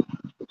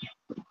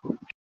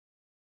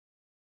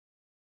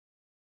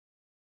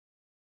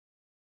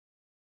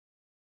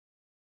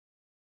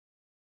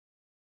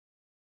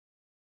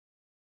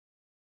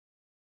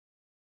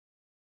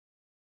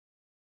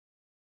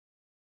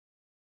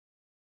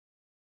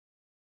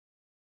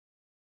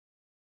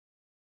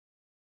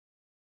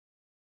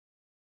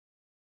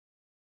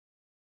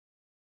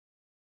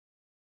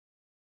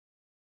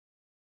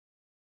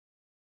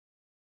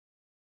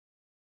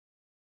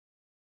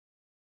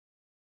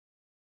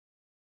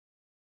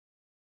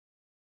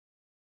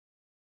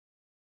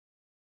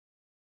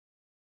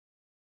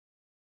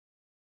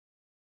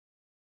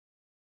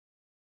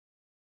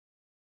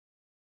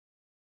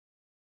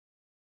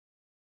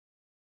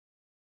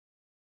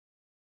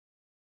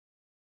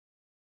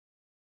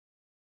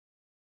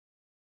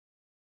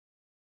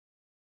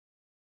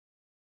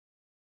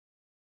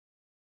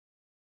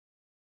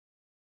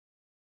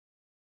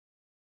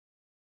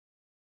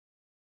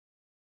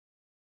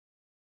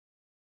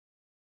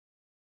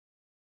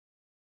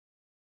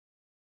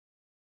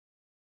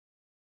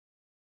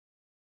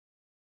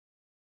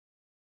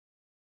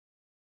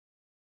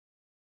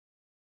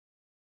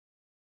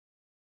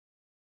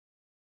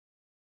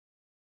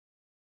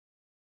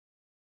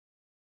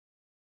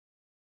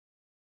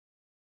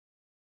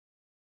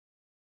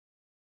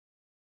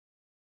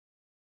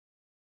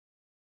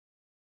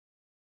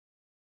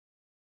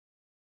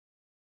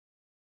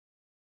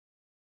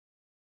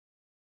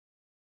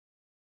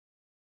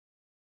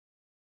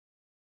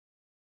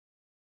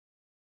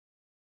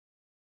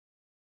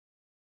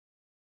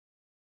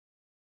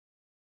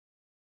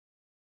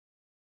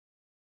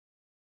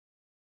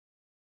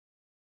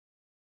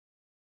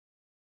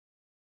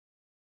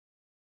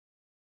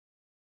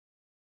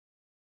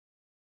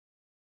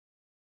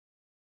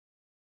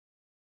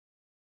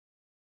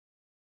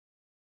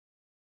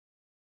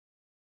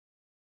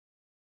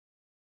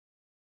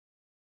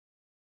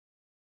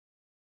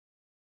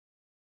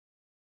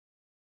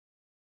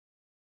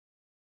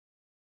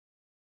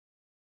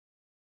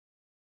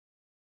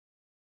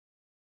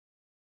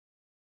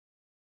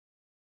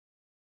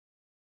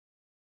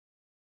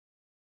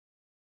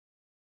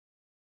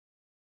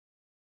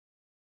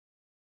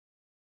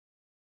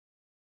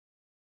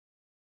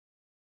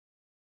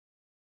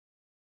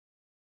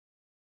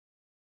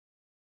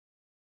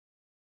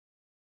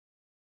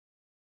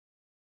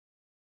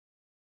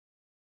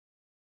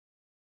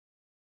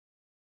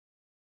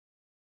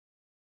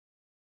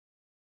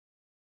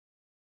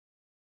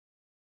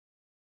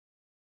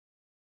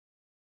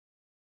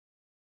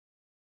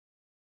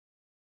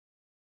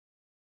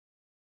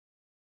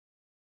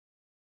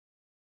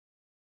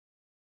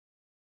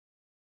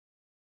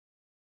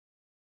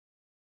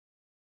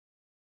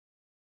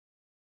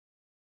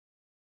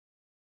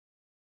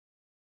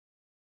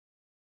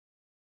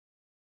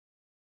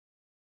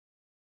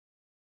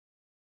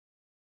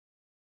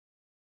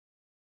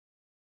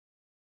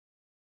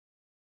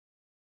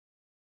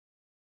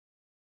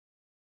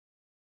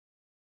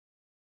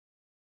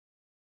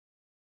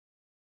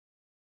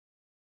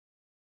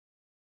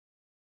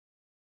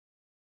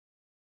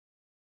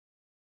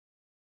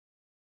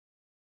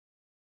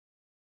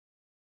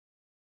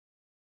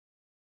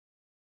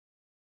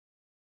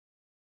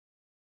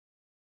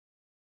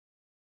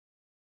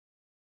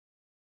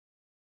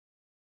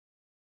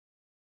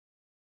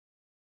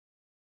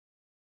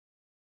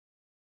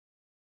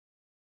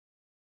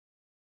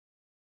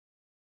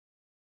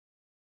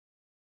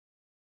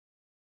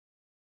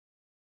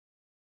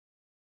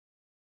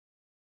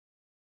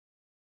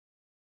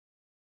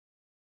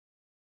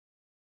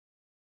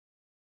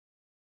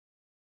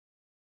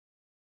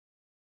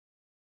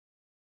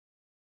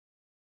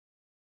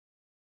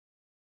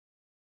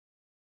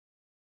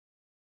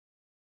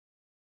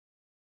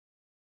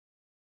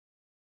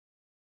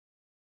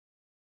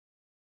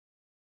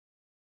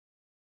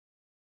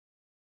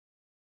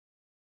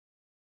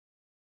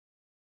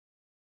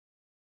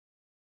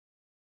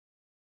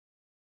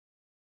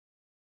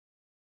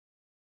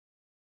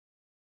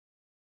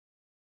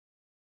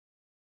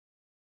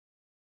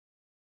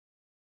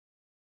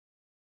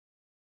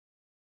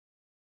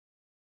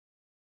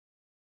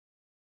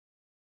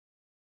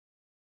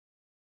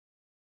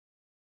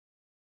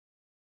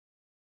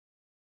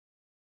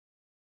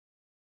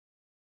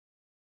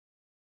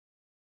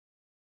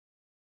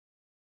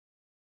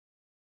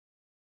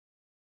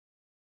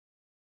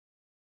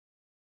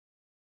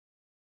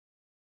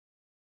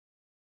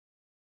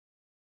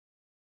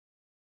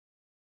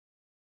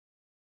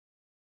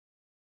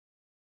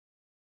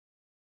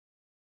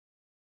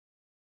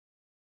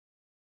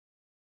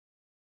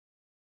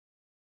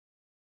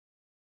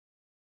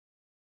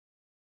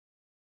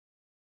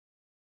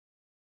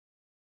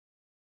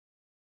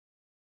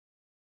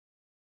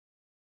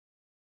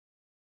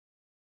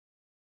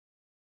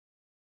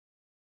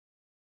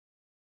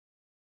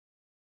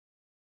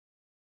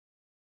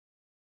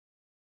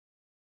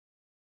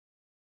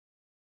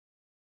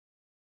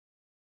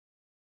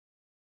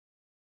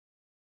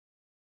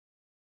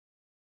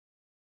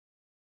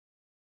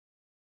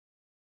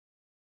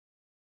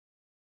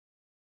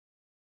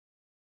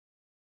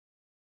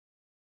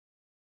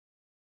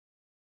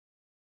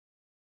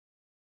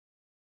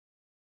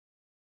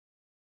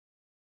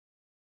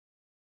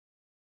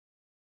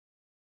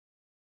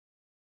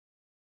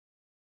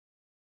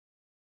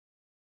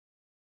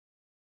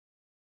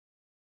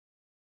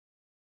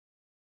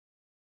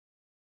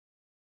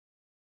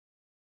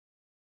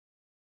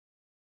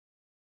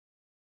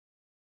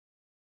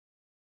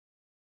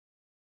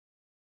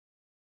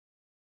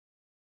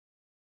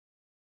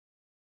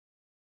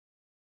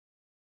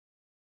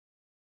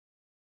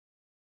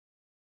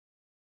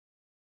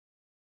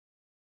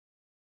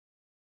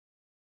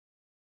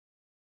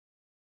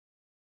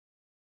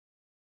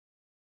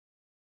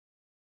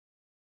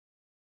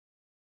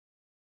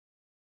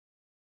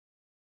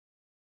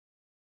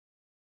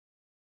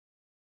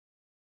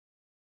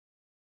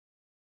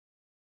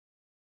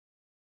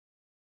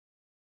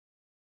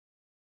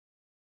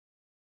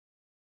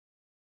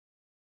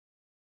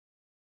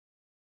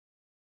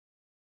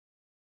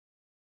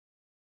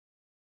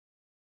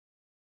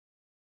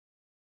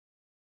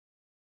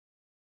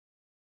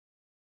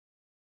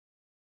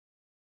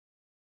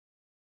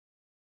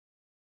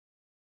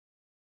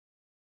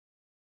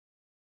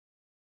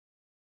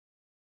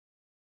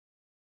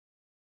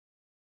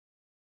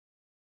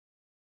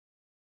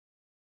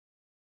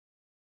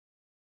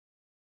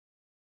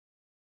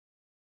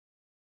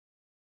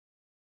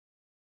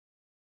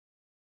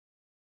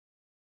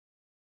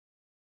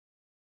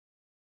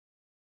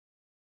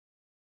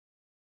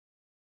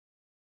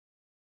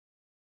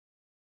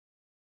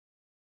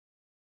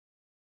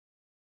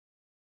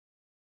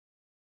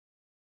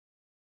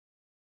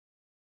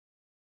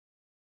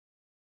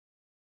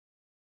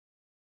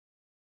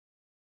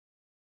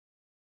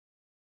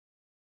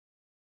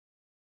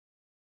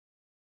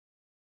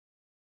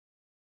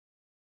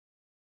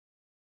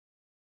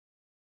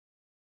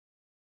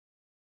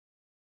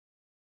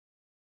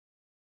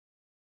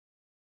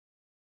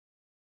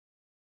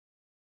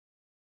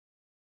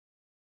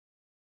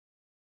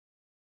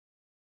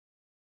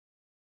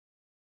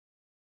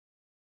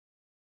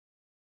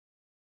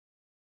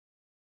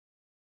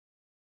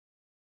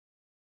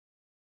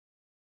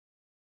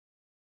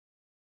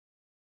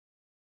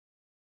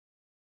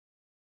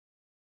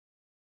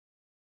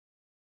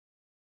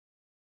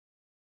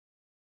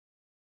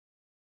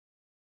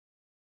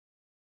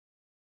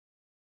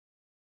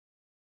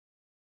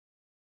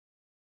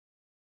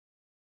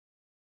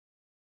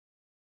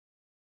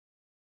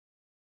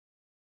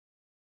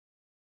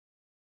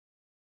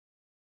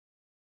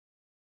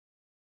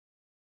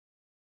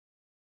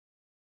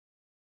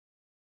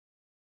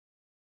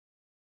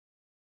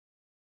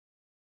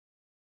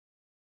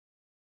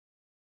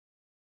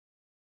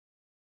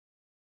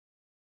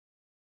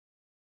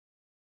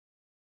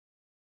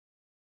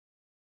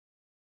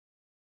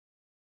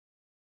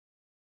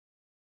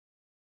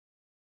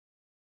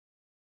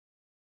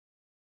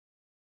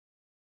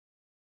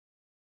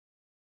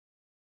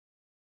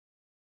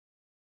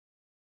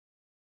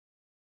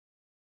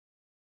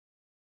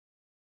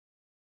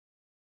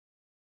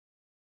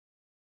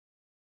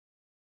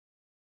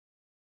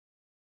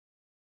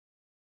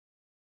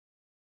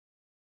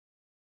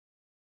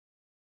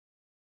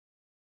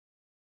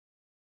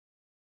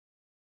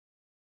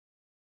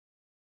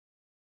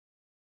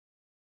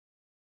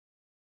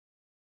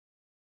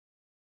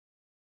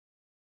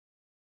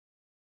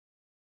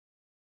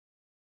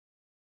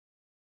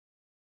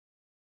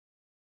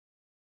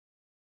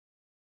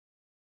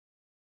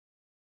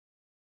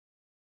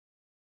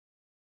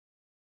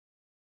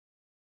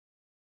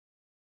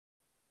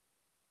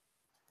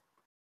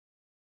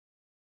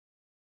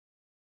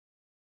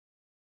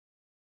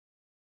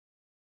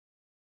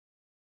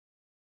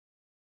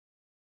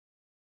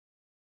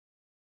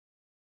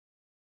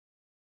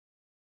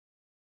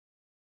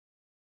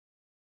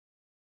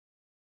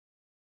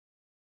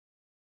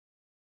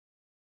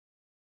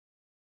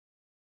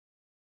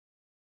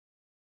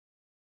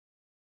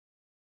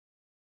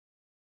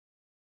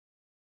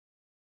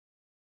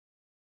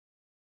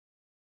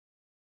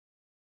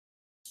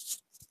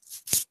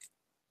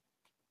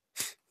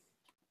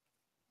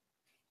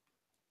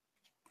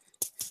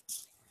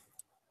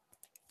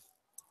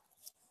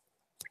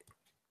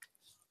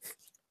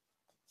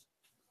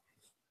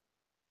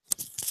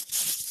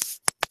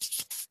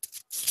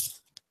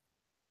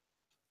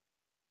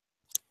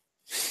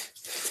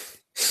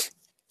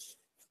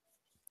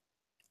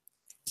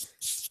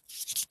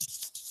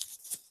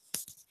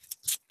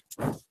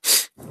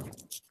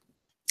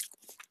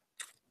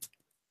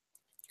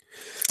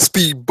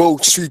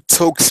 Speedboat, street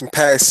tokes and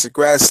pass the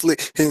grass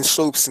lit, hidden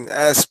slopes and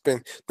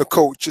aspen. The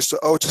coach, just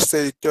the ultra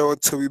steady throw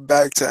till we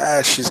back to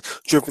ashes.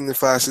 Driven the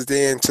fastest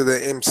day into the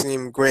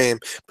MCM gram.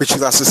 Picture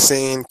lots of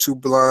sand, two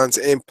blondes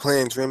and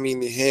plans, Remy in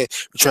the hand.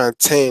 We trying to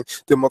tan,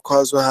 then my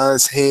car's behind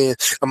his hand.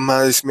 A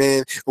modest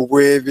man,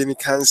 aware of any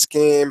kind of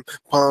scam.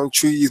 Palm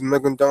trees,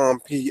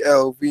 Megadon,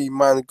 PLV,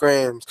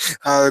 monograms.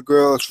 Holla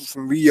girls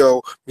from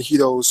Rio,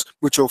 mojitos,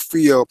 mucho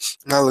frio.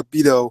 My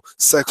libido,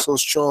 sex so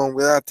strong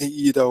without the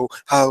ego.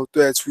 How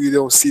threats we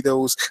don't see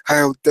those.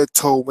 How that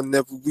toll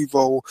whenever we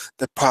roll.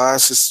 The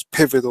process is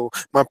pivotal.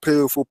 My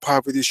pitiful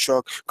poverty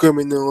struck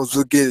criminals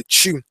will get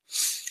at you.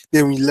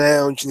 Then we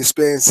lounge in the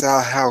Spanish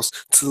our house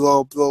till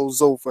all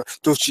blows over.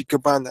 Dolce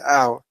Gabbana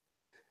out.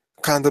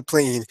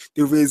 Contemplating,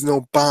 there is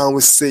no bond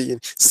with Satan.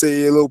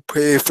 Say a little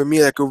prayer for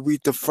me like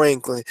Aretha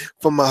Franklin.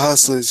 For my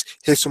hustlers,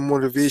 here's some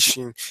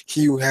motivation.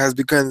 He who has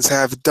begun is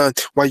have it done.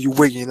 While you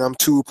waiting, I'm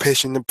too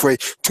patient to pray.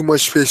 Too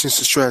much patience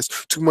to stress.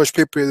 Too much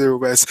paper to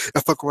rest.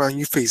 If fuck around,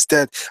 you face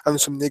death. I know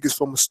some niggas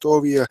from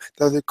Astoria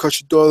that'll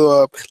cut your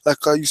daughter up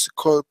like I used to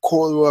cut a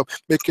quarter up.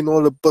 Making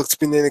all the bucks,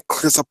 been in the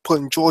clips I put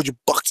in Georgia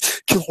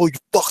bucks. Kill all you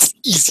bucks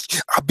easy.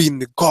 I be in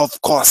the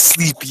golf cart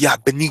sleepy. Y'all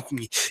beneath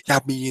me.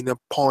 Y'all be in the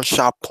pawn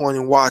shop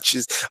pawning watches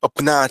up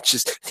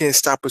notches. Can't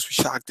stop us, we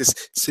shock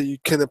this. Say you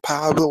can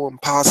Pablo,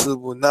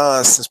 impossible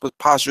nonsense, but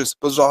posturous,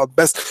 but our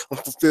best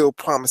unfulfilled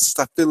promises.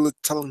 I feel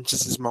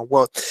intelligence is my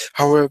wealth.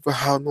 However,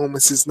 how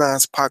enormous is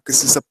Nas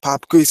pockets is a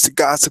pop grace to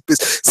gossip is.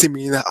 See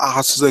me in the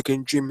eyes so I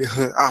can dream it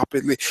her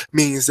oppositely.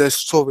 Means that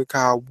story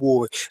called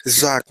war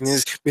is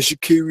darkness. Makes you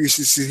curious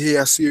to see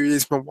how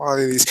serious my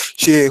wallet is.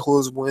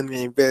 Shareholders when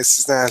they invest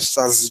is not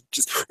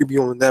just we be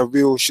on that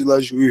real shit,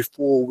 luxury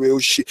for real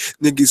shit.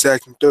 Niggas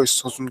acting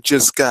thirsty on some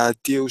just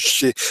got deal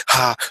shit.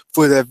 Ha,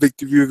 for that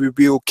victory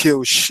reveal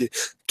kill shit.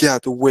 Get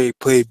out the way,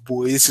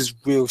 playboy. This is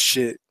real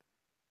shit.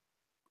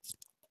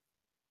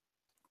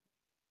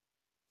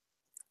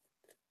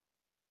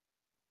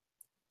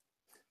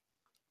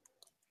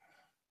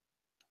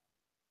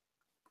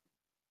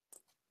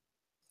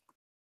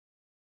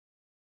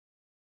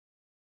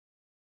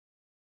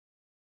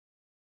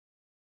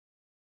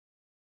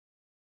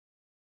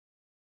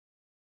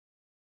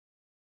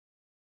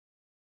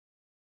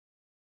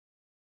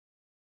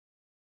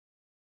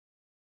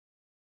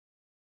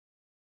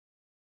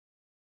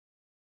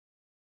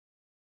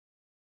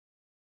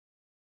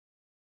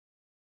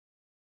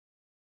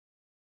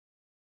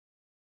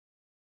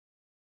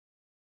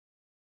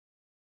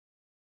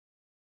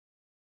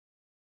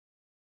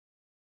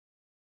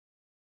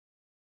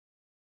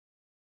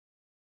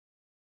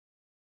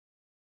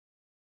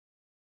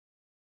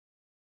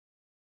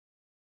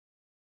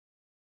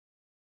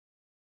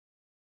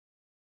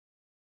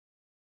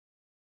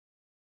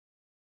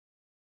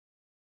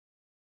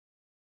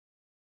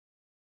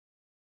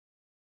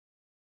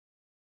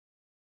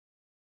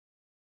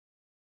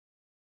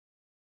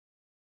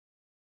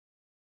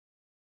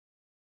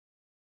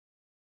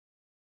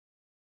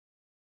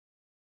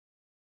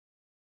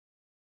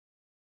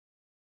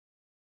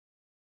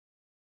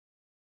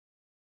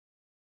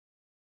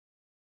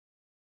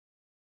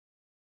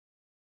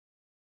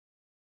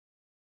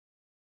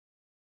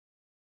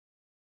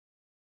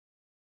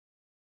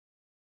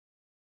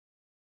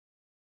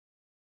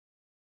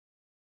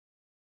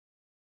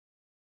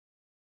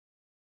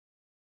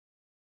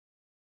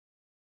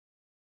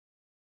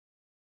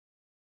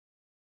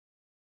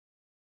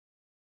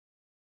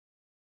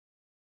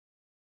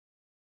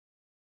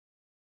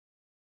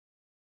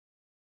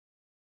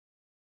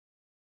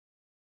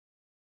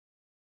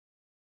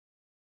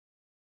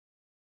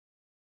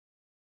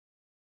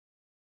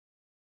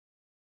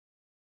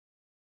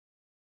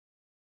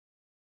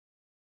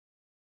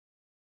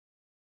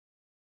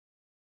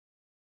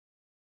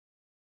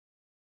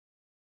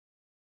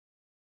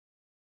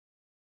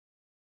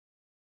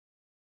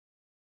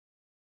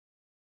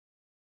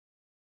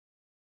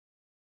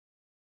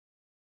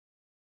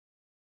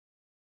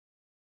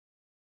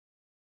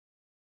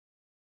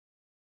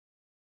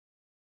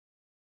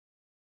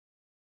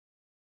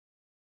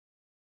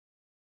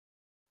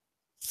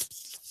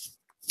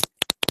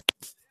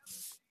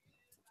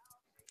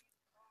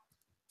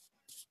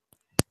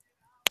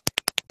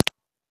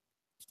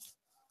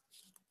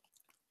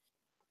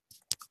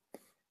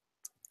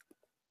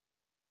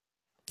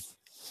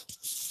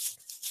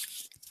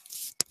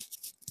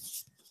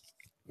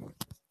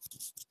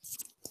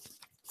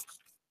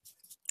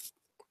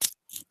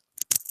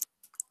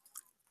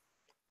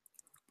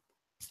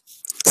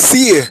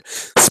 See ya.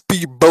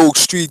 Speedboat,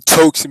 street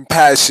tokes and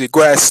pasture,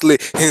 grass lit,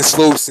 hidden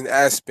slopes and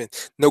aspen.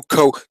 No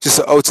coat, just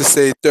an ultra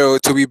stay thorough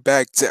till we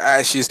back to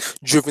ashes.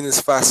 Driven as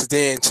fast as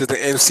Dan to the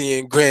MC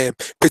and Graham.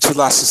 Picture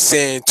lots of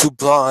sand, two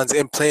blondes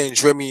and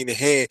plans, Remy in the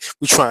hand.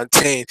 We trying to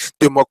tan,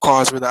 them more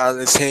cars with the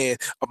island's hand.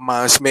 A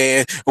modest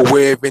man,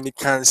 aware of any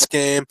kind of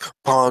scam.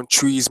 Palm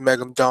trees,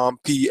 Megadon,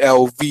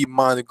 PLV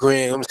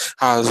monograms.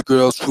 House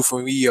girls, true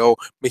from Rio.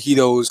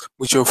 Mojitos,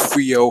 mucho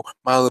frio.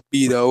 My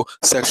libido,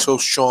 sex so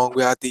strong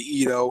without the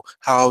ego.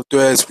 How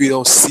threads we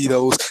don't see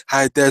those.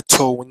 Hide that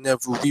toe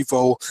whenever we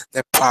roll.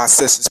 That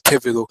process is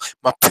pivotal.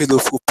 My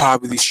pitiful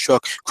poverty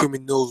struck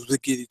criminals will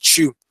get at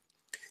you.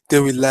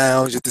 Then we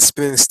lounge at the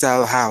spinning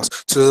style house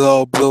till it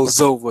all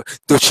blows over.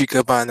 Dolce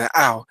Gabbana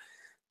out.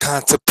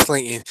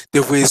 Contemplating,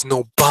 there is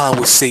no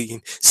bond with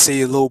Satan.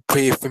 Say a little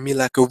prayer for me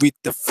like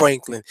Aretha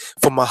Franklin.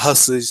 For my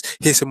hustlers,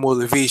 here's some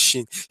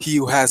motivation. He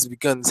who has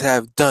begun to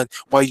have done.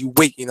 While you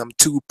waiting, I'm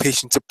too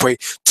patient to pray.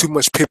 Too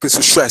much paper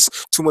to stress.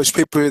 Too much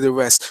paper to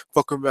rest.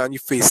 Fuck around, you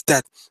face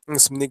that.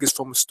 And some niggas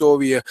from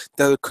Astoria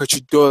that'll cut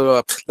your daughter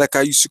up. Like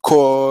I used to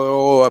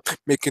call her up.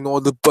 Making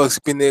all the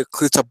bucks. Been there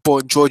clips I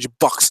bought in Georgia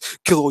Bucks.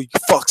 Kill all you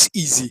fucks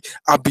easy.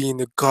 I'll be in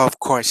the golf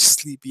cart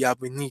sleepy. I'll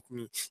beneath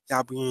me.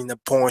 Y'all be in the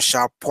pawn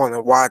shop, pawn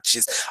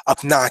watches,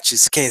 up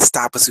notches, can't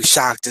stop us who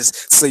shocked us.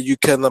 Say you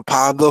killing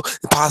Pablo,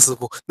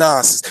 impossible,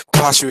 nonsense,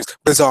 preposterous,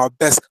 bizarre,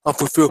 best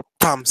unfulfilled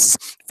promises.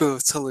 Feel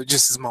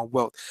intelligence is my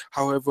wealth.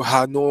 However,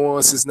 how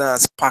nuance is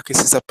not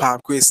pockets is a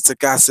pop quiz to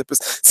gossipers.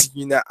 See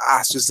you not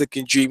ostrich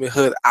looking dreaming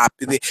hood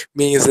opulent.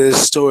 Means of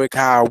historic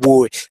how I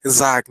would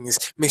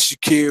exogenous. Makes you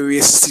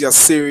curious to see how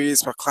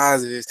serious my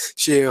closet is.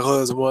 Share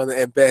husband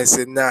and best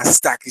and not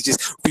stock. It's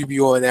just we be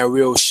on that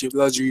real shit.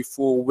 Luxury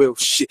full will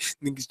shit.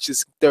 Niggas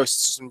just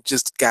thirst for some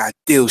just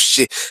goddamn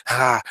shit.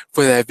 Ah,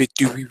 for that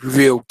victory, we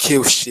real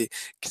kill shit.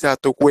 Get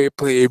out the way,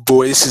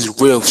 playboy. This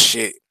is real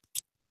shit.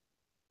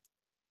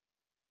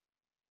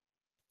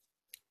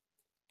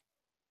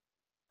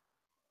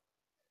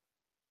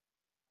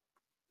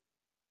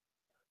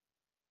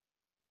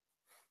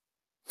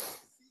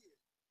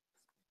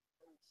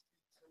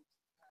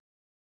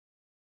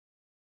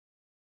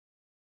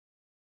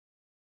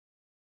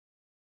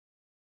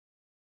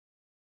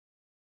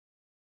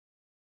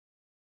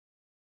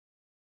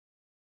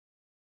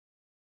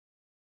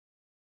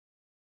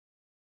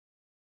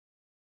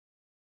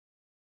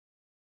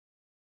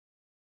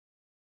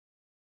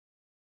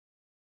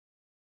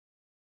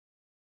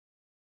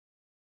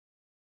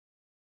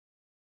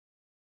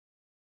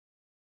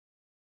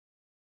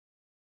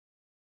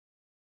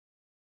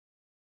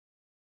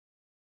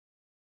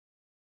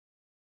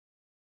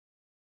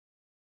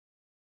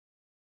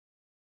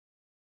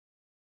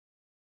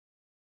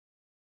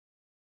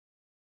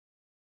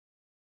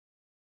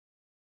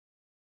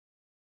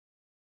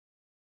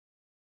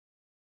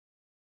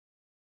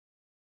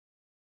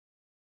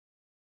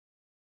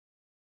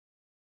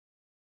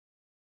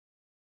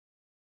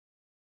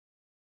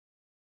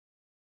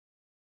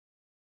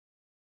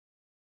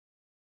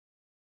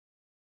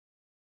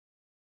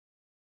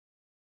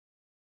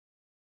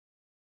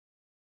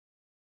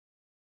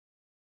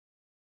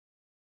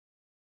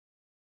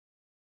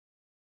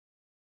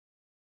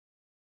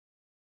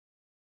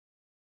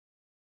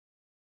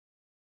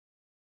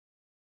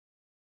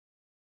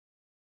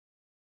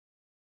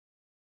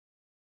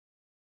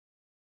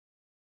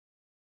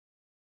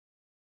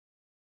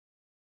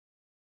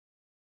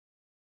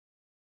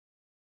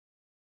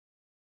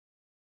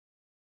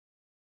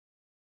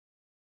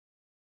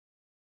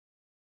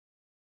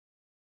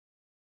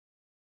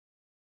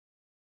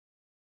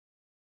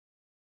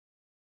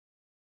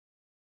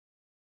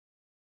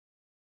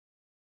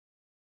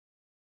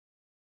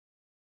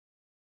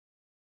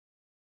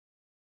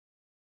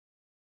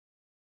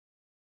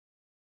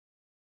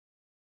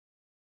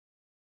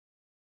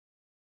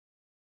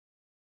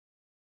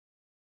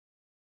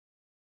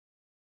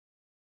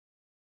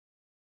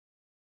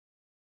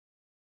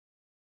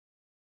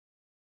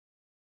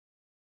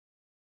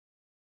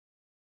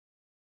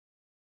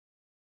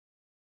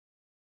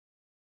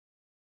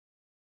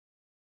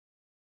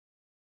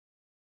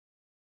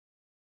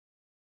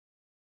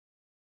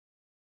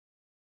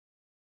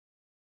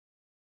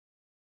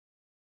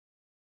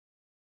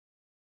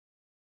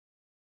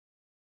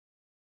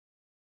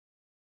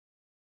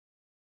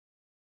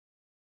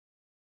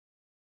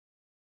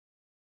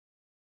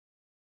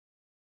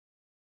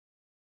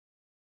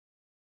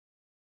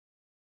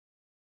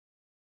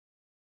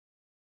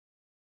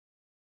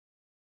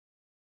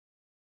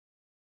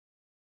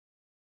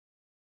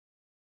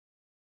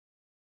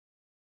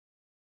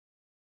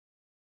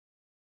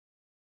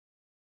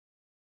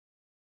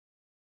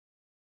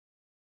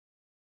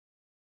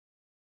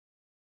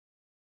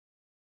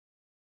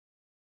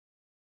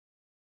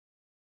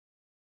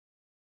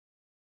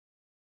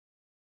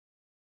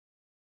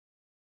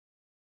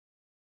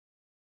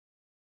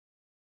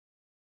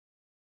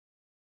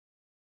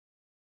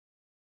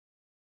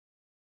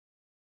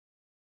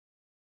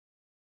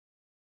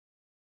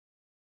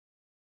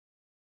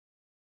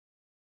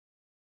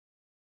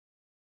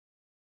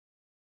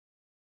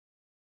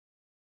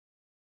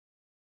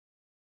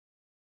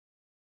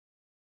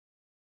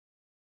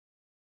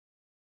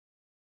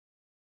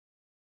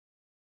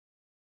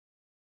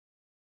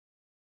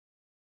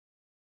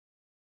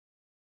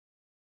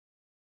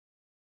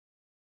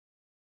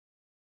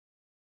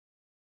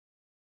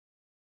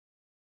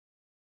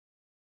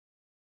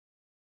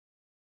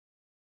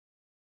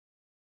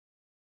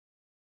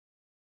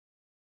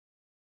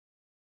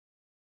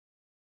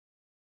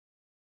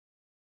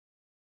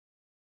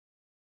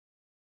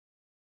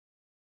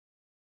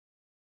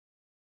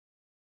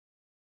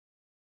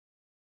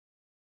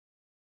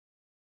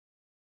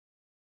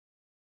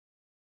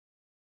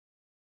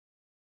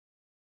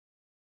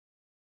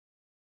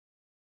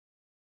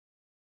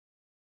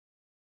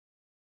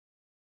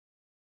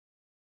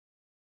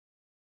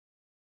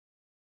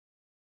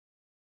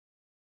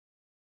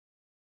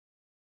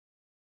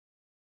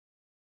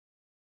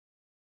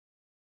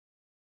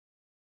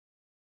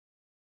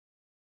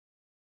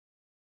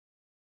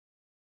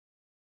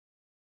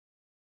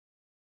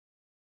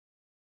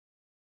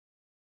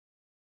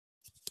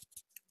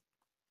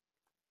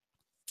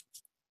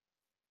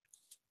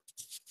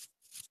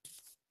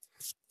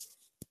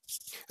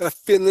 I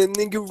feeling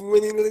nigga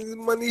winning like the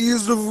money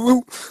is the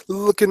root.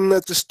 Looking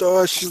at the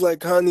stars, she's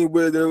like, honey,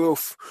 where the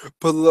roof?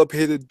 Pull up,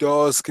 hit the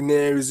doors,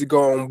 canaries are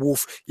going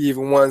woof.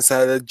 Even once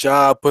had a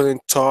job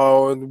putting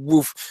tar on the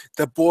roof.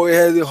 That boy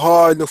had it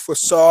hard, no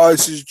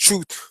facades is the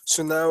truth.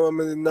 So now I'm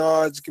in the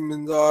Nards, give me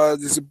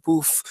Nards, it's a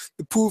booth.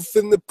 The proof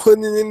in the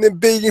pudding in the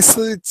bacon,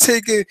 so the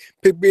ticket.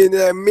 People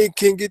that I make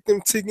can get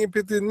them taken,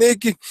 pick the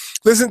naked.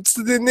 Listen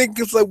to the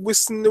niggas like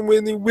Winston and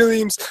Willie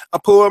Williams. I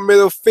pull my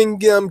middle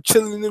finger, I'm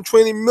chilling in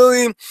 20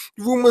 million.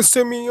 Rumors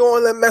turn me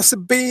on, I'm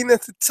masturbating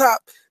at the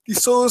top.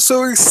 These souls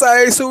so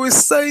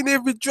excited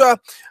every drop.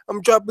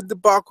 I'm dropping the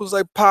bottles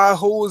like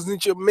potholes in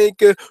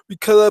Jamaica. We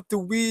cut up the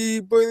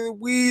weed, burning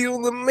weed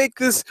on the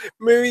makers.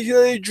 Mary had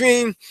a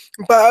dream,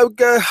 but I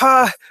got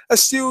high. I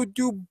still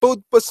do both,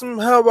 but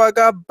somehow I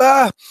got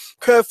by.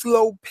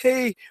 Creflo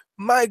pay,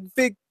 Mike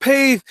Vick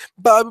paid,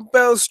 Bobby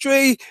Bell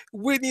straight,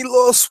 Whitney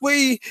lost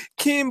weight,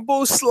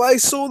 Kimbo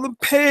slice on the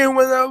pan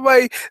when I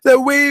write. That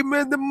way,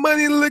 man, the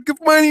money looking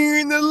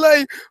funny in the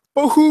light.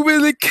 But who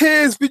really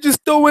cares? We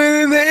just throw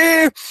it in the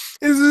air.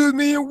 It's just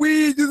me and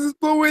we just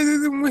throw it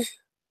in the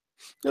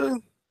air.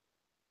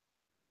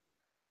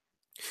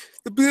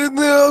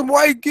 The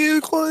white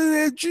kid calling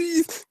that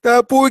G's.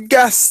 That boy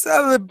got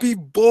salad, be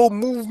bold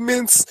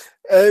movements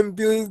and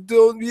doing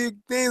big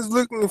things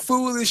looking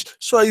foolish.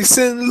 So you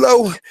sitting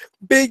low,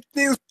 big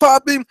things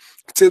popping.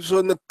 Tips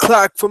on the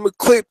clock from a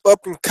clip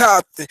up in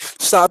Compton.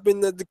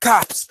 Stopping at the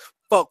cops.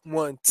 Fuck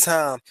one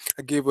time.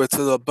 I gave her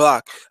to the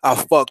block. I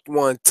fucked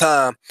one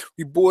time.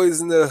 We boys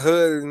in the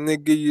hood, and they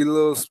give you a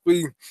little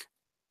speed.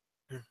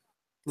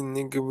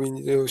 Nigga, when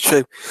you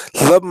shape.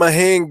 Love my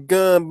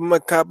handgun, but my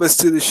coppers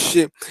to the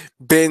shit.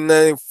 Band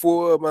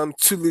 94, but I'm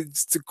too legit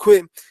to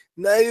quit.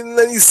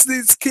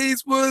 1996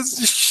 case was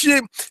the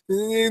shit.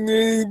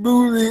 It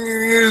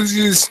was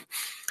just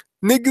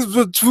niggas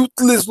were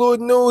ruthless,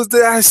 Lord knows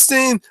that I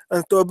sin.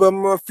 I thought about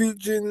my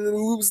future and the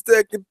loops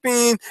that could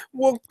be.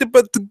 Walked up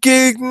at the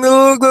gig and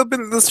looked up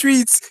in the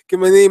streets. Get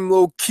my name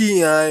low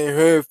key, I ain't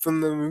heard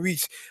from them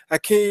reach. I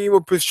came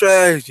up with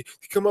strategy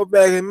to come up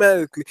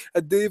automatically.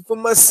 I did it for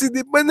my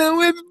city, but now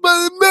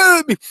everybody mad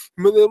at me.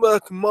 Mother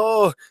come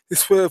on,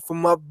 it's for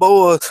my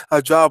boys.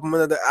 I drop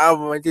another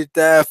album, I get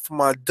that for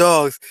my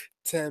dogs.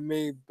 10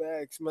 made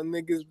backs, my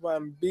niggas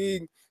run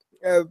big.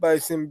 Everybody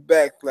send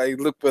back like,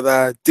 look what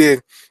I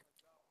did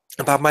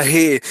about my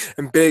head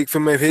and beg for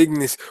my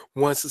forgiveness.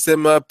 Once I said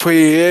my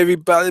prayer,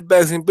 everybody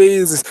back in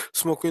business.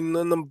 Smoking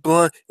on the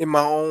blunt in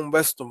my own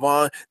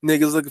restaurant.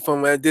 Niggas looking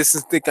from a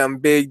distance think I'm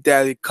Big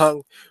Daddy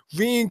Kong.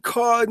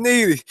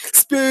 Reincarnated,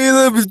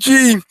 spirit of a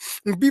dream.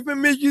 And people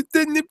make you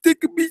think they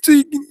take a beat so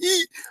you can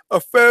eat. A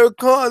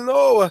Farrakhan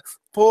or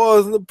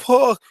pause in the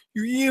park.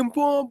 You eating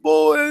porn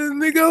boy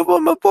and nigga up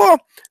on my farm.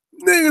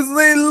 Niggas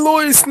laying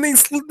lawyer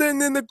snakes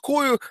slithering in the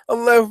coil.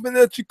 I'm laughing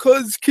at you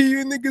cause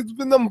you niggas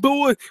been on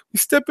board. You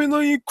stepping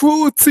on your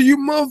crew till you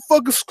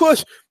motherfuckers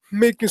crush.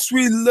 Making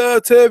sweet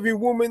love to every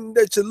woman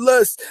that you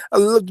lust. I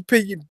love to pay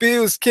your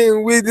bills,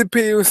 can't wait to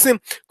pay your sim.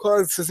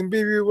 Cause some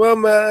baby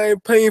mama, I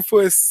ain't paying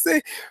for a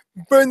cent.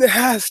 Burn the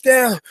house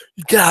down,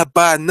 you gotta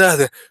buy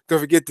another. Don't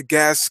forget the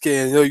gas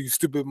scan, yo, you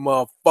stupid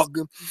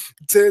motherfucker.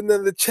 To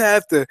another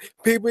chapter,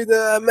 people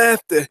that I'm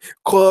after.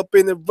 Caught up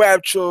in the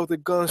rapture of the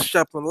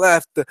gunshot and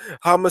laughter.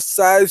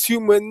 Homicide's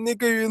human,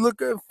 nigga, you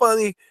looking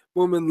funny.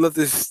 Women love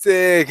to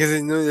stare because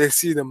they know they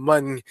see the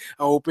money.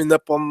 I open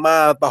up my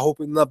mind by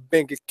opening up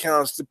bank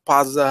accounts,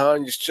 deposit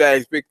 100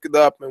 stacks, pick it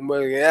up and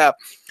work it out.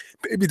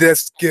 Baby,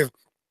 that's the gift.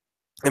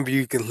 Maybe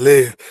you can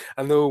live.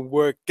 I know it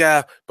work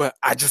out, but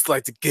I just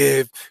like to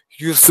give.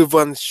 Used to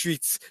run the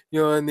streets,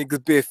 you know,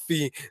 niggas bare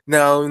feet.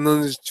 Now I'm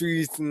on the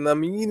streets, and I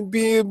mean, you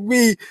being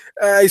me.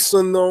 I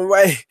so know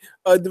right.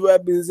 Other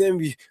rappers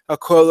envy. I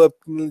call up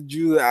the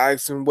jeweler, I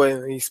ask him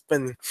what he's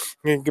spending.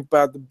 Think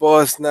about the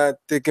boss, not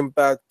thinking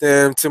about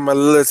them. To my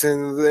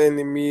listen, the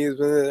enemies,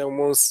 when I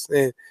won't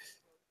sin.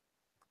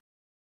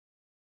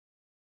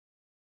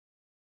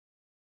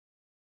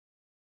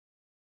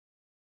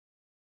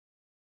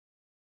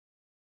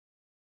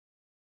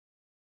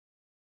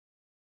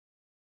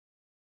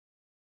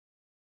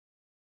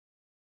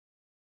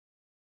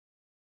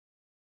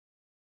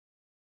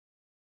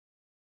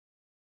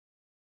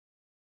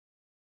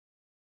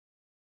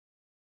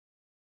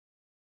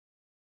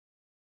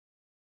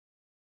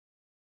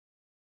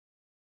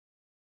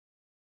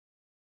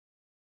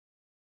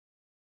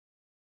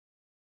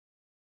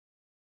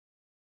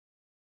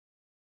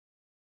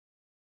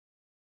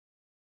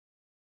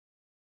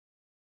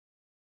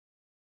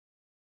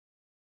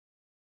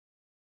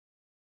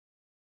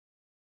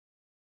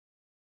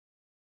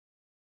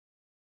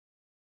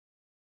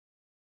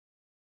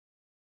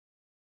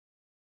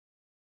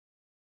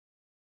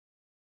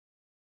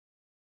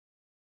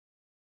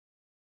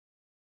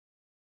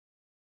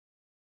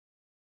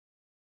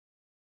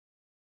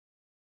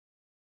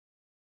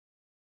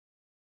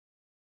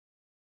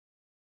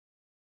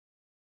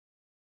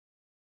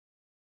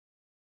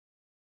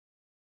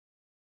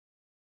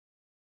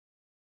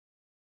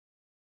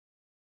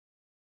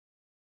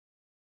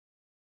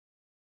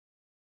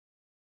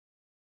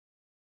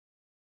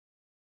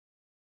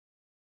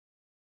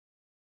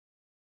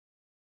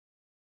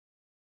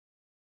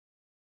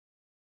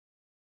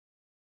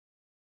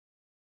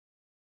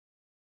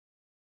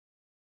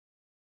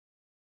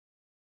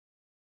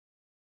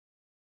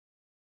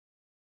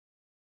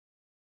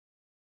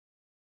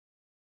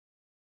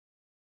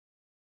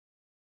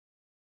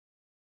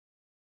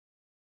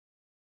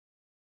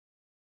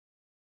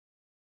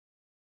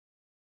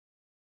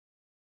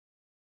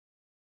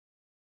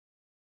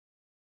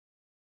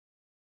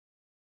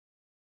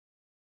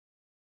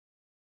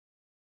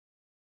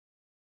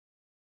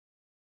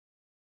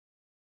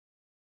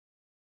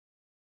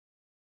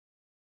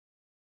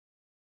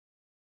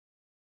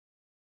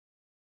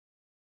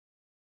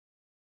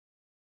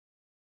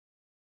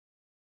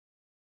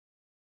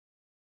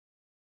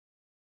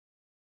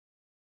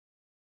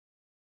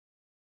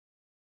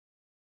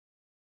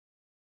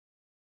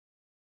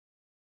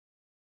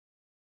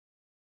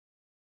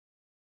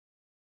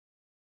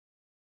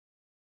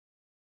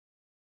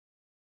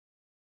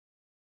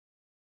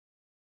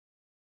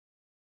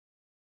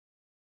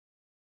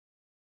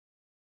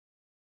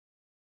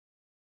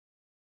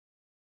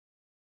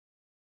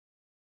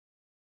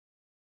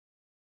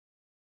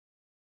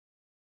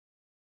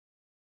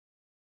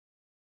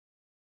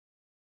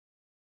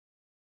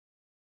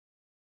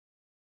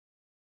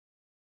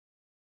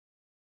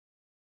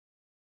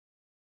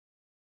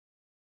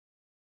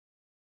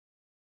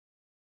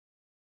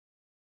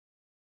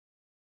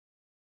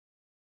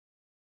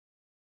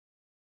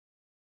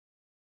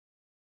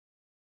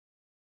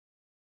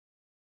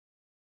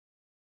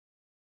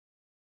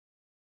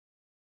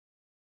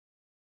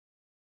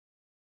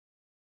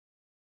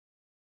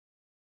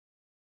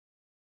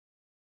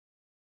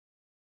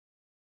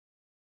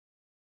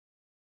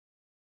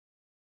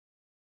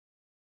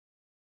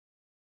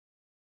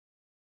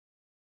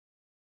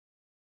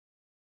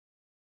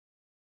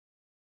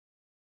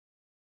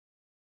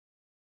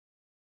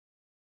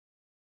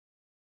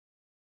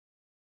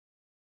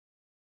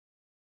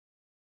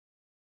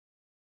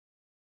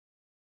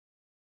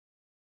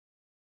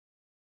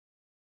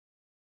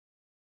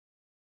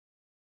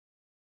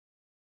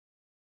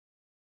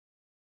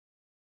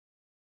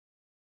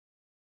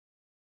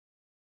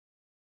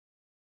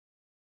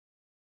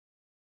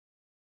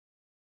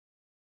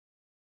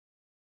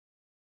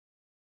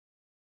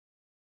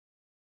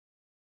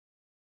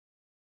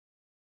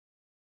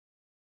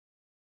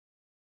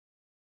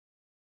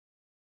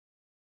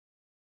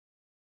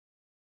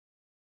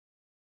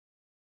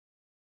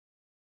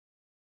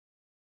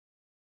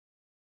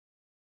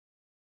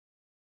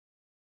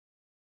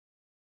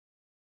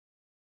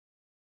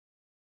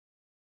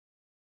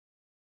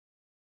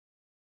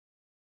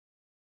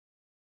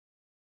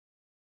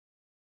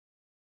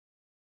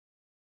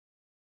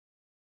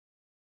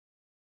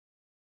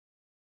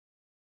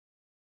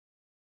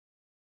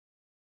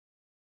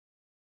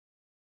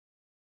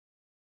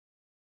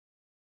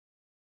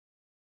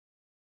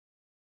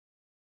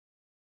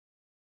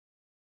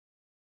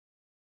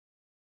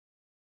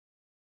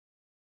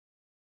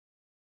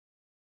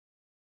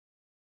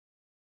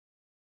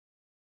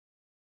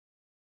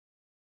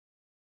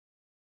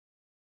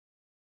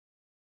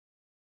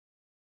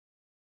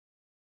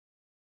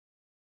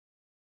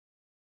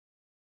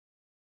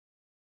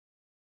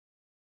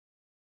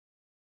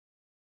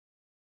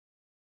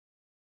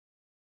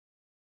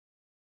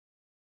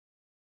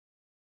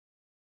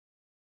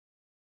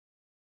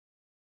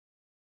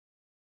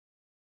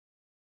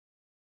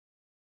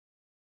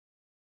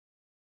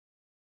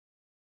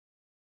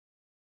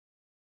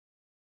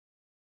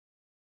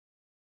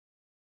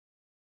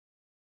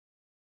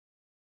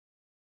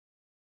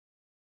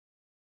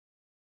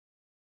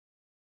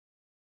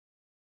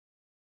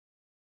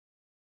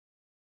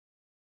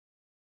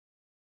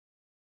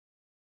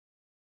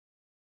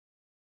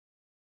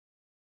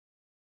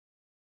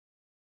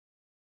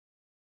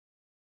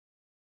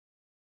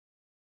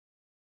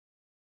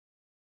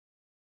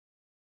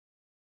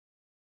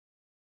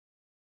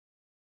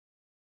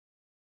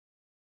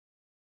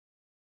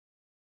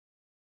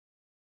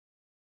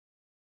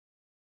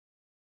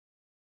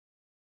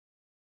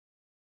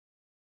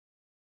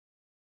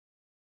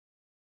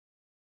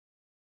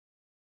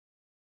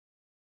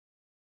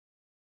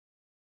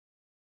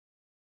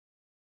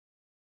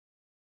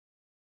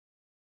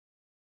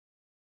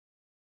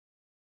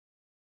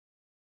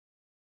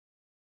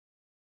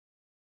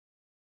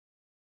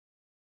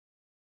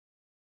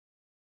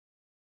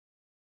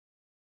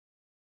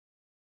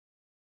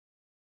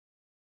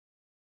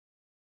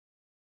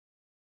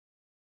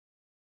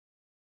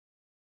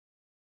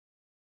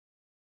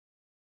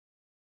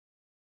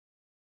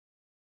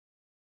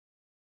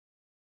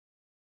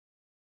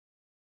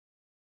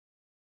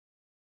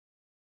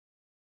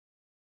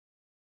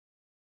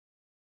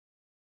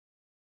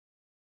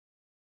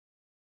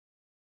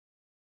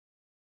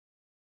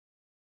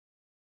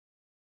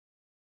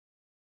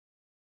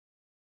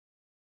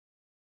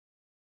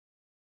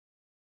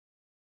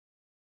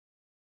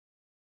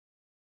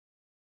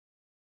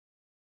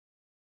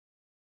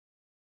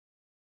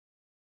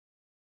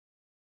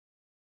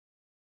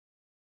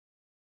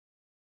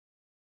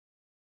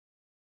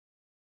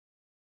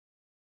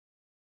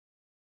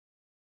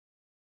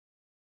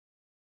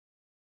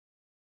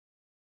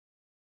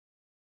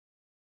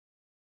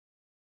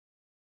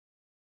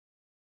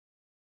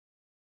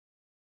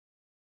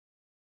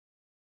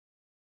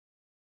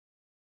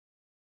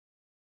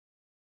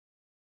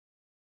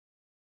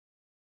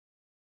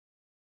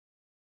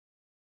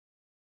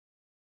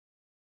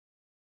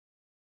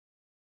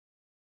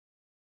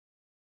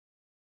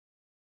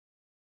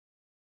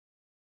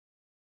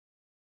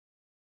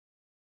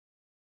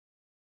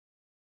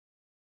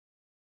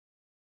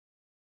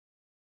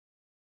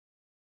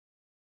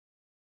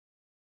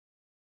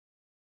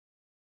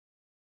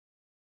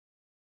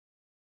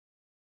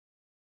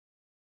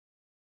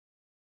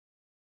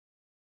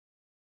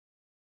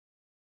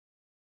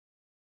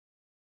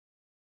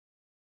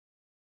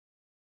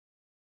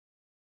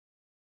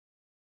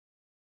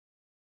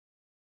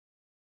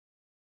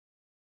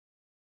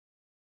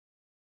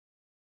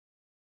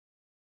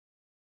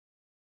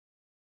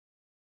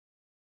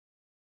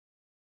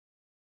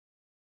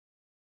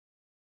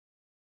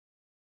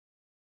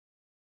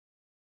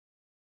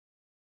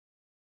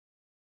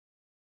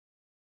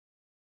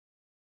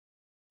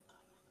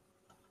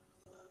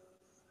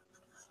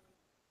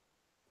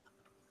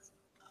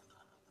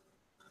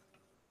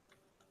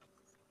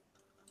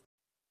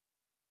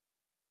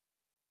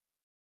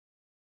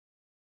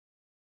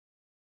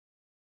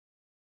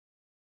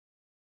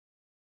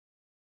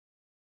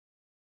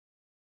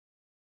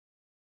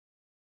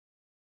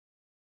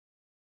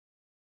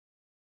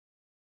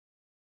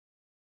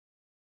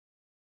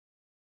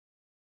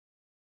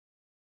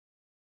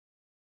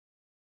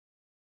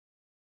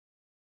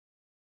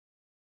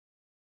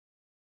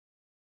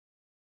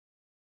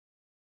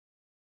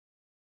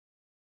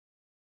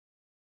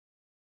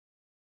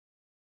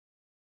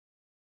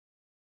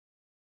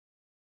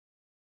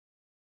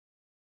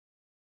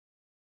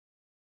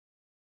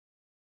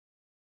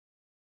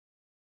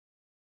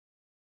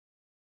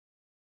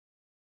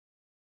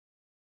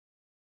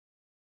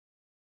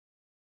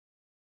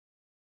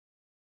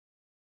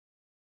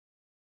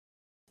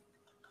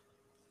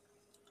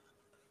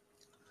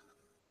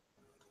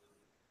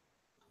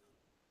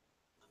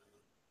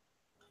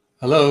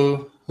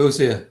 Hello, who's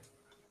here?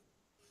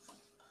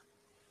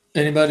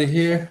 Anybody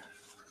here?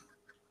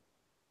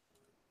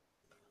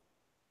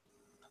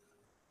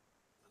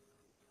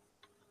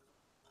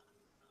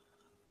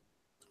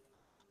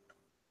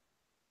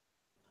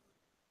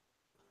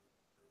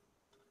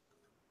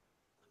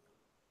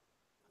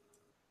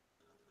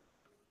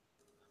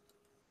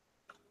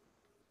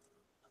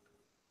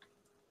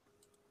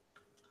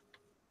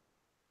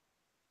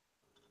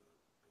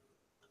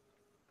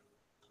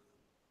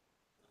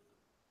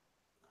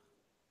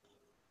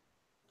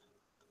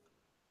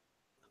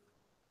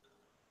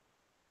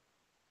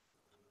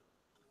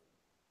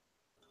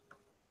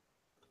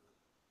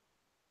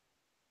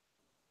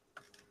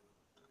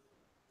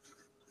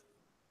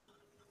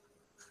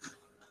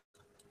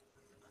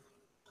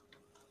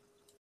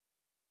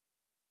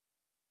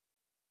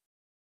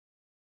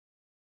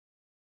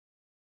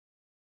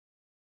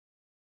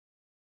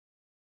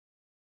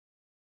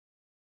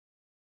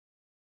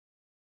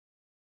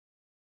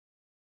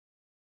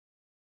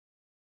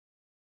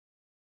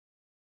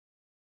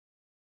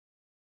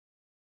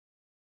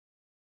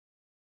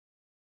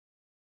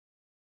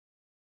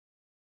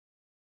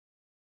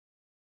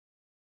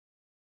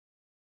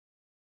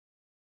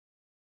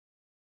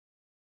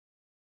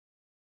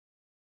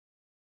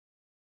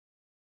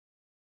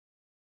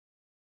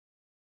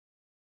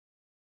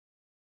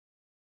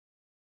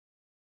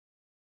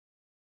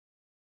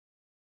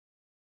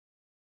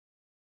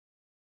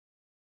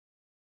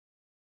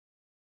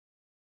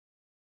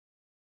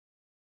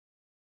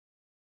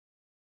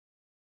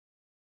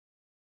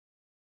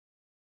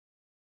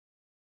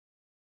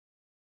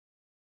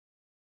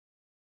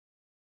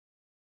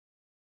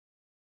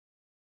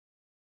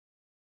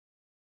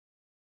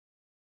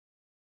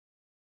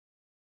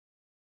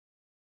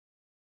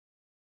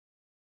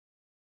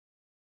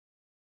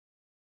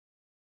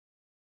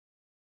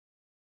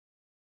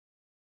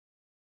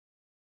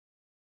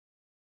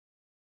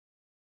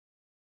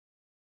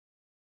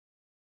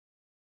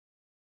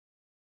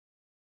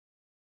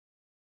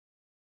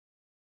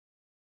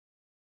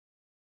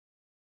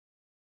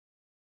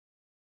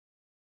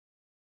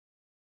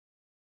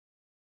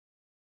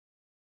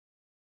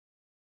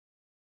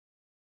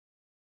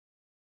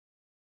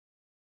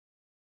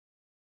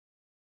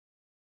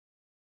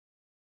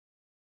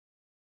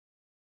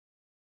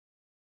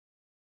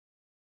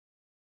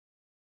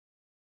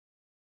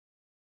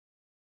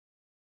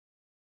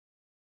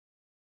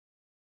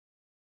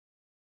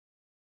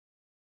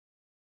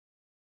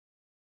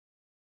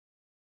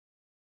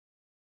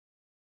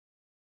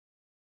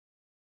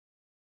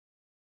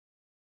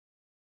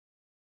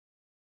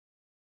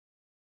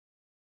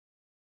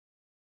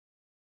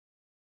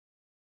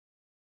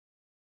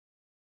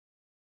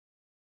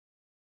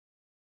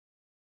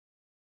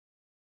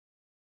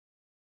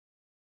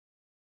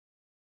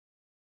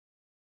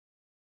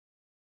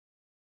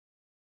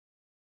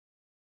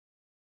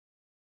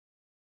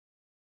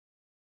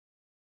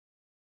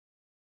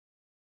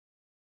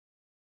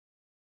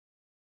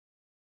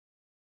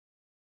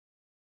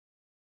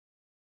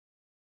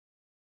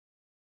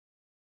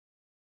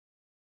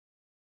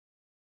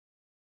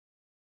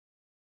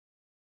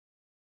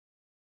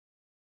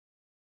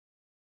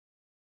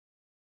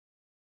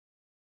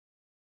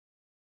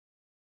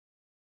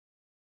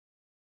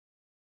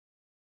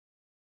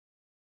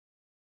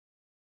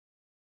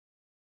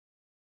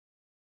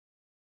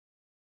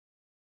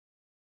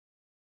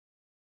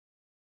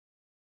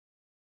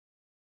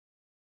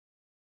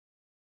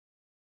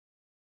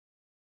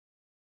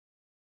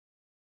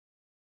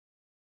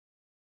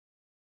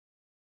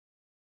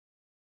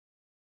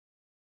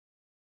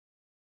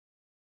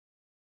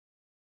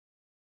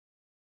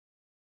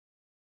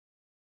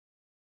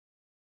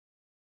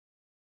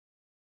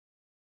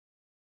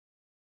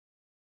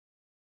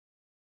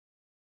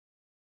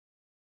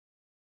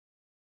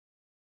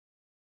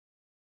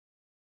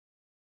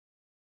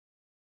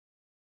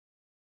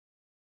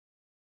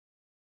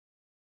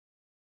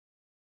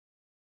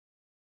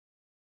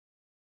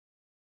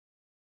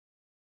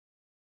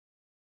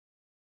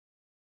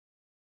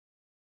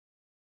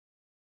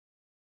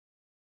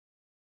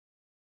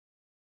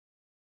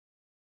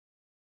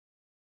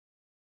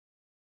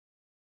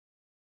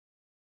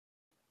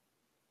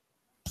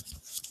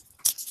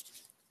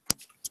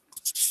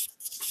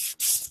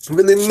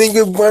 When the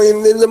nigga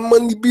running in the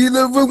money be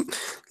the room,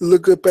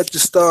 look up at the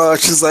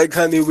stars, she's like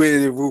honey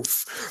with the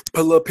roof.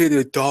 Pull up here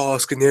the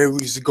dogs,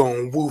 canaries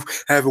going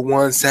woof. Having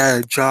one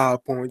side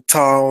job on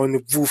tar on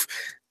the roof.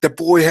 The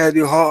boy had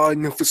it hard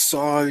and the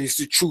facade is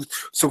the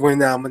truth. So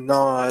when I'm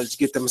Menage,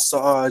 get the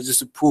massage,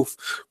 it's a proof.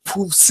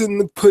 Proofs in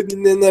the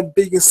pudding and that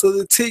bacon, so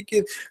the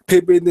taking.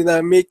 Paper that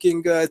I'm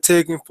making, got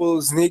taking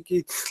photos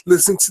naked.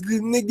 Listen to the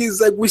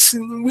niggas like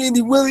wishing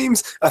Randy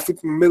Williams. I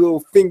think my middle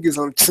fingers,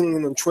 I'm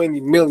chewing on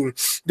 20 million.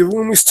 The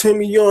rumors turn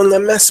me on,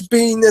 I'm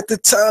masturbating at the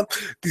top.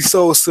 These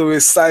souls so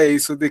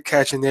excited, so they're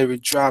catching every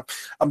drop.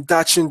 I'm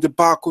dodging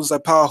debacles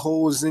like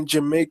potholes in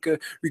Jamaica.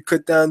 We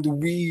cut down the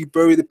weed,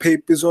 bury the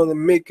papers on the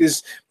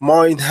makers.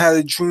 Martin had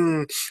a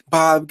dream.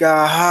 Bob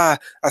got high.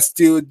 I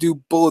still do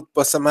both,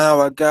 but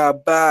somehow I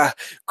got by.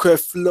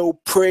 Creflo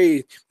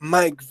prayed.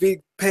 Mike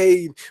Vick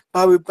paid.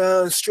 Bobby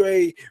Brown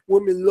straight.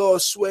 Women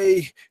lost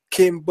sway.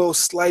 Kimbo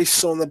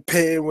slice on the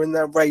pen when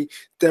I write.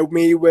 That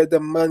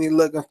Mayweather money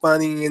looking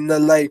funny in the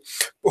light.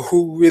 But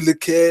who really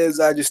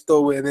cares? I just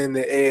throw it in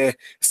the air.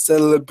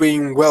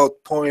 Celebrating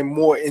wealth, pouring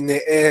more in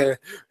the air.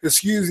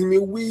 Excuse me,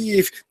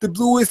 weave. The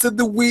bluest of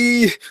the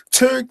weed.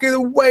 Turn get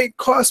a white,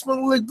 car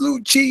smelling like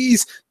blue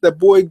cheese. That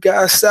boy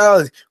got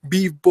solid.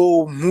 Beef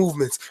bowl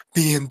movements.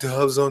 Being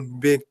dubs on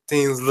big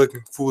things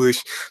looking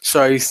foolish.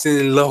 Sorry,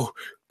 sitting low.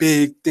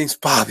 Big things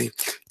popping.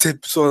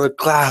 Tips on the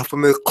cloud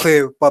from the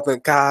clear popping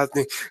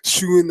Cosby.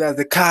 Shooting at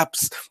the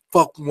cops.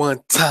 Fuck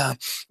one time.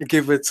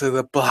 Give it to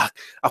the block.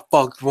 I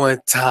fucked one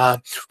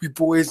time. We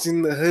boys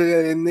in the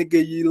hood and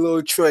nigga you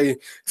little trade.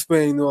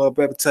 Explain all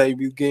appetite,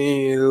 you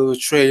gain a little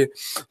trade.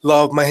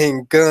 Love my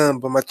handgun,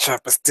 but my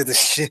chopper still the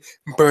shit.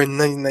 Burn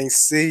 99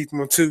 C's,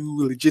 my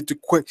too legit to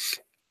quit.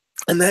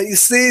 And how you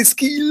say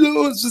ski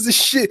loads was a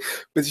shit,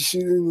 but the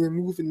shit in the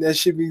moving that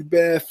shit be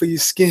bad for your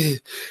skin.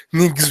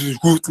 Niggas was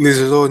ruthless,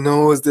 Lord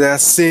knows that I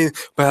sin.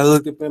 But I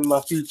looked up at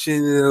my feature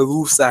in the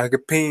roof so I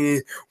could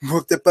pain.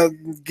 Worked up at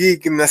the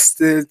gig and I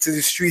stood to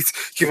the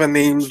streets. Give my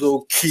name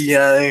low key,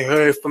 I ain't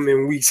heard from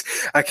in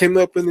weeks. I came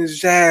up in this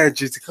jazz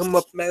just to come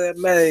up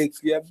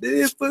mathematically. I did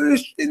it for the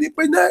shit,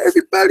 but not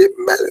everybody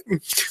mad at me.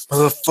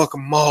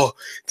 Motherfucking mall,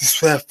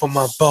 this rap for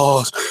my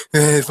balls.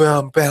 And when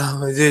I'm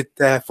bound, I did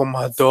that for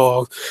my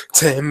dog.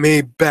 10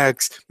 made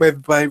backs,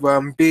 everybody while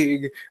I'm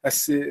big. I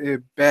sit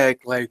it back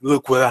like,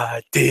 look what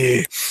I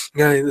did.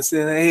 You know,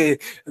 listen, hey,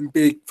 I'm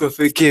big for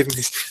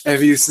forgiveness.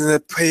 Every since I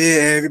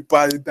pray,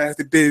 everybody back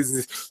to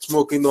business.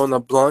 Smoking on a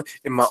blunt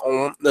in my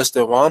own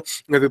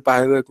restaurant.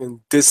 Everybody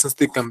looking distance,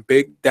 think I'm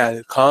big,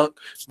 daddy conk.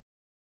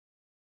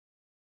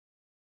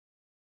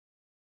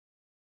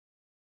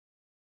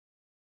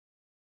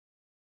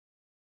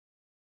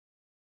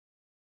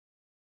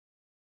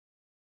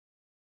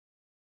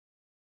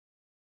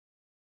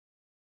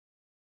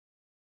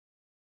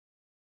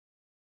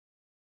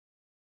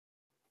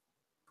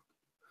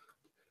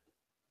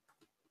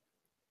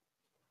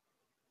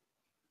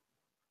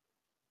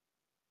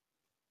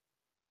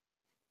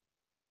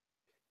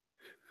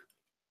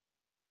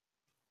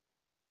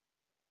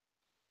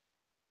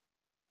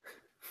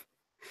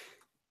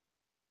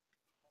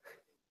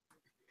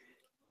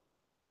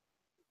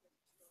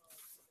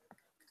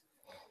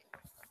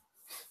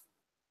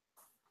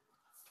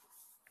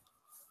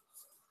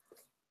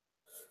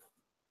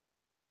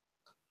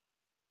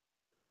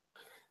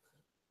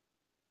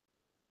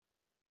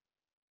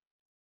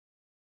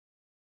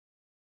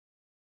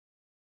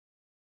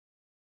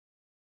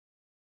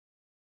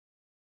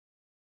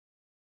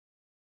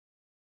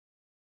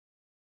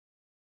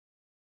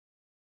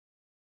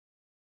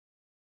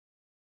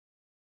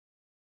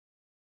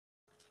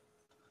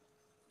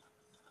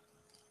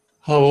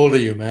 How old are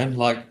you, man?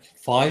 Like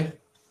 5?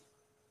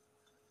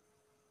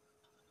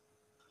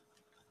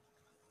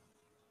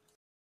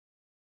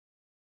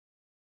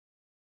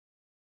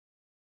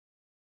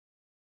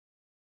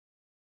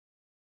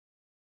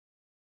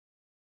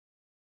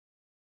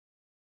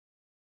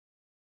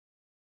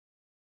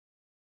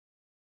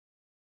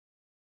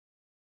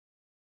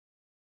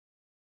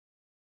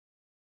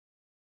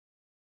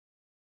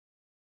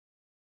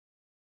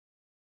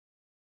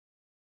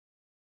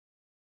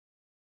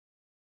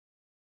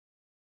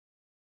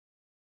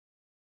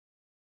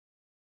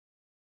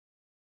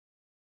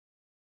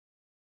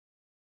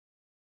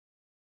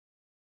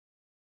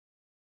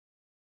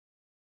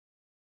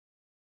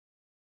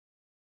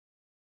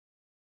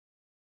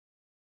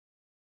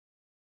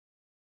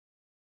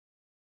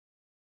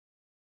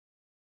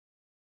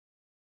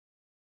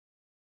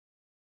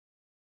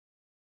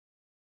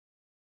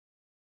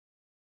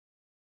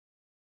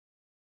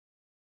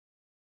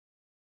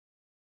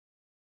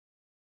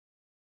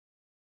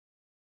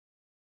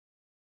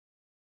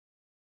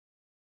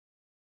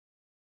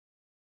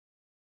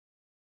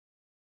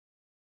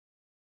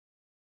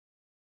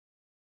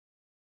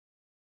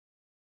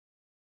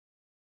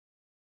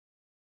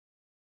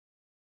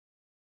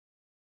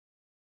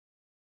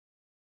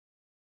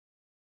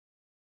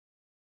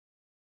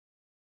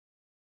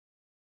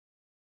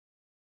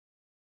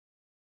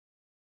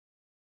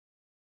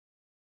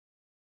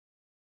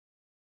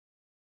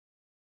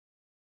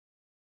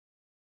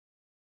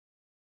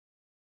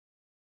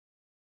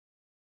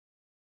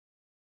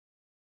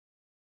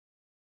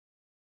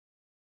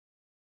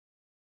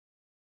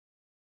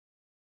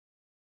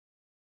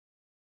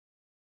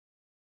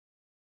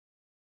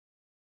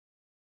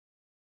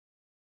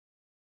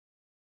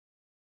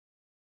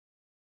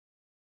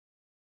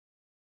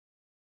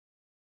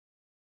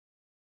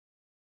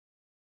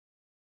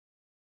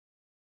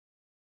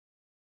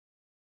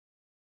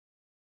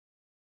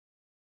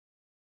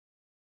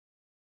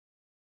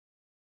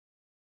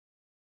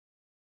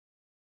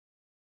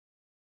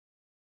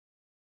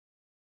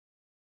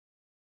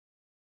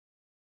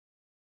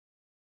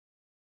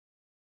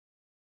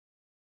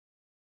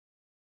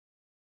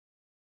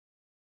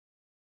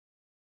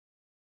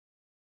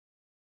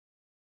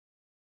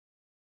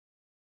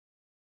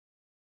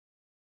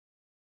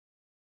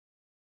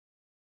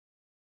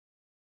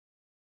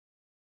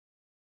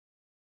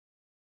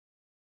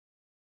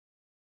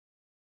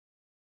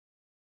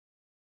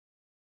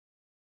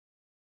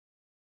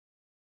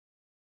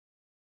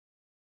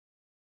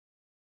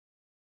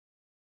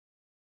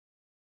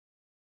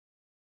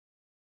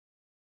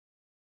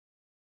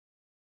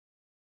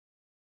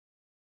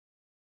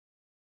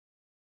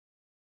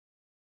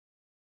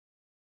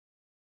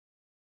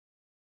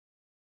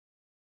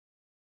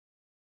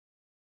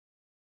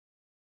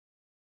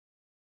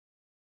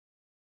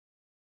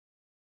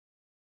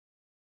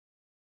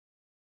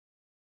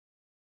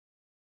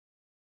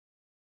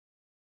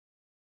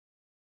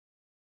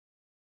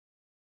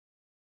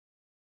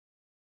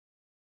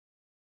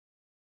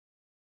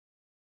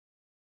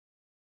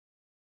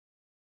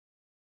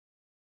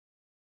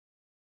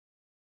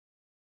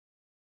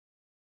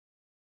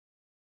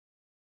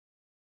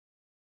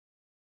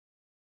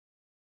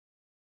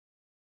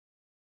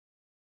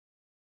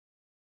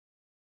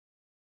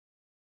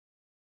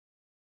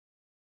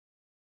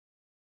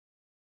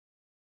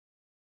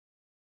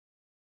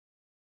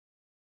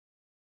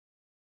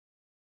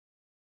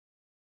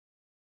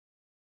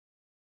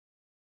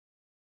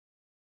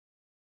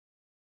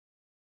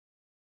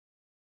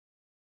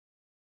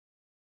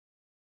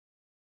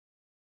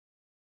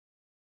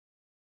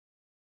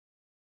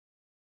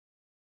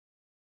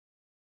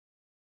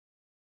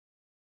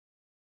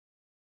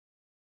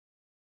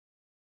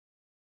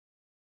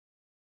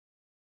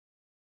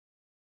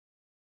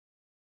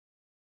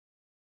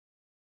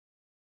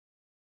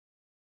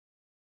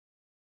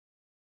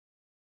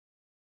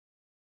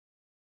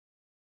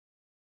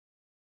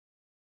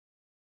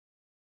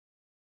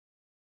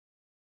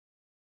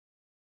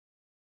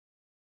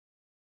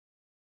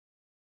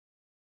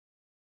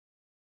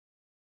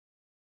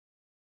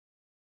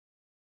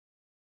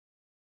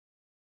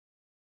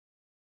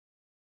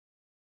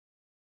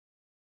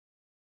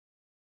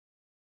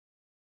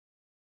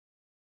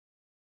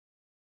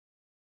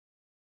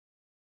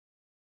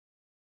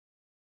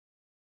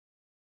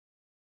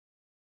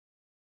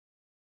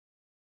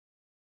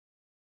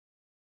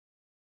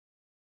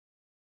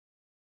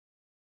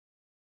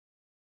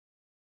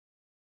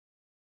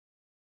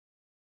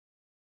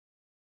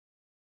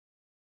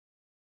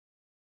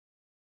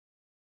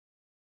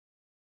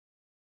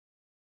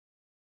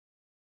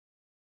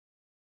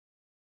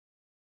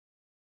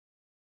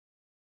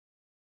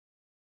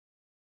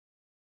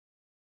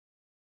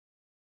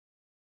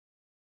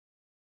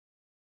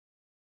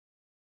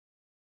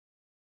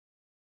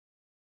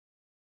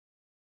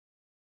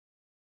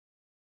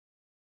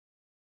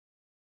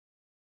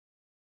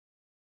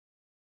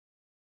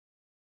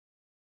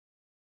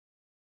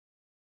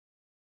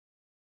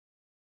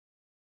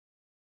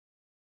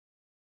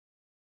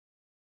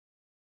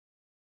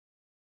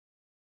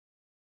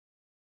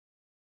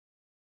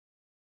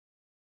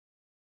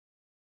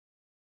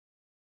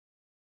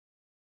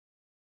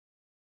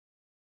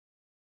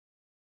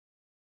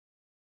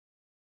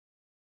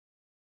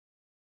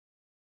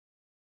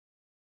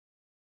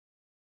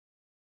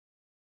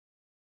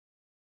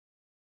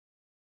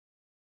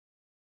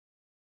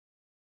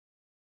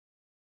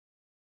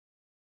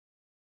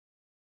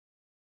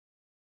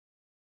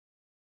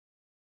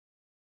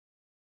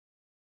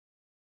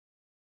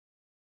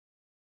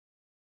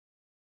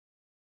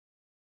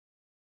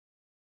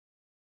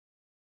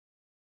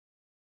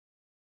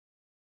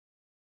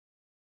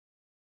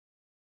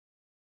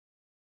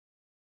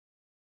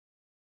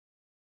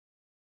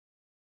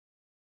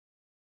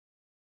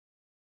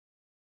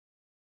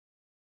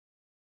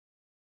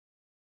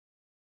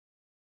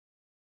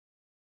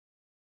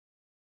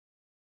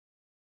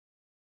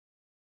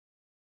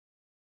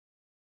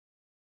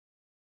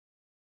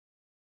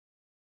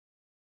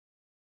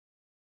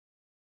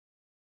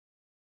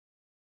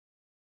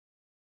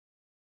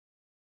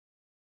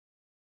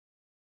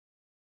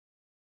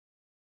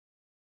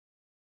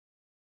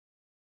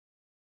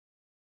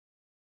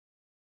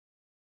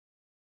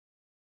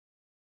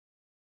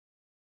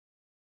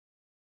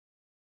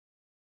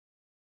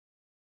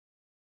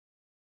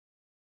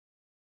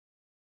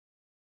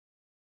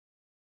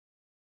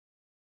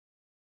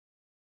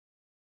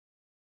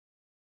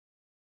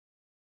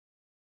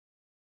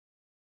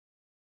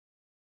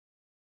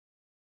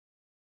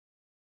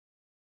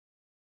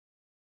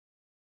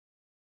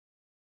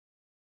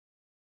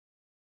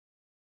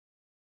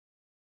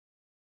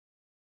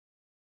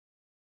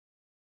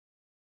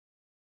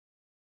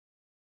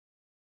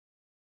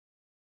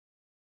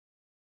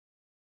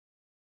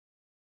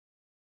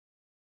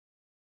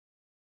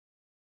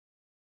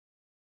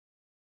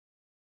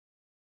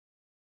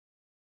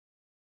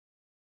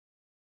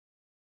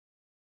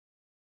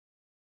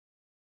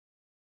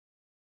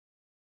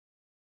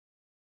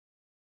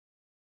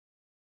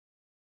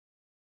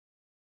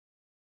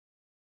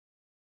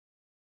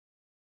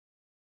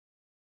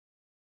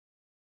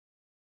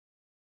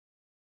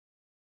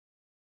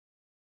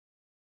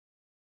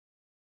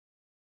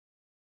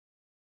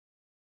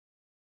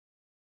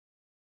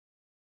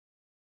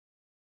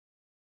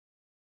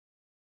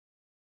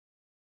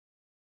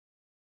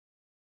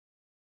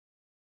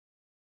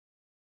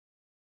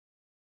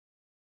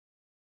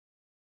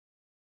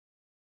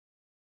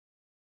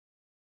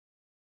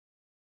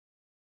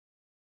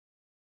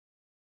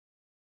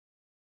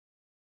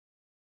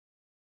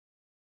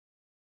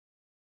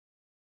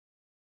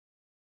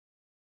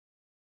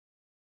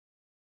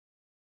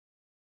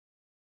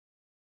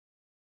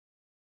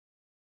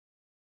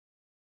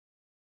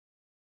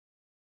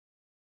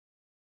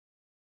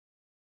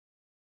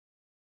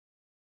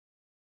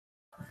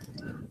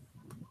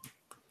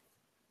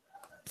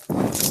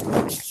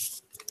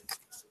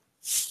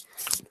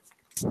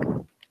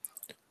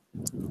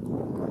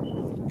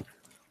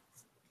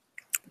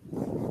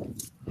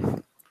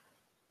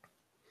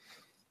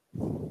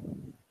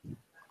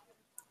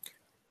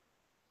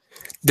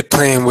 The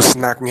plan was to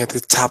knock me at the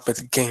top of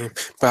the game,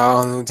 but I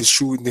don't know the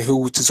shooting the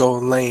hood is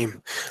all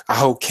lame. I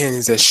hold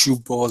cannons that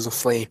shoot balls of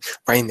flame,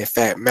 right in the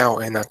fat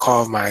mouth, and I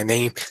carve my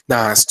name.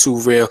 Nah, it's too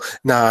real.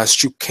 Nah,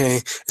 it's you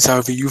can. It's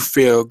however you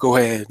feel. Go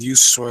ahead, you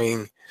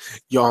swing.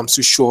 Yo, I'm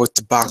too short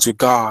to box with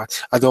God.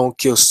 I don't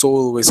kill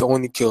soloists, I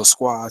only kill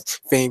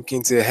squads. Fame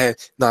came to the head,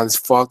 not as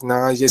fuck.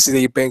 Nah, yesterday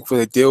you banked for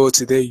the deal,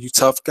 today you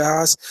tough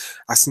guys.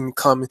 I seen it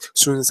coming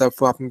soon as I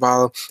pop in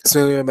bottle.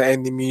 Smelling my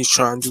enemies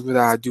trying to do what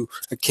I do.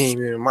 I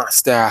came in my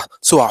style,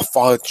 so I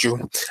followed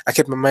you. I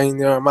kept my mind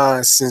in my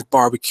mind since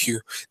barbecue.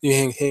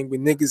 You hang with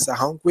niggas I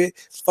hung with,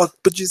 fuck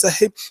bitches I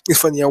hit.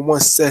 It's funny, I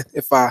once said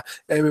if I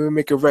ever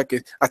make a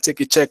record, I take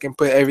a check and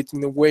put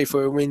everything away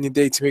for a rainy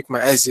day to make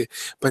my exit.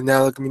 But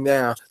now look at me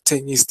now,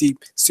 10 years deep,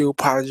 still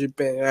polish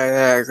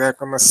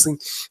back on my sleep,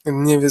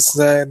 and never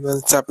slide on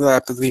the top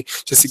rapidly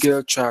just to get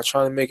a try,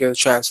 trying to make it a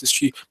trap to the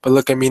street. But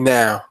look at me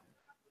now.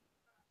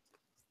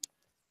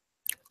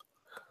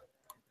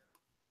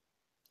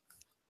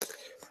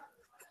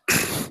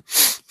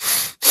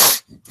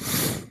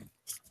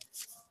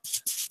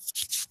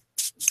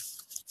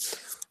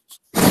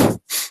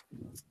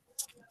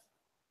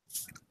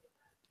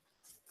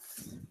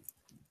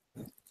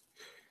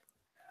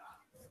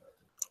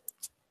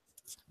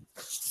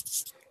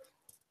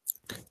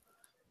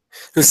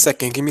 The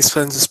second, give me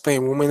friends to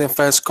Spain, women in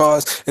fast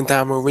cars, and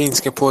diamond rings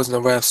can pose in a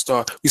rap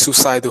star. We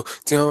suicidal,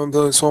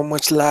 there's so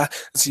much lie.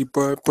 I see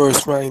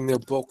birds running in their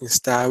broken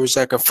style. Wish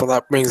I could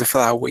fly rings and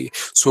fly away.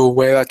 So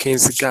where I came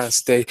to God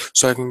stay,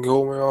 so I can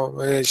go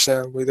on and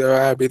shine with her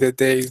eye be the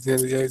days.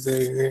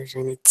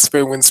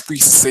 Spray when spree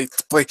safe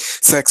to play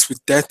sex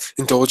with death,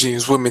 indulging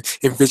as women,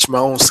 enrich my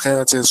own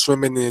skeleton,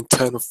 swimming in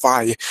eternal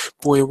fire.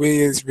 Boy,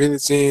 Williams, really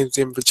James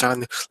in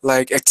vagina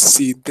like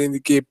ecstasy. Then to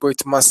give birth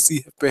to my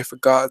seed, I pray for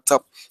God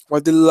top. Why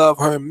did love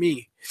hurt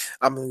me?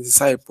 I'm a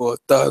disciple, a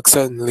thug,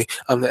 suddenly.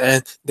 I'm the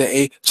N, the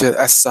A,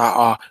 just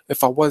SIR.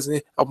 If I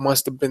wasn't, I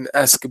must have been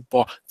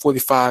Escobar.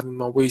 45 in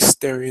my waist,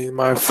 staring in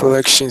my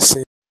reflection,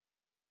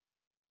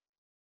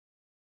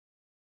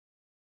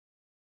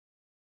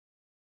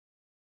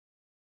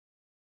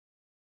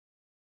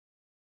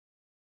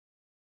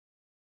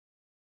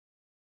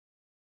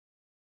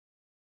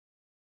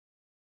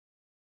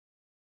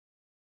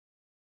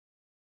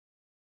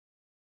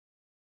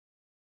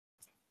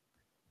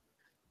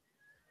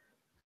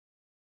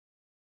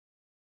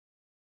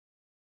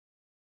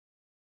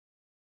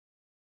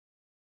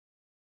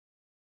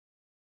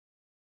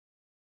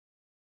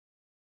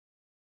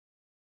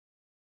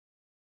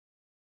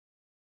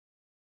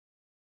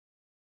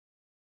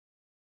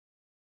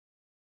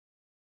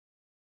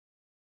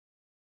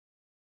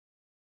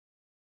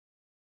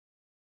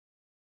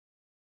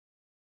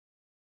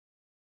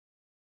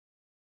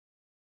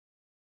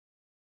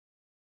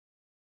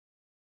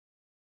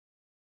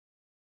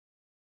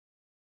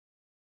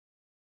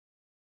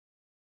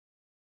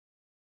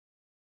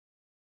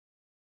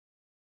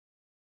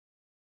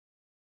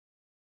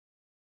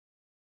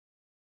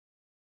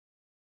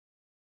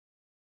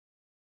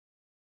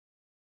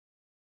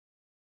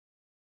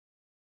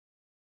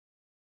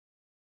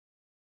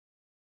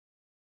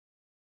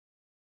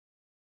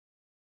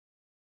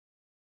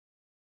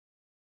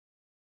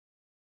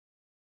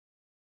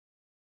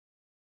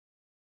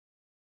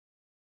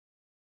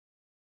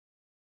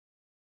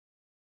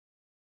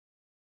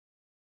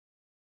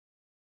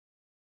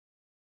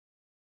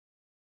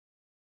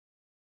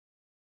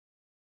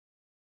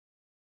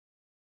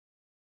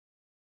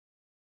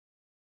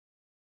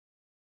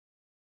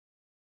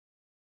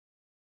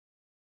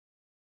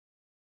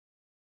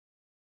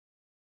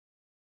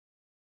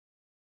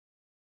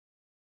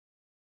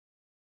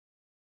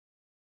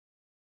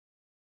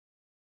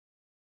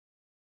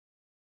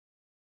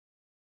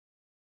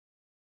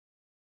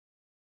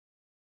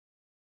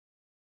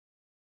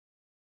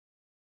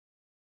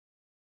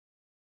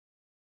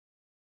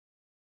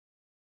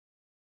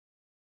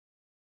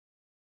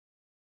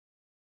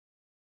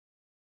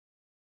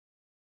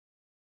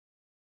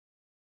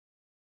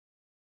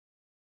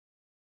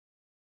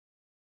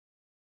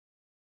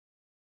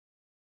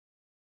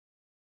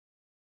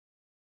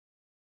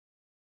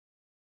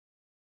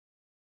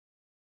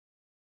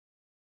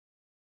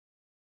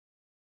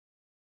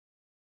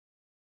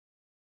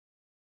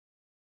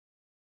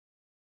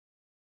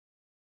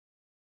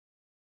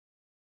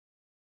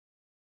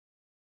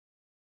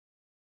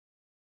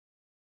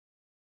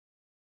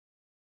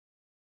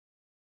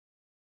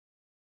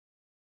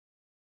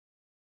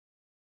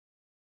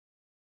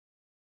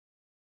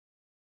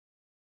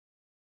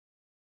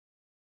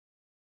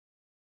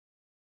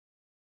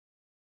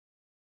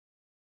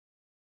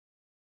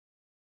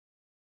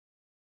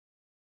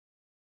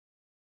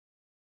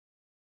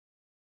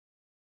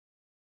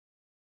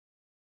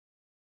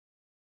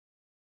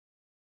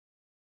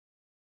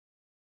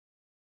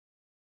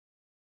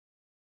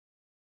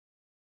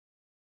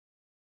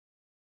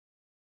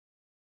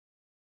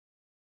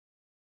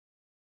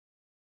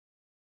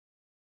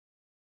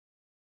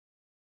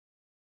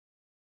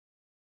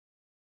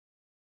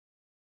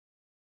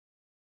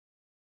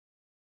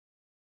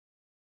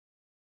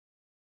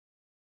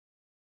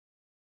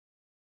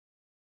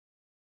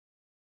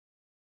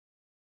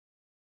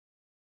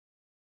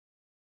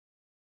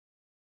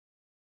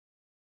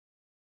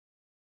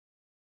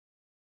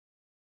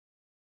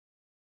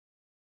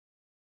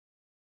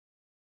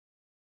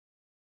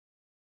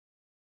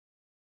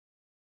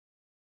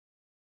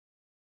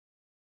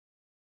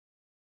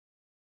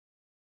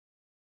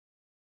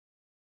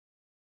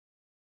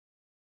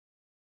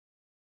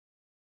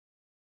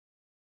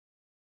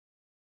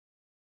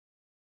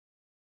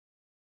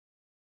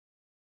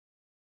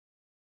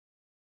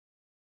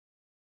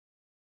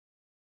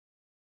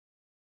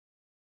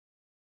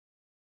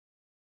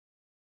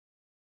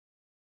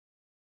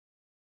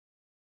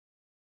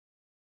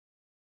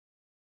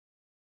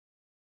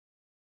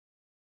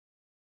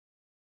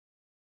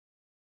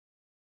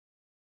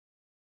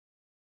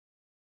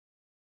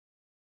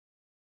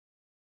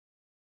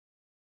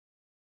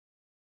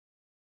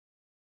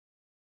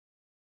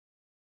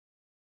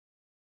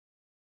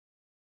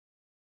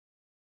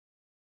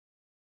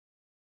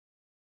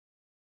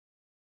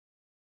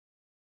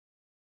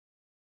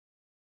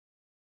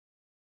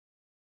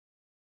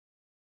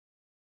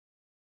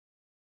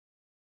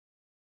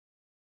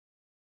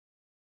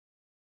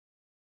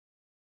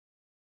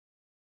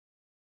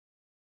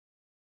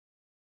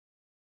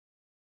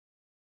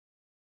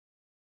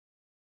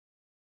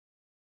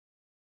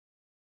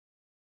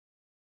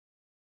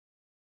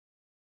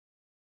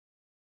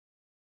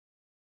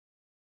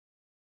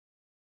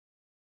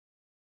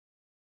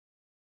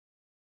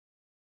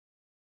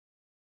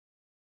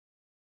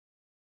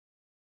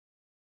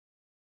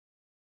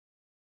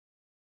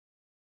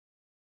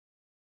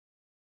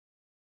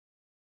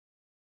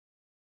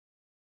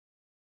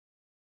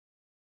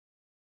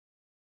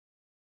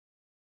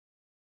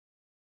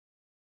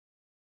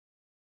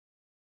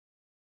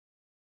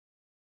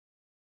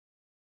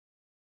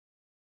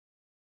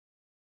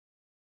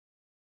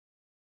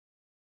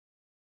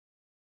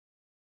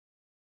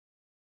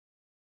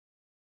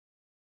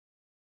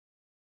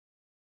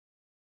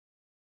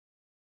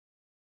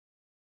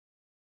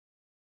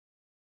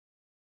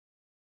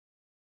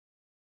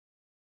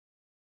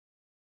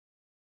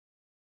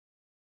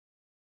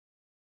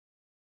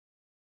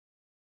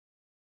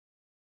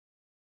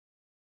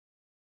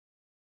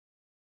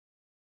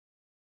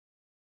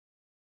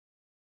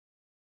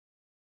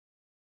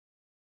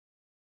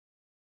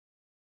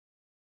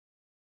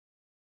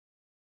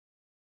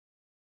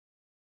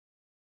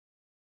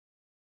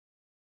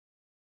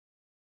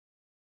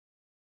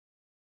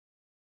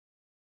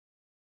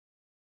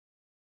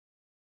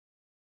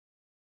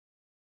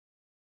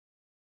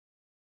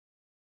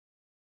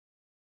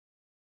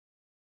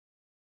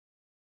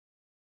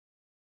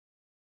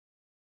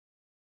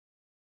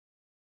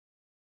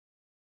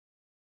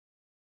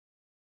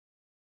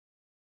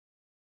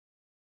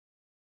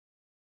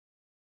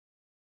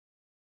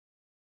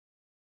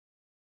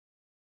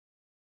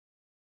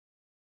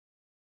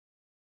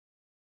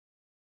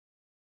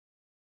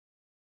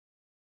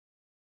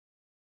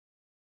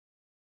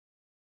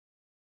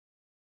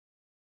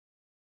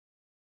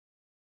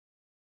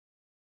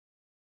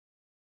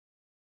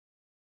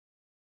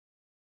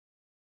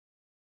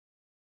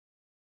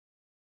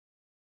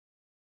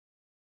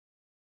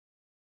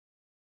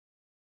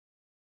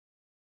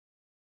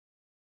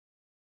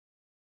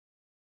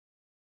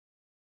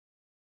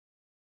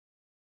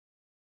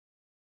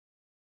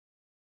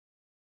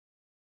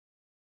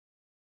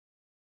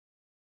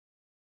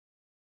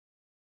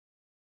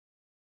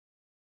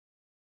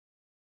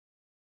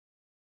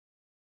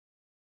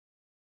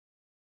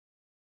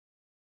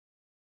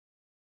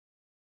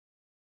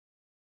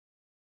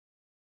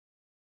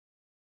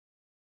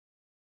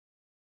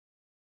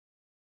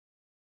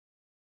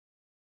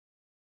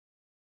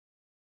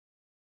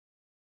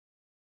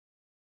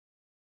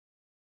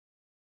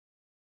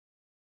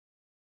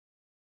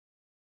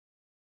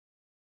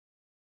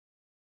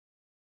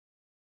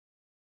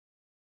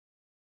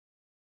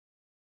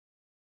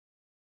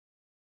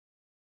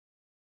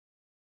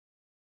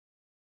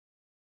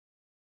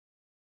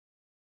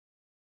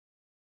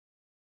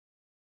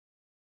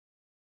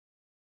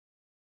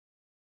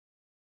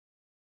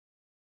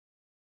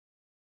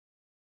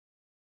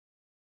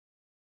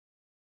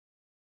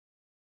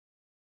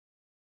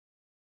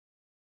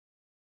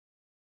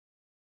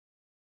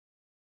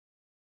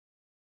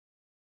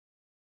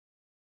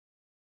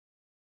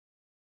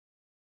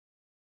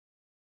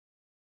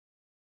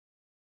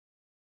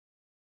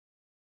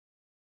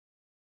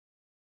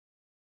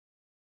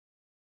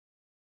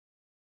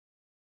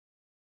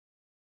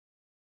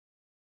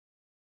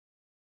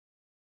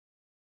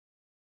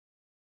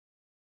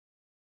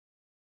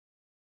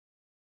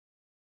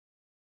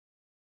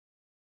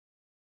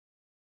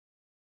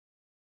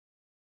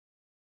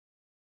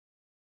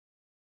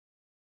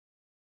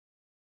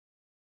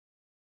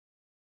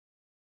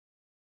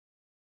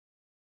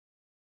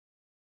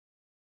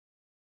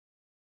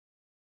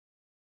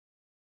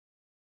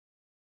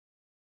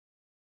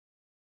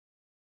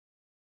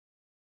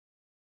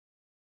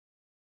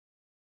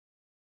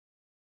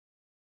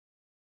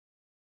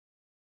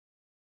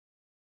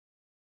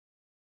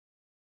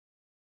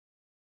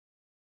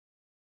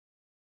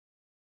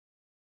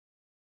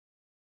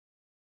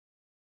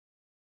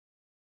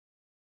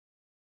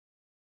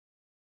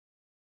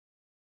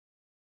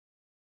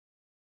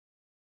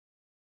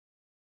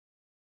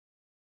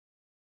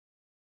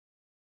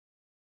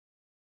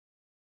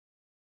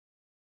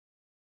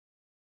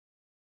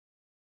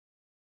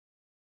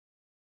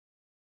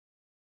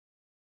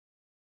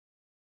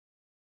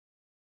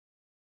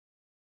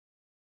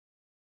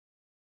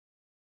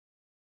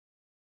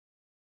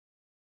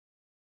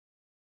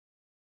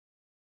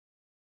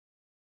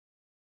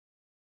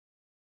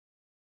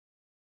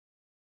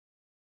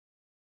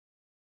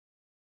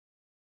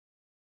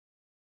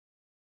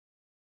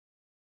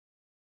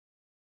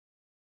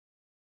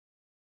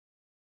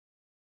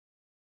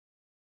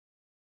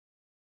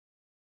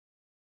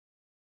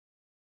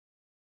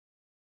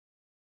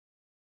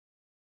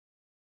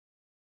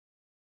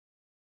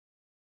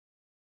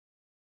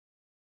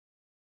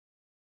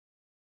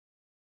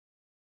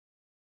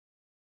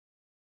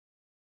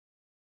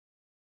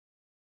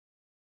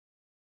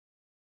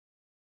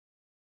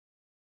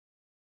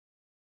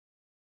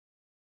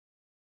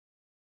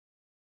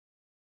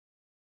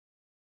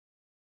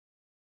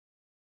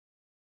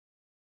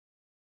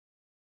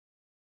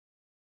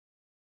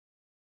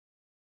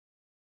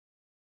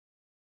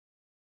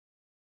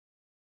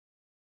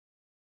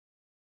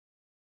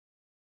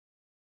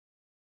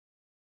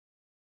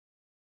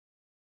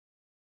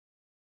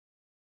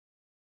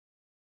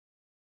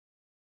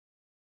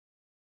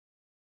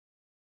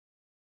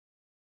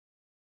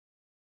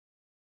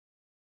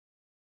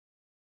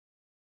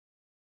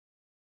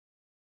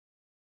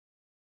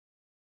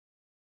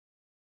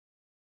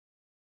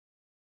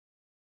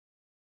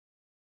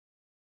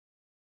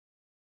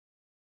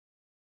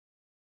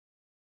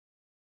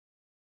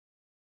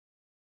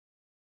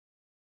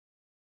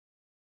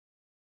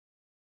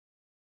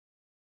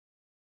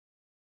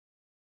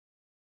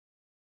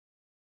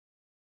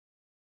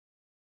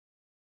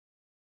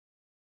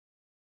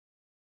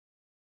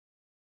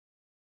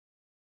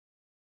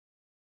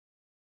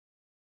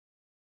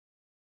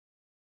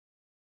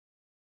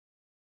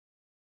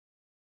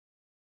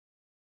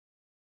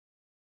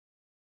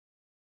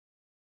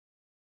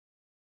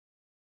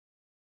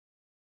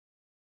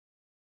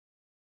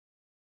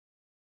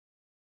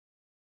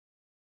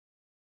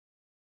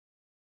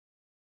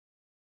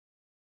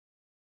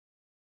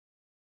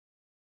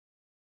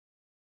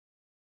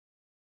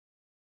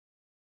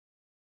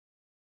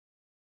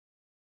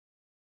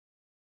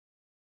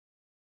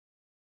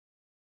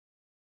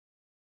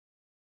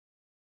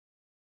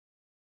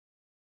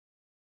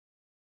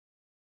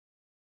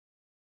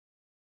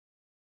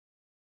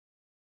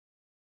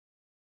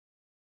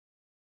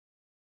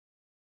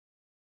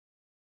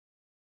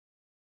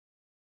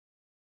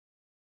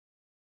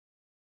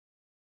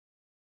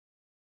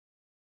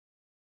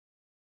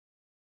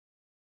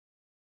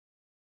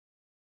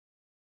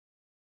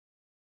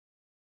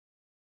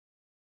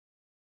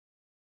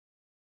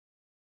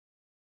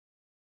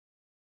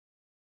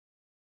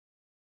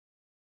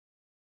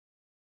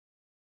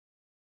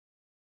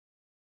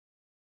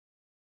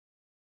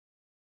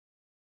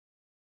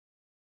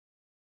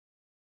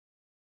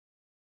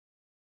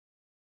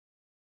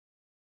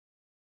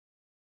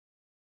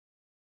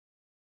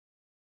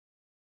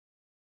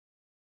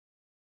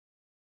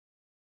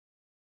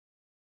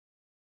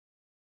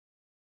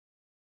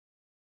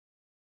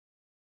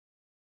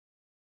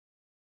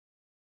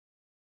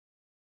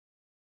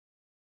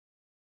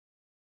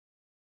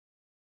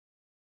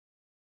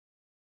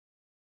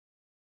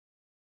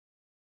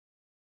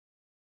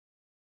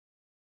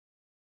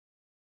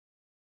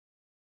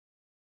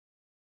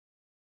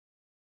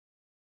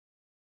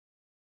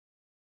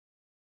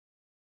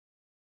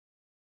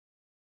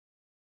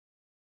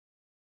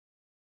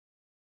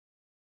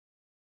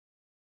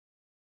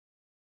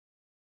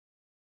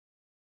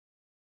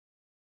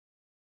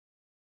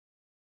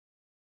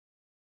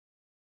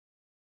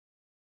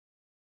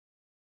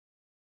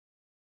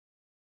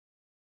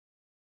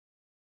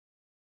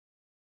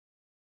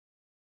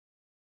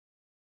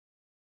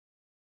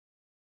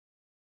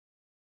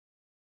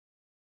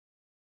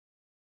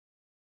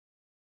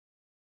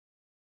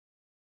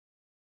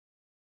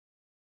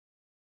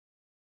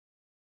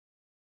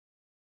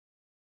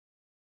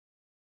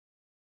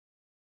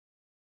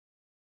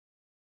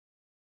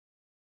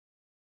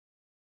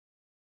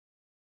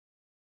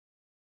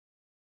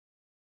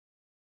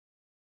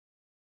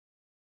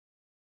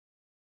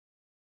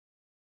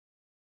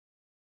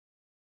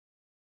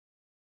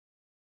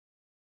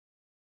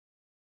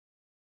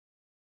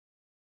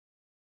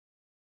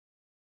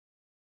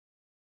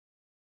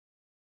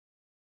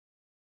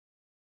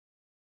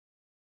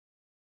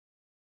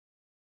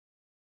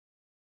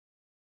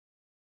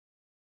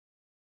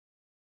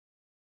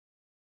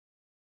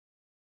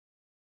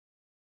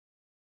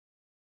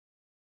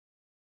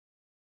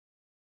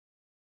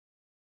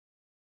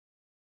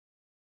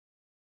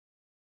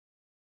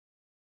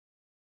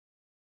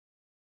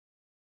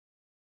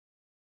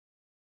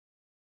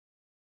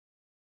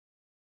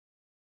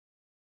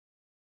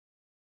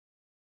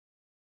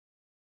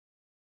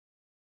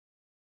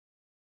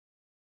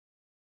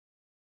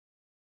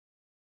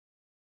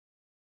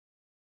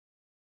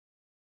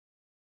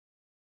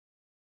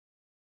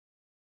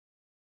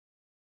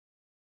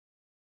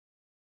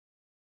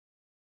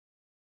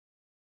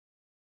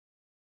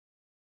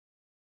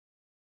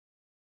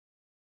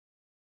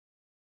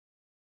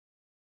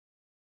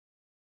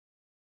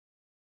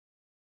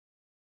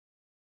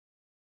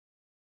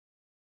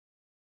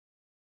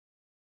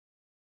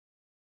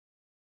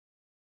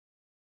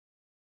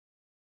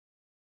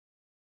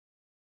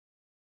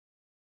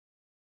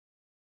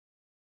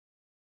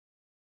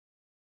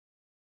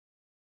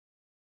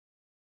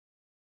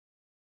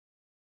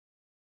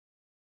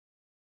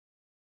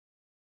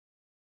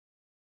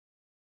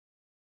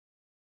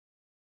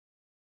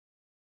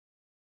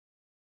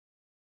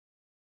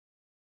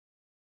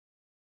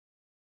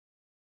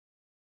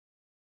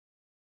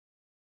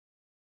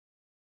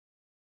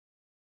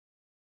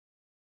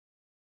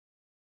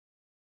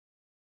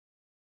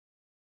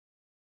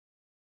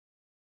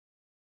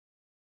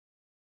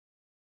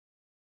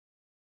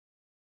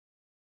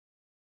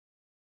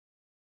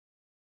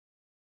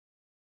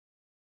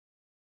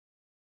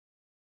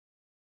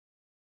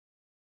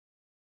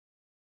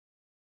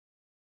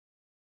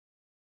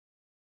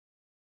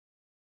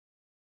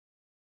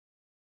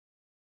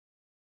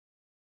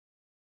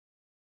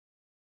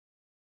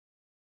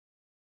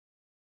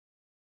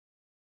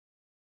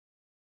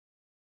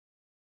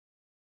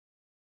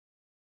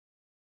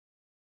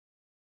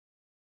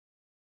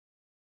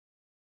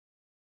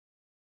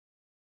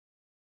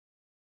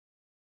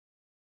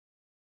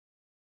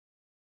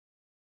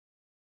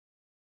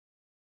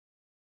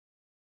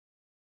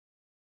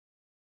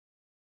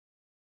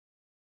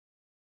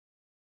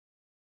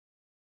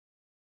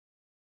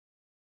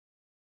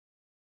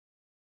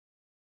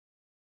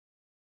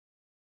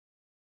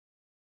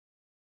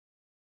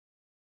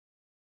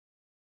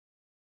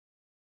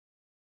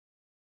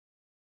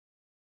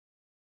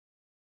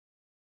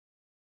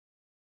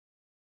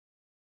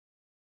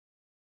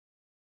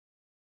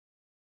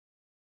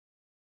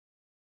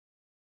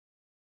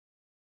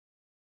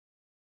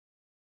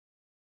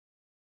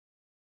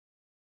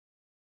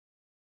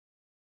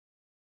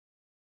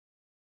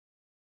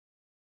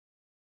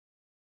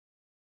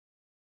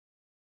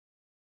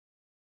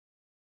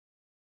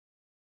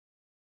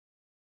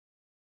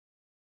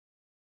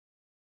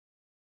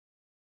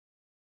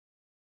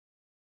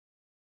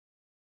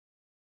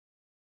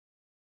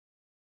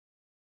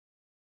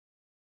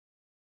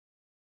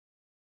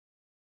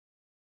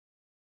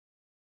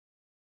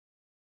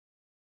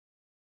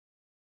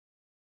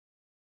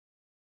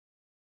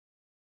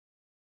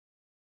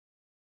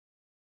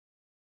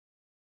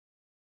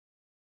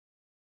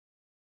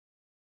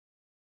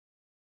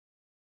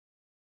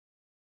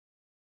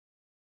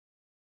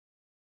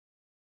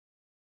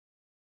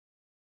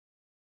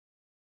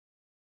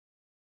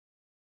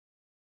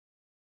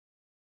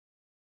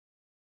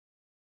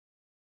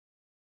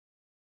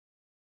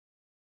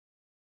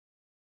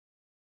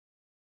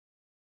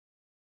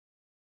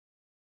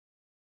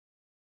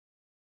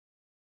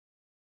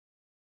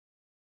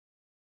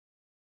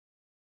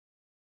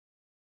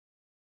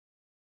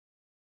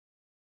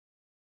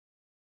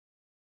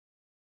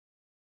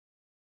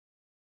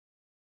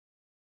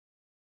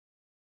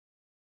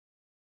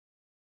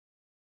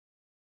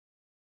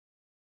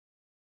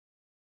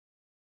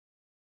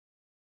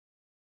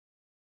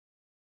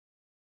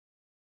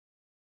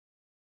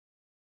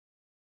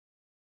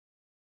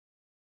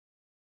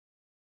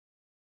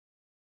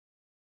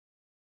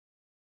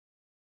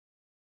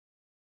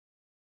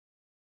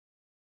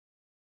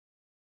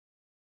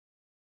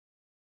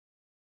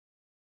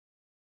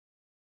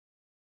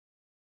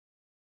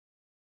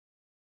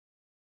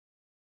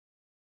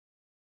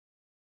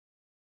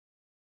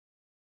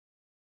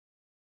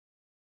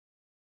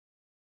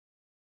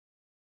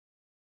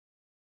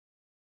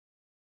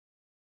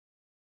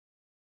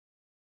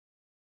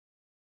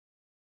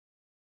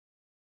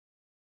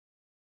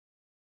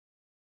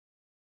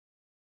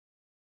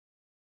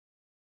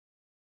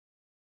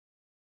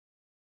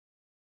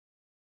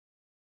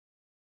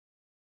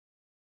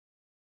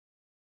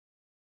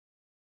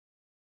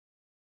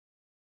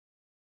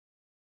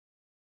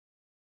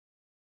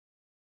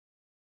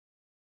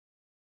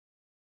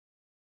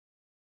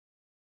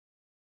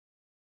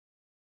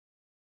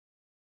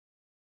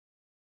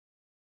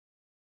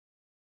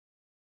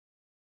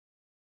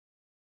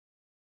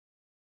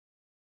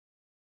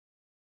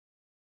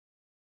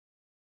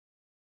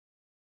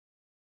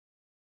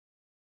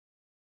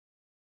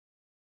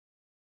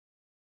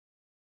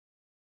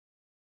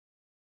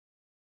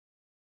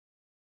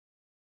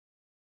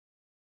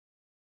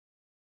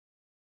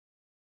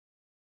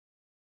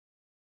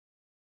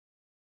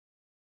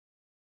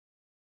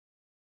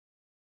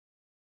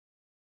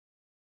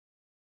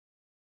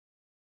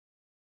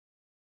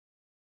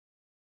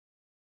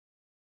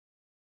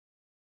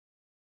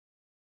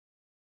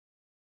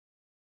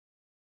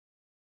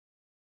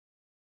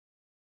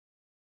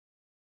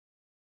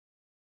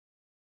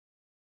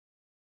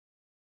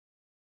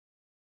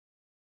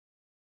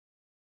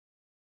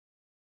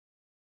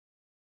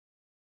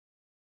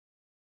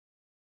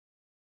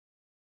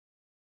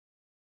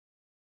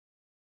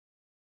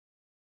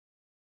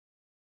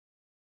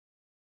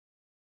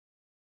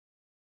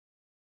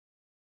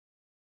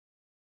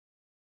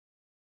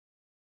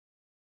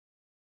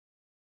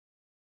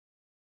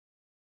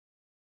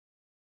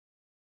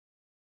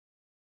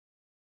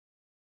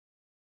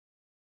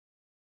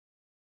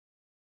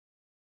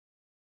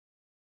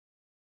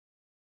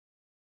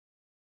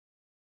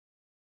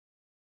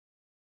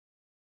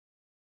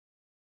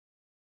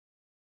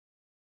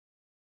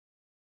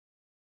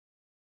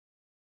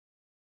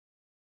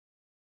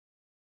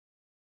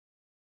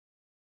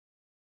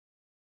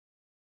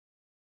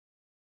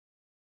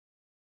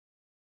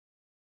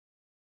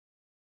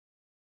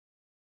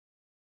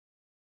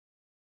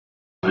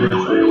 Did you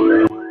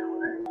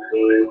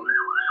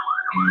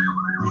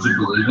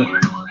believe it?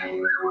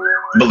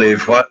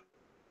 Believe what?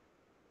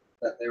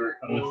 That they were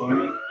coming for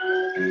me?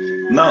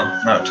 No,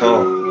 not at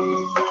all.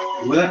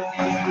 What?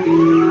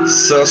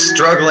 So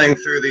struggling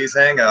through these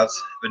hangouts,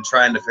 been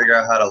trying to figure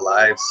out how to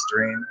live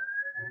stream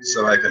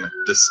so I can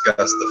discuss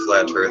the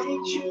flat earth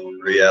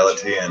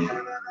reality. And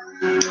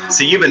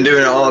see, you've been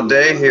doing it all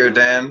day here,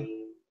 Dan.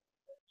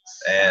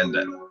 And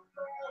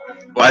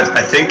well,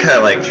 I think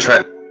I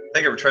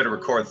tried to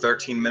record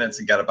 13 minutes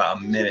and got about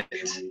a minute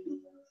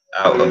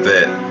out of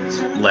it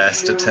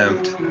last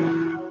attempt.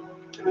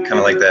 Kind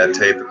of like that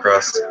tape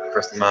across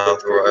the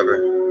mouth or whatever.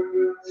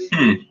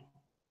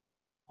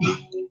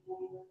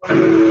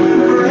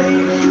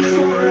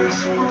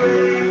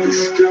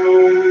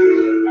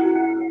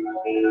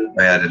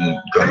 I didn't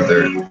go to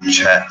their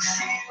chat.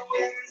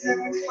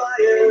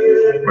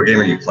 What game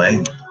are you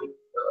playing?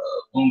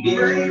 Boom Beach.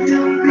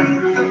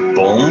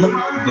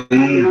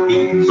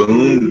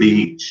 Boom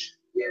Beach.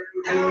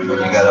 You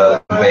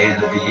gotta invade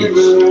the beach.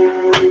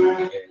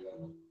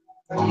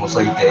 Almost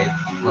like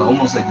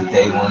the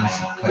day one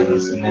kind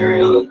of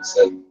scenario,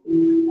 except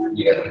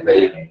you gotta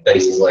invade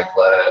bases like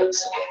that.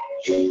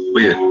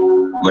 Weird.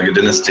 Like a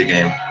Dynasty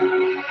game.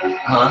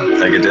 Huh?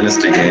 Like a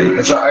Dynasty game.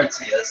 It's an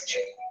RTS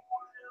game.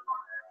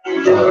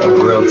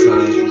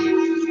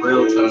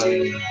 Real time.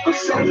 I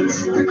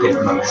can't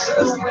remember the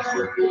estimate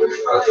for it.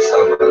 I'll just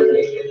talk about it.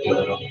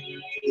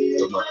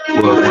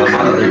 One of my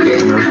other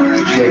gamer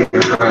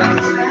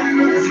friends.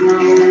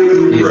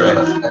 Right.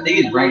 I think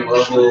he's ranked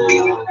level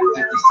 52.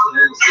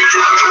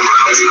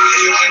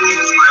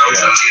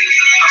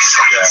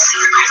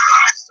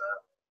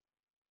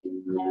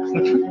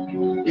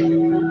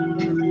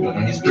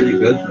 And he's pretty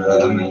good for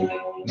that. I mean,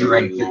 he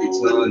ranked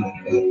 52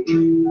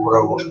 in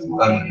world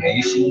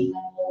nation,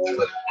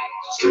 but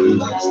just in the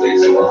United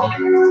States alone.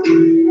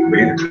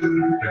 Weird.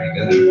 Pretty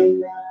good.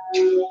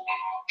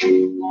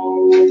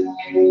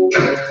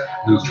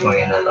 Who's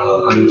playing at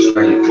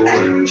Uncharted 4?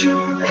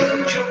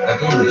 That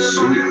game is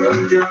sweet, bro.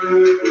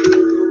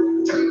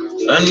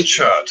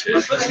 Uncharted.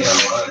 Especially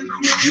online.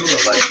 You were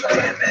like that.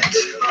 Damn it.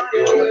 You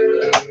were like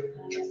that.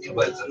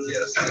 But it's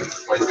a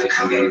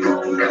PlayStation game.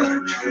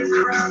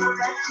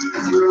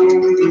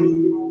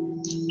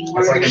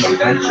 It's like an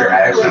adventure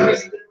action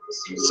game.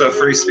 So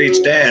Free Speech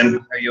Dan,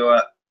 are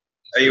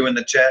you in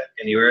the chat?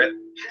 Can you hear it?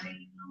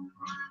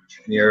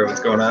 Can you hear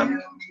what's going on?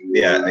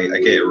 Yeah, I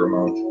get it,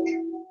 Ramon.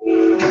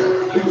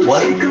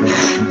 What?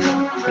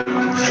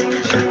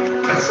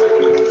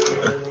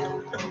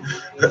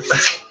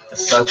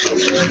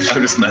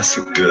 I'm just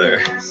messing with you there.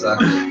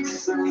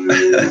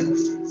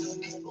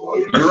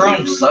 Your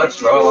room sucks,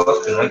 bro. I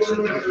lost connection.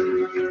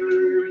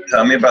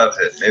 Tell me about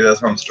it. Maybe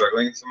that's why I'm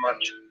struggling so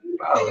much.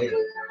 Probably.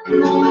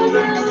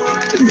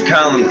 Didn't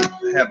Colin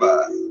have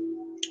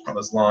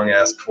those long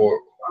ass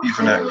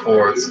Ethernet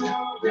cords?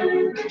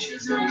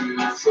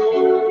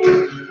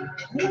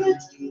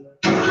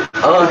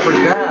 Oh, I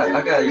forgot.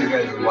 I got you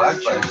guys'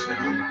 Wi-Fi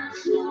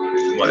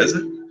shit. What is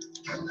it?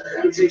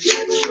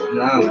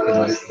 Now I'm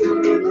connected.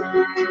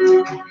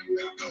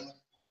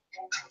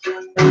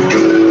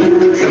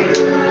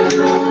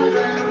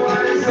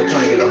 I'm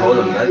trying to get a hold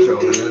of Metro,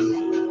 man.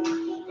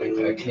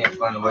 I can't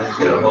find a way to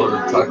get a hold of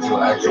talk to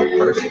an actual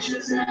person.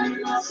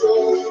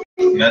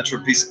 Metro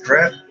piece of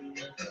crap?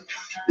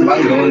 I'm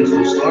going to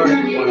the store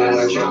when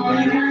I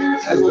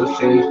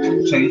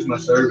just changed my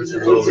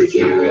services over to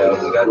you guys.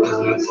 I got this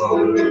new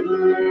phone.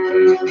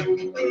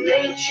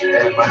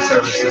 And my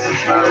services is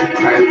now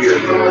happier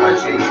than when I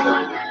changed it.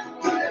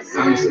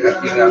 Honestly, I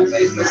think I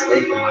made a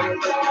mistake in my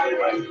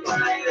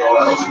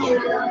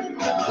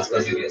just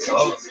because it gets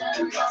off.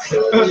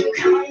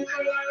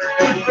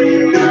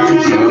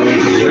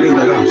 Really,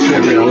 like I'm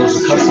shipping, I was a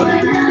customer.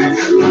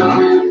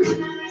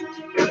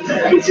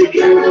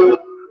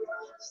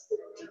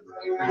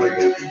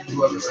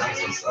 Whoever signs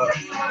us up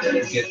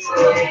gets some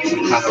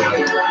kind of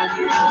like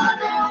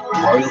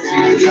royalty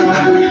or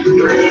something.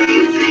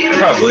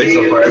 Probably. So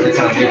for every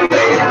time you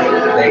pay,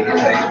 they get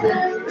paid.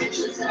 They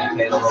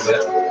pay a little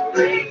bit.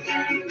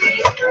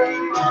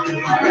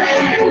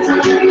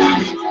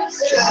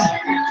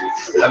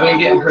 I've been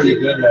getting pretty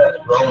good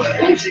at rolling.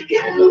 I've been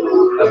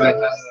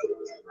having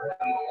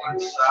one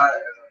shot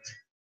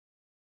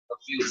a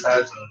few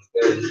times and it's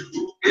good.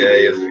 Yeah,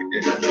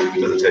 it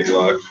doesn't take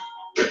long.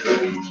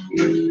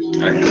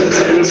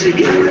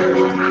 Together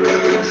we'll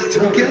cross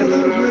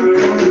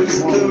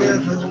the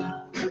river.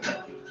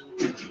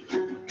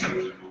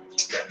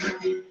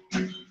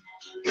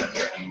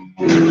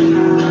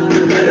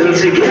 And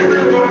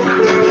together we'll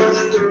cross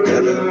the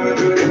river.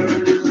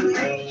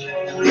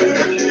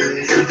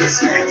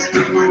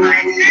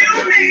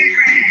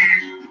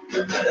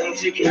 And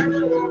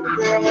together we'll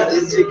cross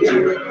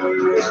together.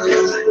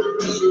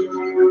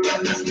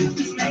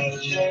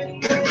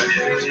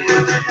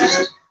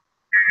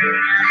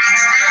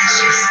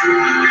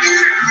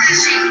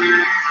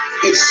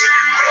 It's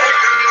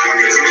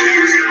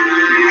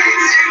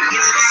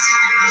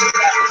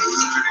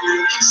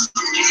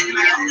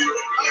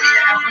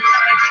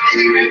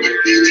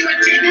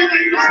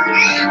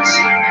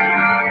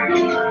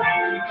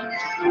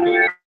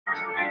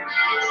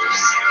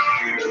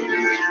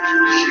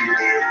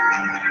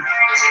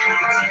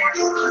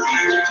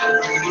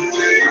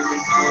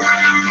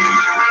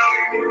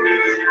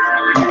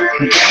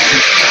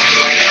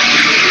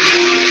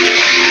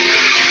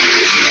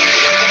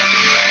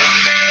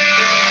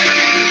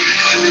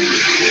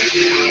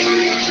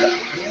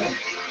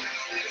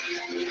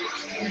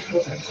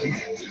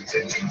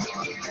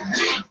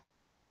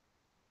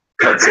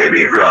Come save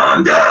me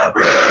from the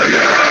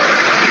burner.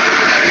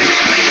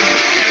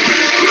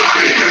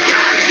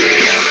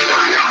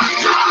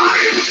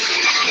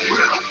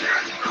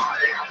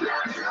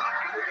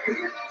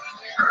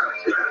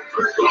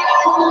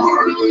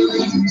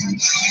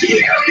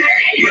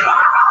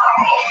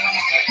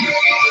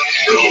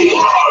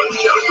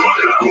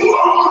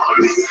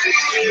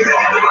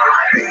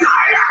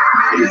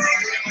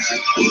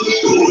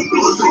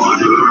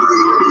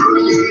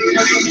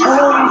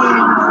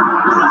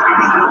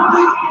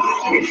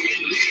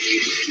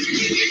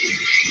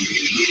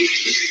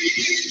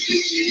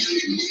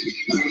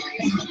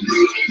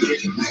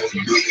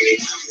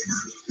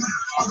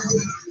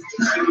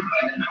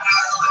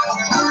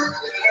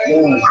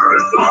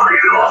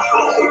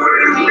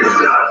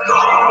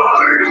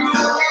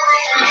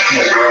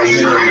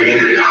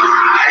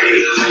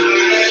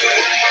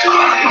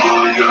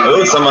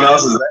 Oh, someone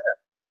else is there.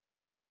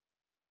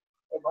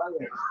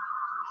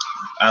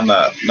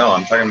 No,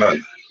 I'm talking about.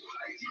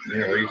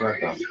 Yeah, what are you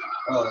talking about?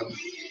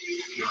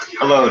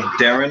 Hello,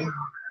 Darren.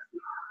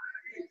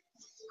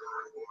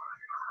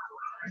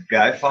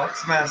 Guy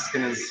Fawkes mask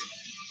in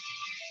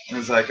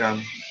his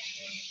icon.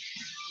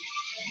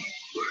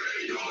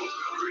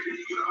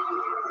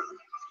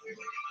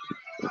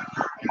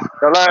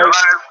 Hello.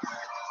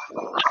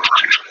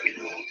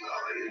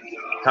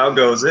 How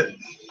goes it?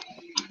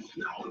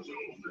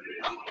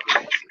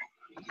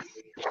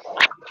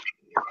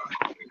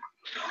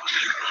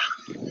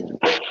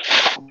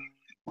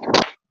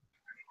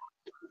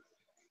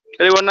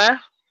 Anyone there?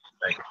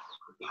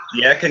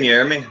 Yeah, can you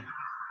hear me?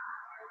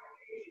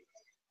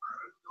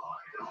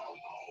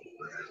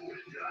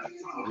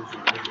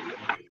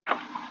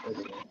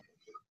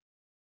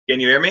 Can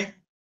you hear me?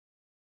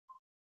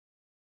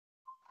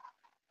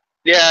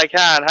 Yeah, I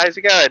can. How's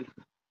it going?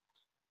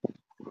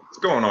 It's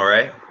going all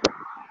right.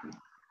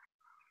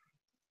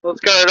 What's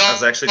going on? I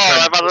was actually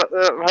trying. I've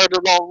heard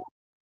a lot.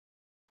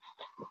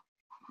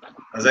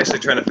 I was actually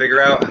trying to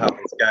figure out how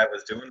this guy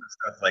was doing this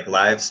stuff, like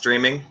live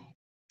streaming,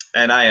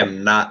 and I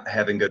am not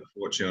having good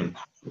fortune.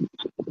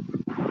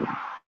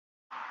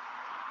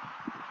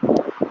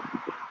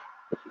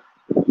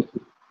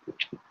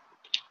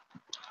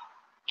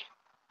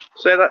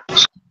 Say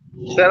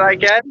that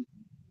again.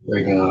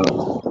 Breaking up.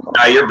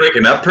 You're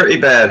breaking up pretty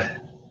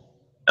bad,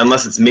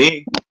 unless it's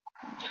me.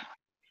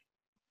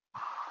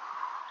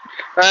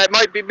 It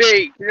might be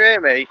me. Can you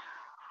hear me?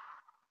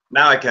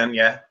 Now I can,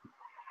 yeah.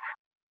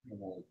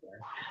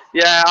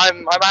 Yeah,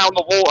 I'm out on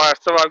the water,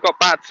 so I've got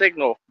bad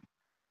signal.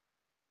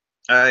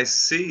 I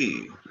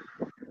see.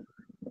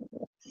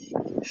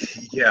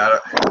 Yeah,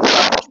 I'm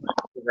trying to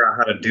figure out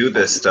how to do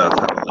this stuff.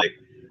 How to like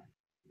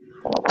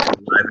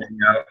live hang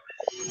out.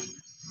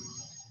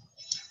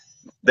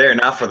 There,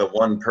 not for the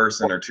one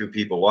person or two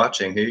people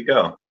watching. Here you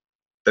go.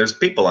 There's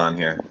people on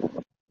here.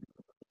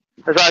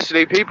 There's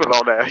actually people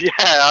on there. Yeah,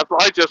 that's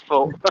what I just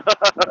thought.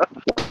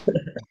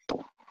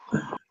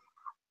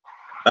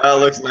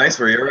 Looks nice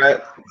where you're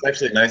at. It's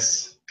actually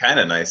nice, kind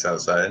of nice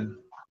outside.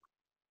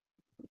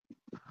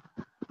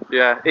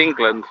 Yeah,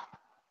 England.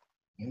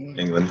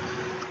 England.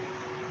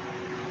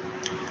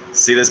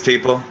 See this,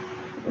 people?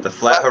 The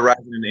flat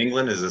horizon in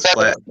England is as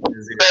flat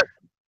as here.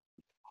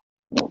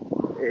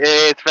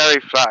 It's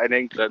very flat in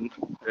England.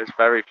 It's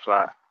very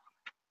flat.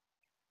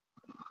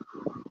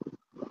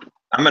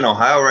 I'm in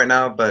Ohio right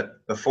now,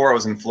 but before I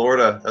was in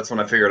Florida, that's when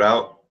I figured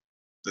out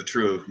the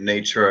true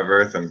nature of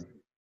Earth, and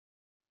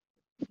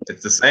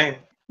it's the same.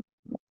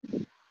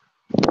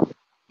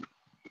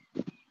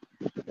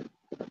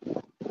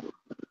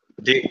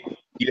 Do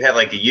you have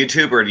like a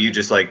YouTube, or do you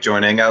just like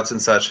join Hangouts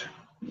and such?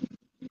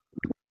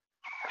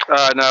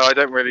 No, I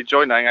don't really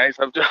join Hangouts.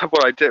 I've just,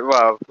 what I did,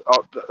 well,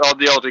 on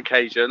the odd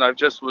occasion, I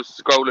just was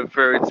scrolling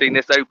through and seen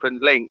this open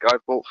link. I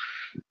thought,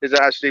 is it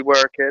actually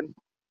working?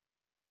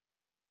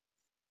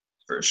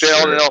 For Been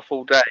sure. on and off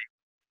all day.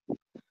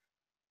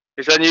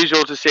 It's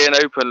unusual to see an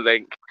open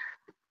link.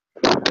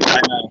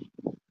 I know.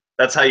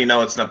 That's how you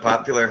know it's not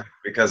popular,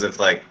 because if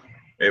like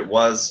it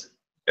was,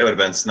 it would have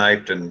been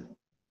sniped and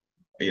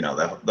you know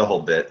the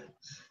whole bit.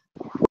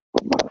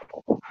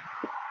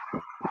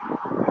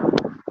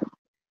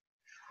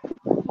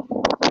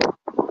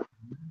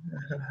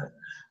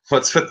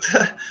 What's with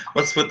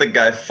the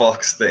Guy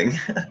Fawkes thing?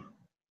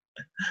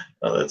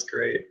 Oh, that's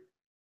great.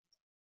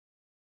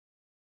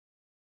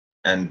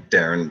 And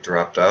Darren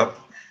dropped out.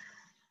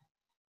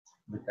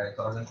 The guy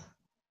talking?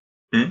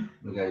 Hmm?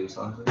 The guy you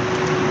talking?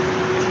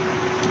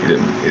 He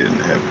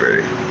didn't have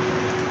very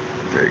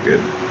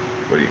good,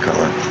 what do you call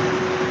it?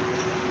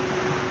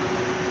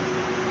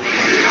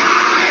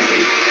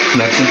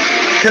 Connection?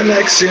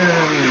 connection.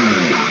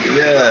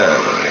 Yes.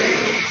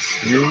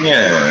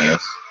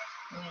 Yes.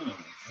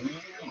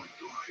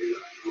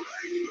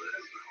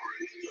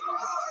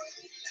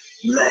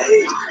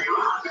 Late.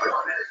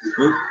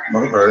 Oop,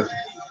 my bird.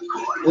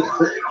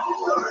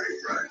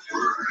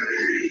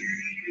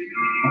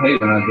 I hate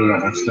when I do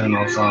that on stream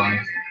all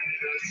songs.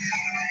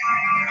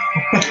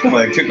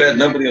 Like, too bad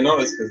nobody will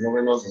notice because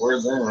nobody knows the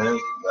words anyway.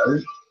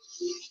 Right?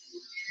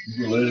 You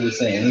can literally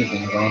say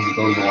anything as long as it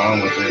goes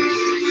along with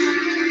it.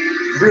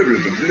 Blah, blah,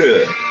 blah,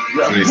 blah.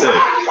 That's what he said.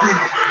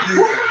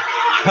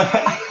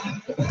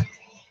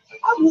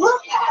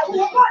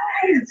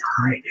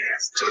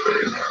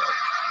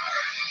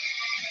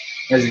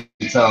 As you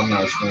can tell, I'm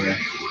not a streamer.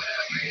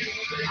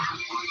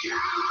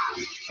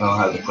 I don't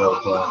have the pro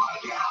play.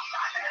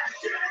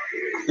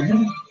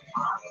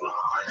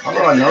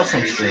 Although I know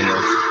some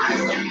streamers.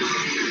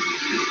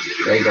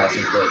 They got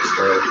some clicks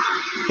for it.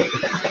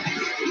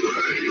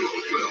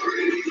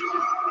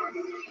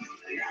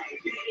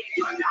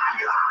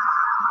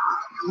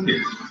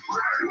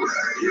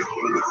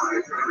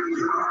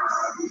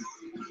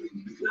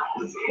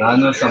 I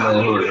know somebody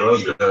who was real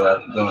good at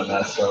doing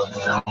that stuff,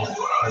 you know.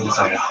 It was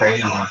something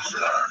crazy.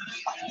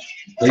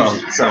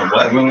 Sound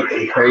what?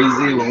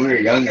 Crazy when we were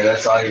younger,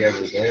 that's all he ever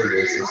did.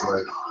 It's just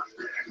like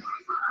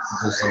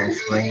just some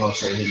spring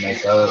shit he'd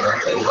make up.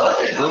 Like, what?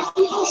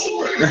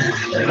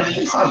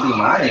 It's not be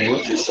mine.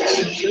 What you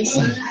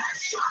say?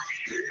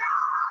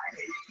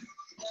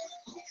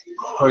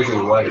 Of course, he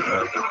was white,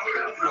 bro.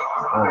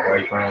 I was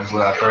white friends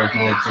when I first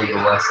moved to the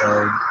west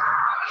side.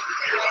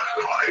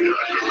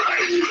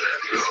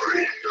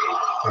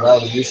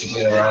 Cause I used to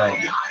be around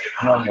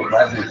normal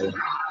black people.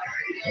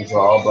 It's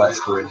all black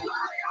school.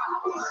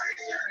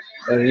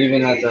 And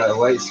even at the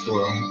white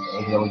school,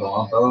 like the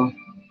Wampo,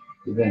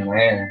 even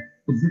there,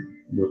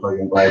 the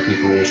fucking black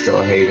people were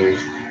still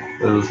haters.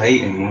 It was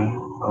hating, man.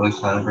 Always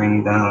trying to bring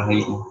me down,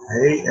 hating.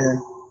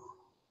 Hating.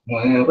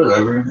 Well, yeah,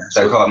 whatever.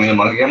 They called me a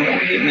monkey. I'm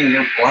like, what do you mean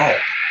you're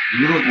black?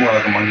 You look more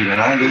like a monkey than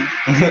I do.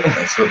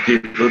 That's what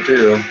people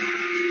do.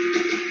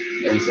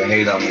 They used to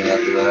hate on me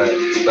after that,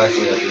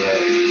 especially after that.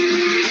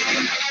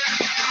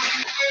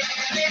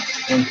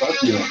 And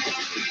fuck you.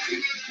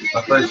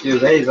 My first few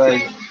days,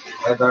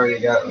 I'd already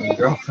got a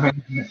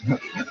girlfriend.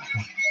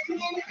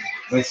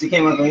 When she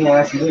came up to me and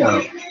asked me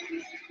out.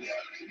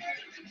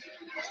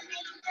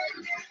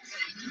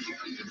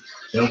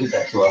 You don't get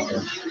that too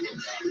often.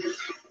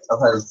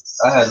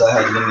 I had that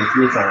happen to me a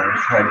few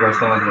times. I had girls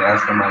come up to me and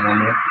ask for my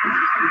number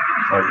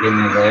or give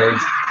me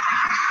theirs.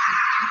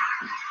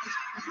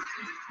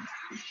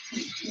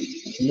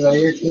 She's like,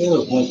 you're cute. I'm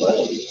like,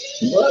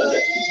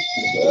 what?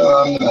 Well,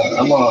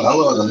 I'm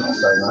on the mess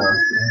right now.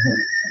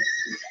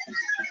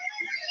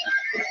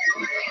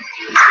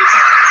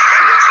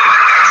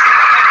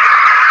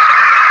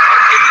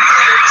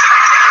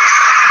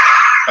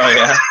 Oh,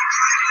 yeah?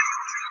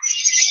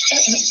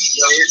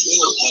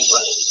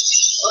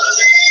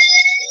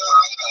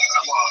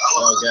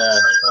 Oh,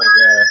 God.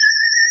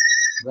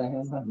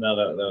 No,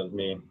 that was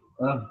me.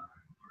 Oh.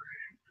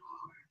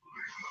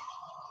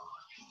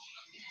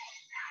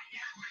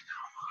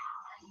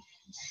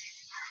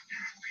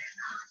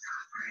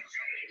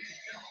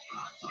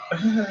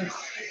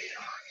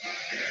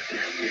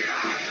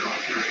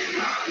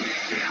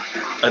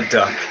 A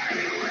duck.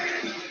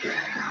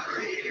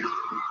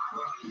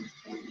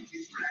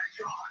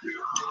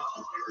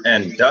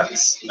 And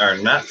ducks are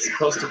not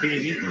supposed to be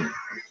eaten.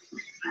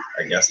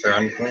 I guess they're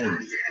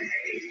unclean.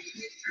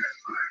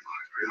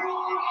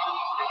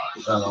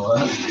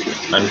 What?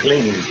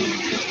 Unclean.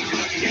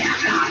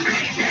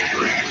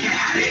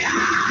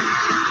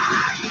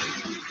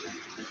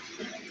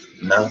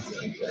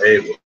 Nothing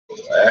able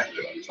to act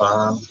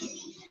upon.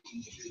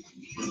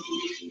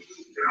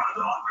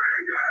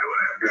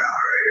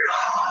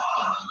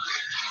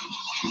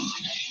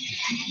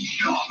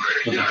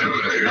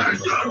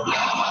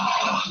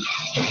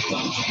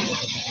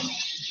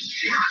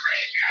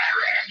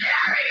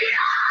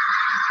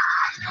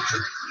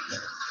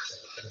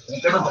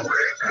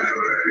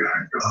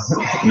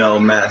 No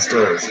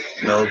masters,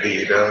 no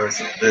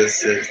leaders.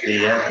 This is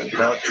the end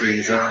of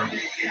treason.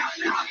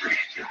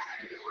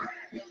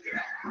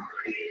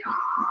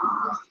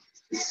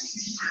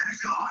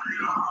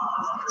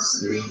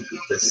 See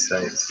this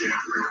sight.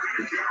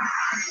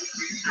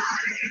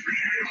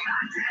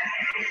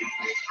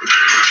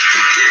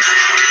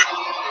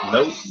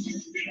 Nope.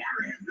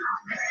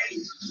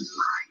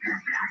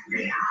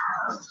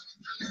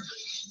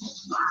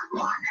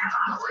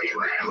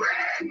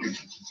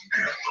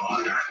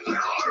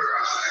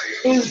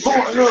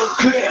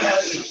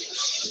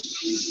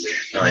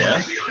 Oh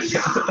yeah?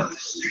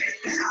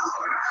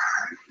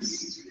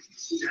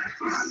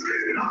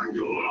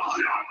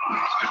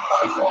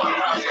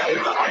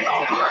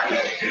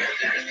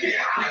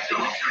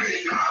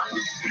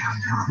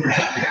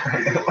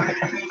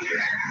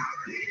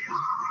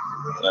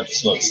 I have to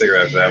smoke a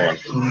cigarette for that one.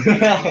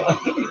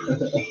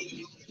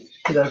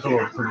 That's a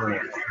little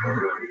familiar.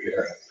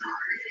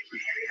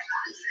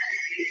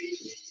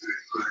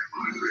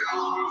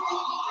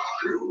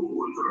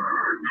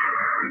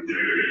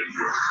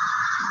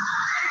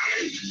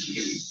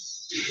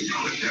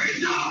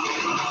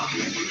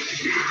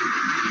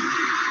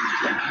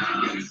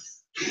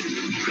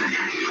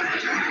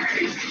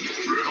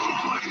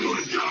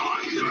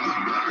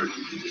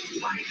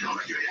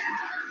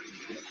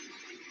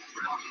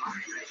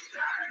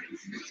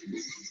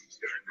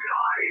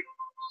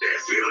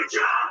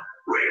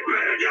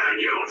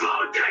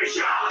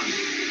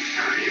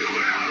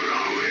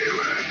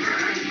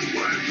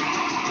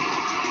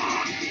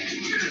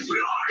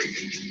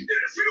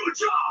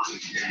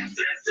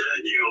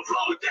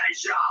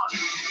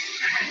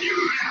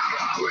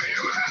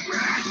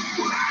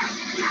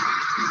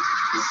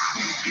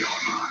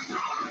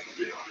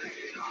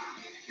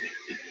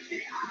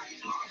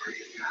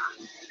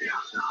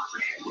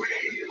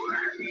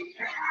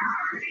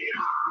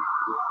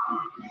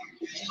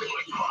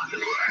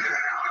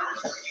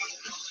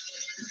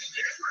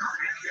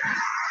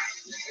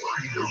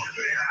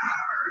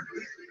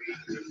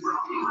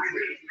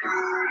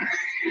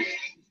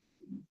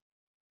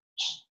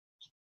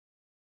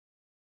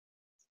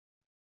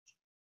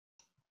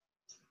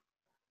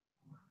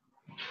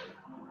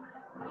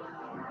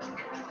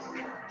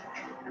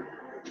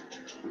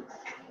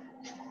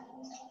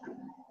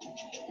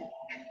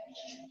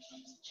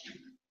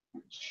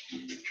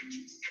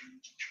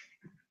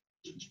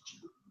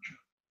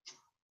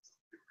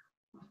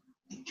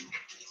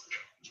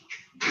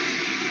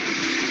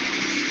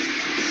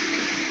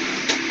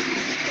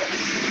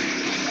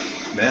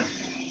 Man.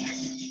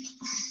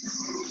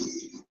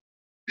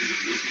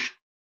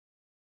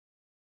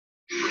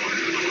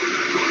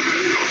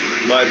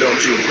 Why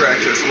don't you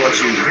practice what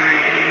you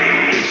preach?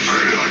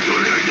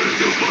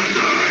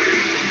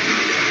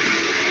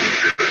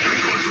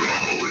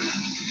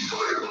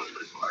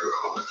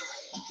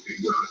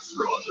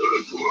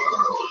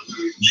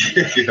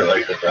 You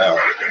like the power.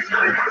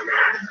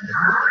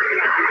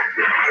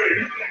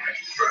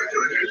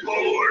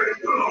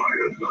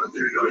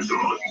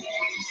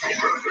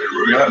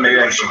 You know what, maybe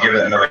I should give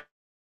it another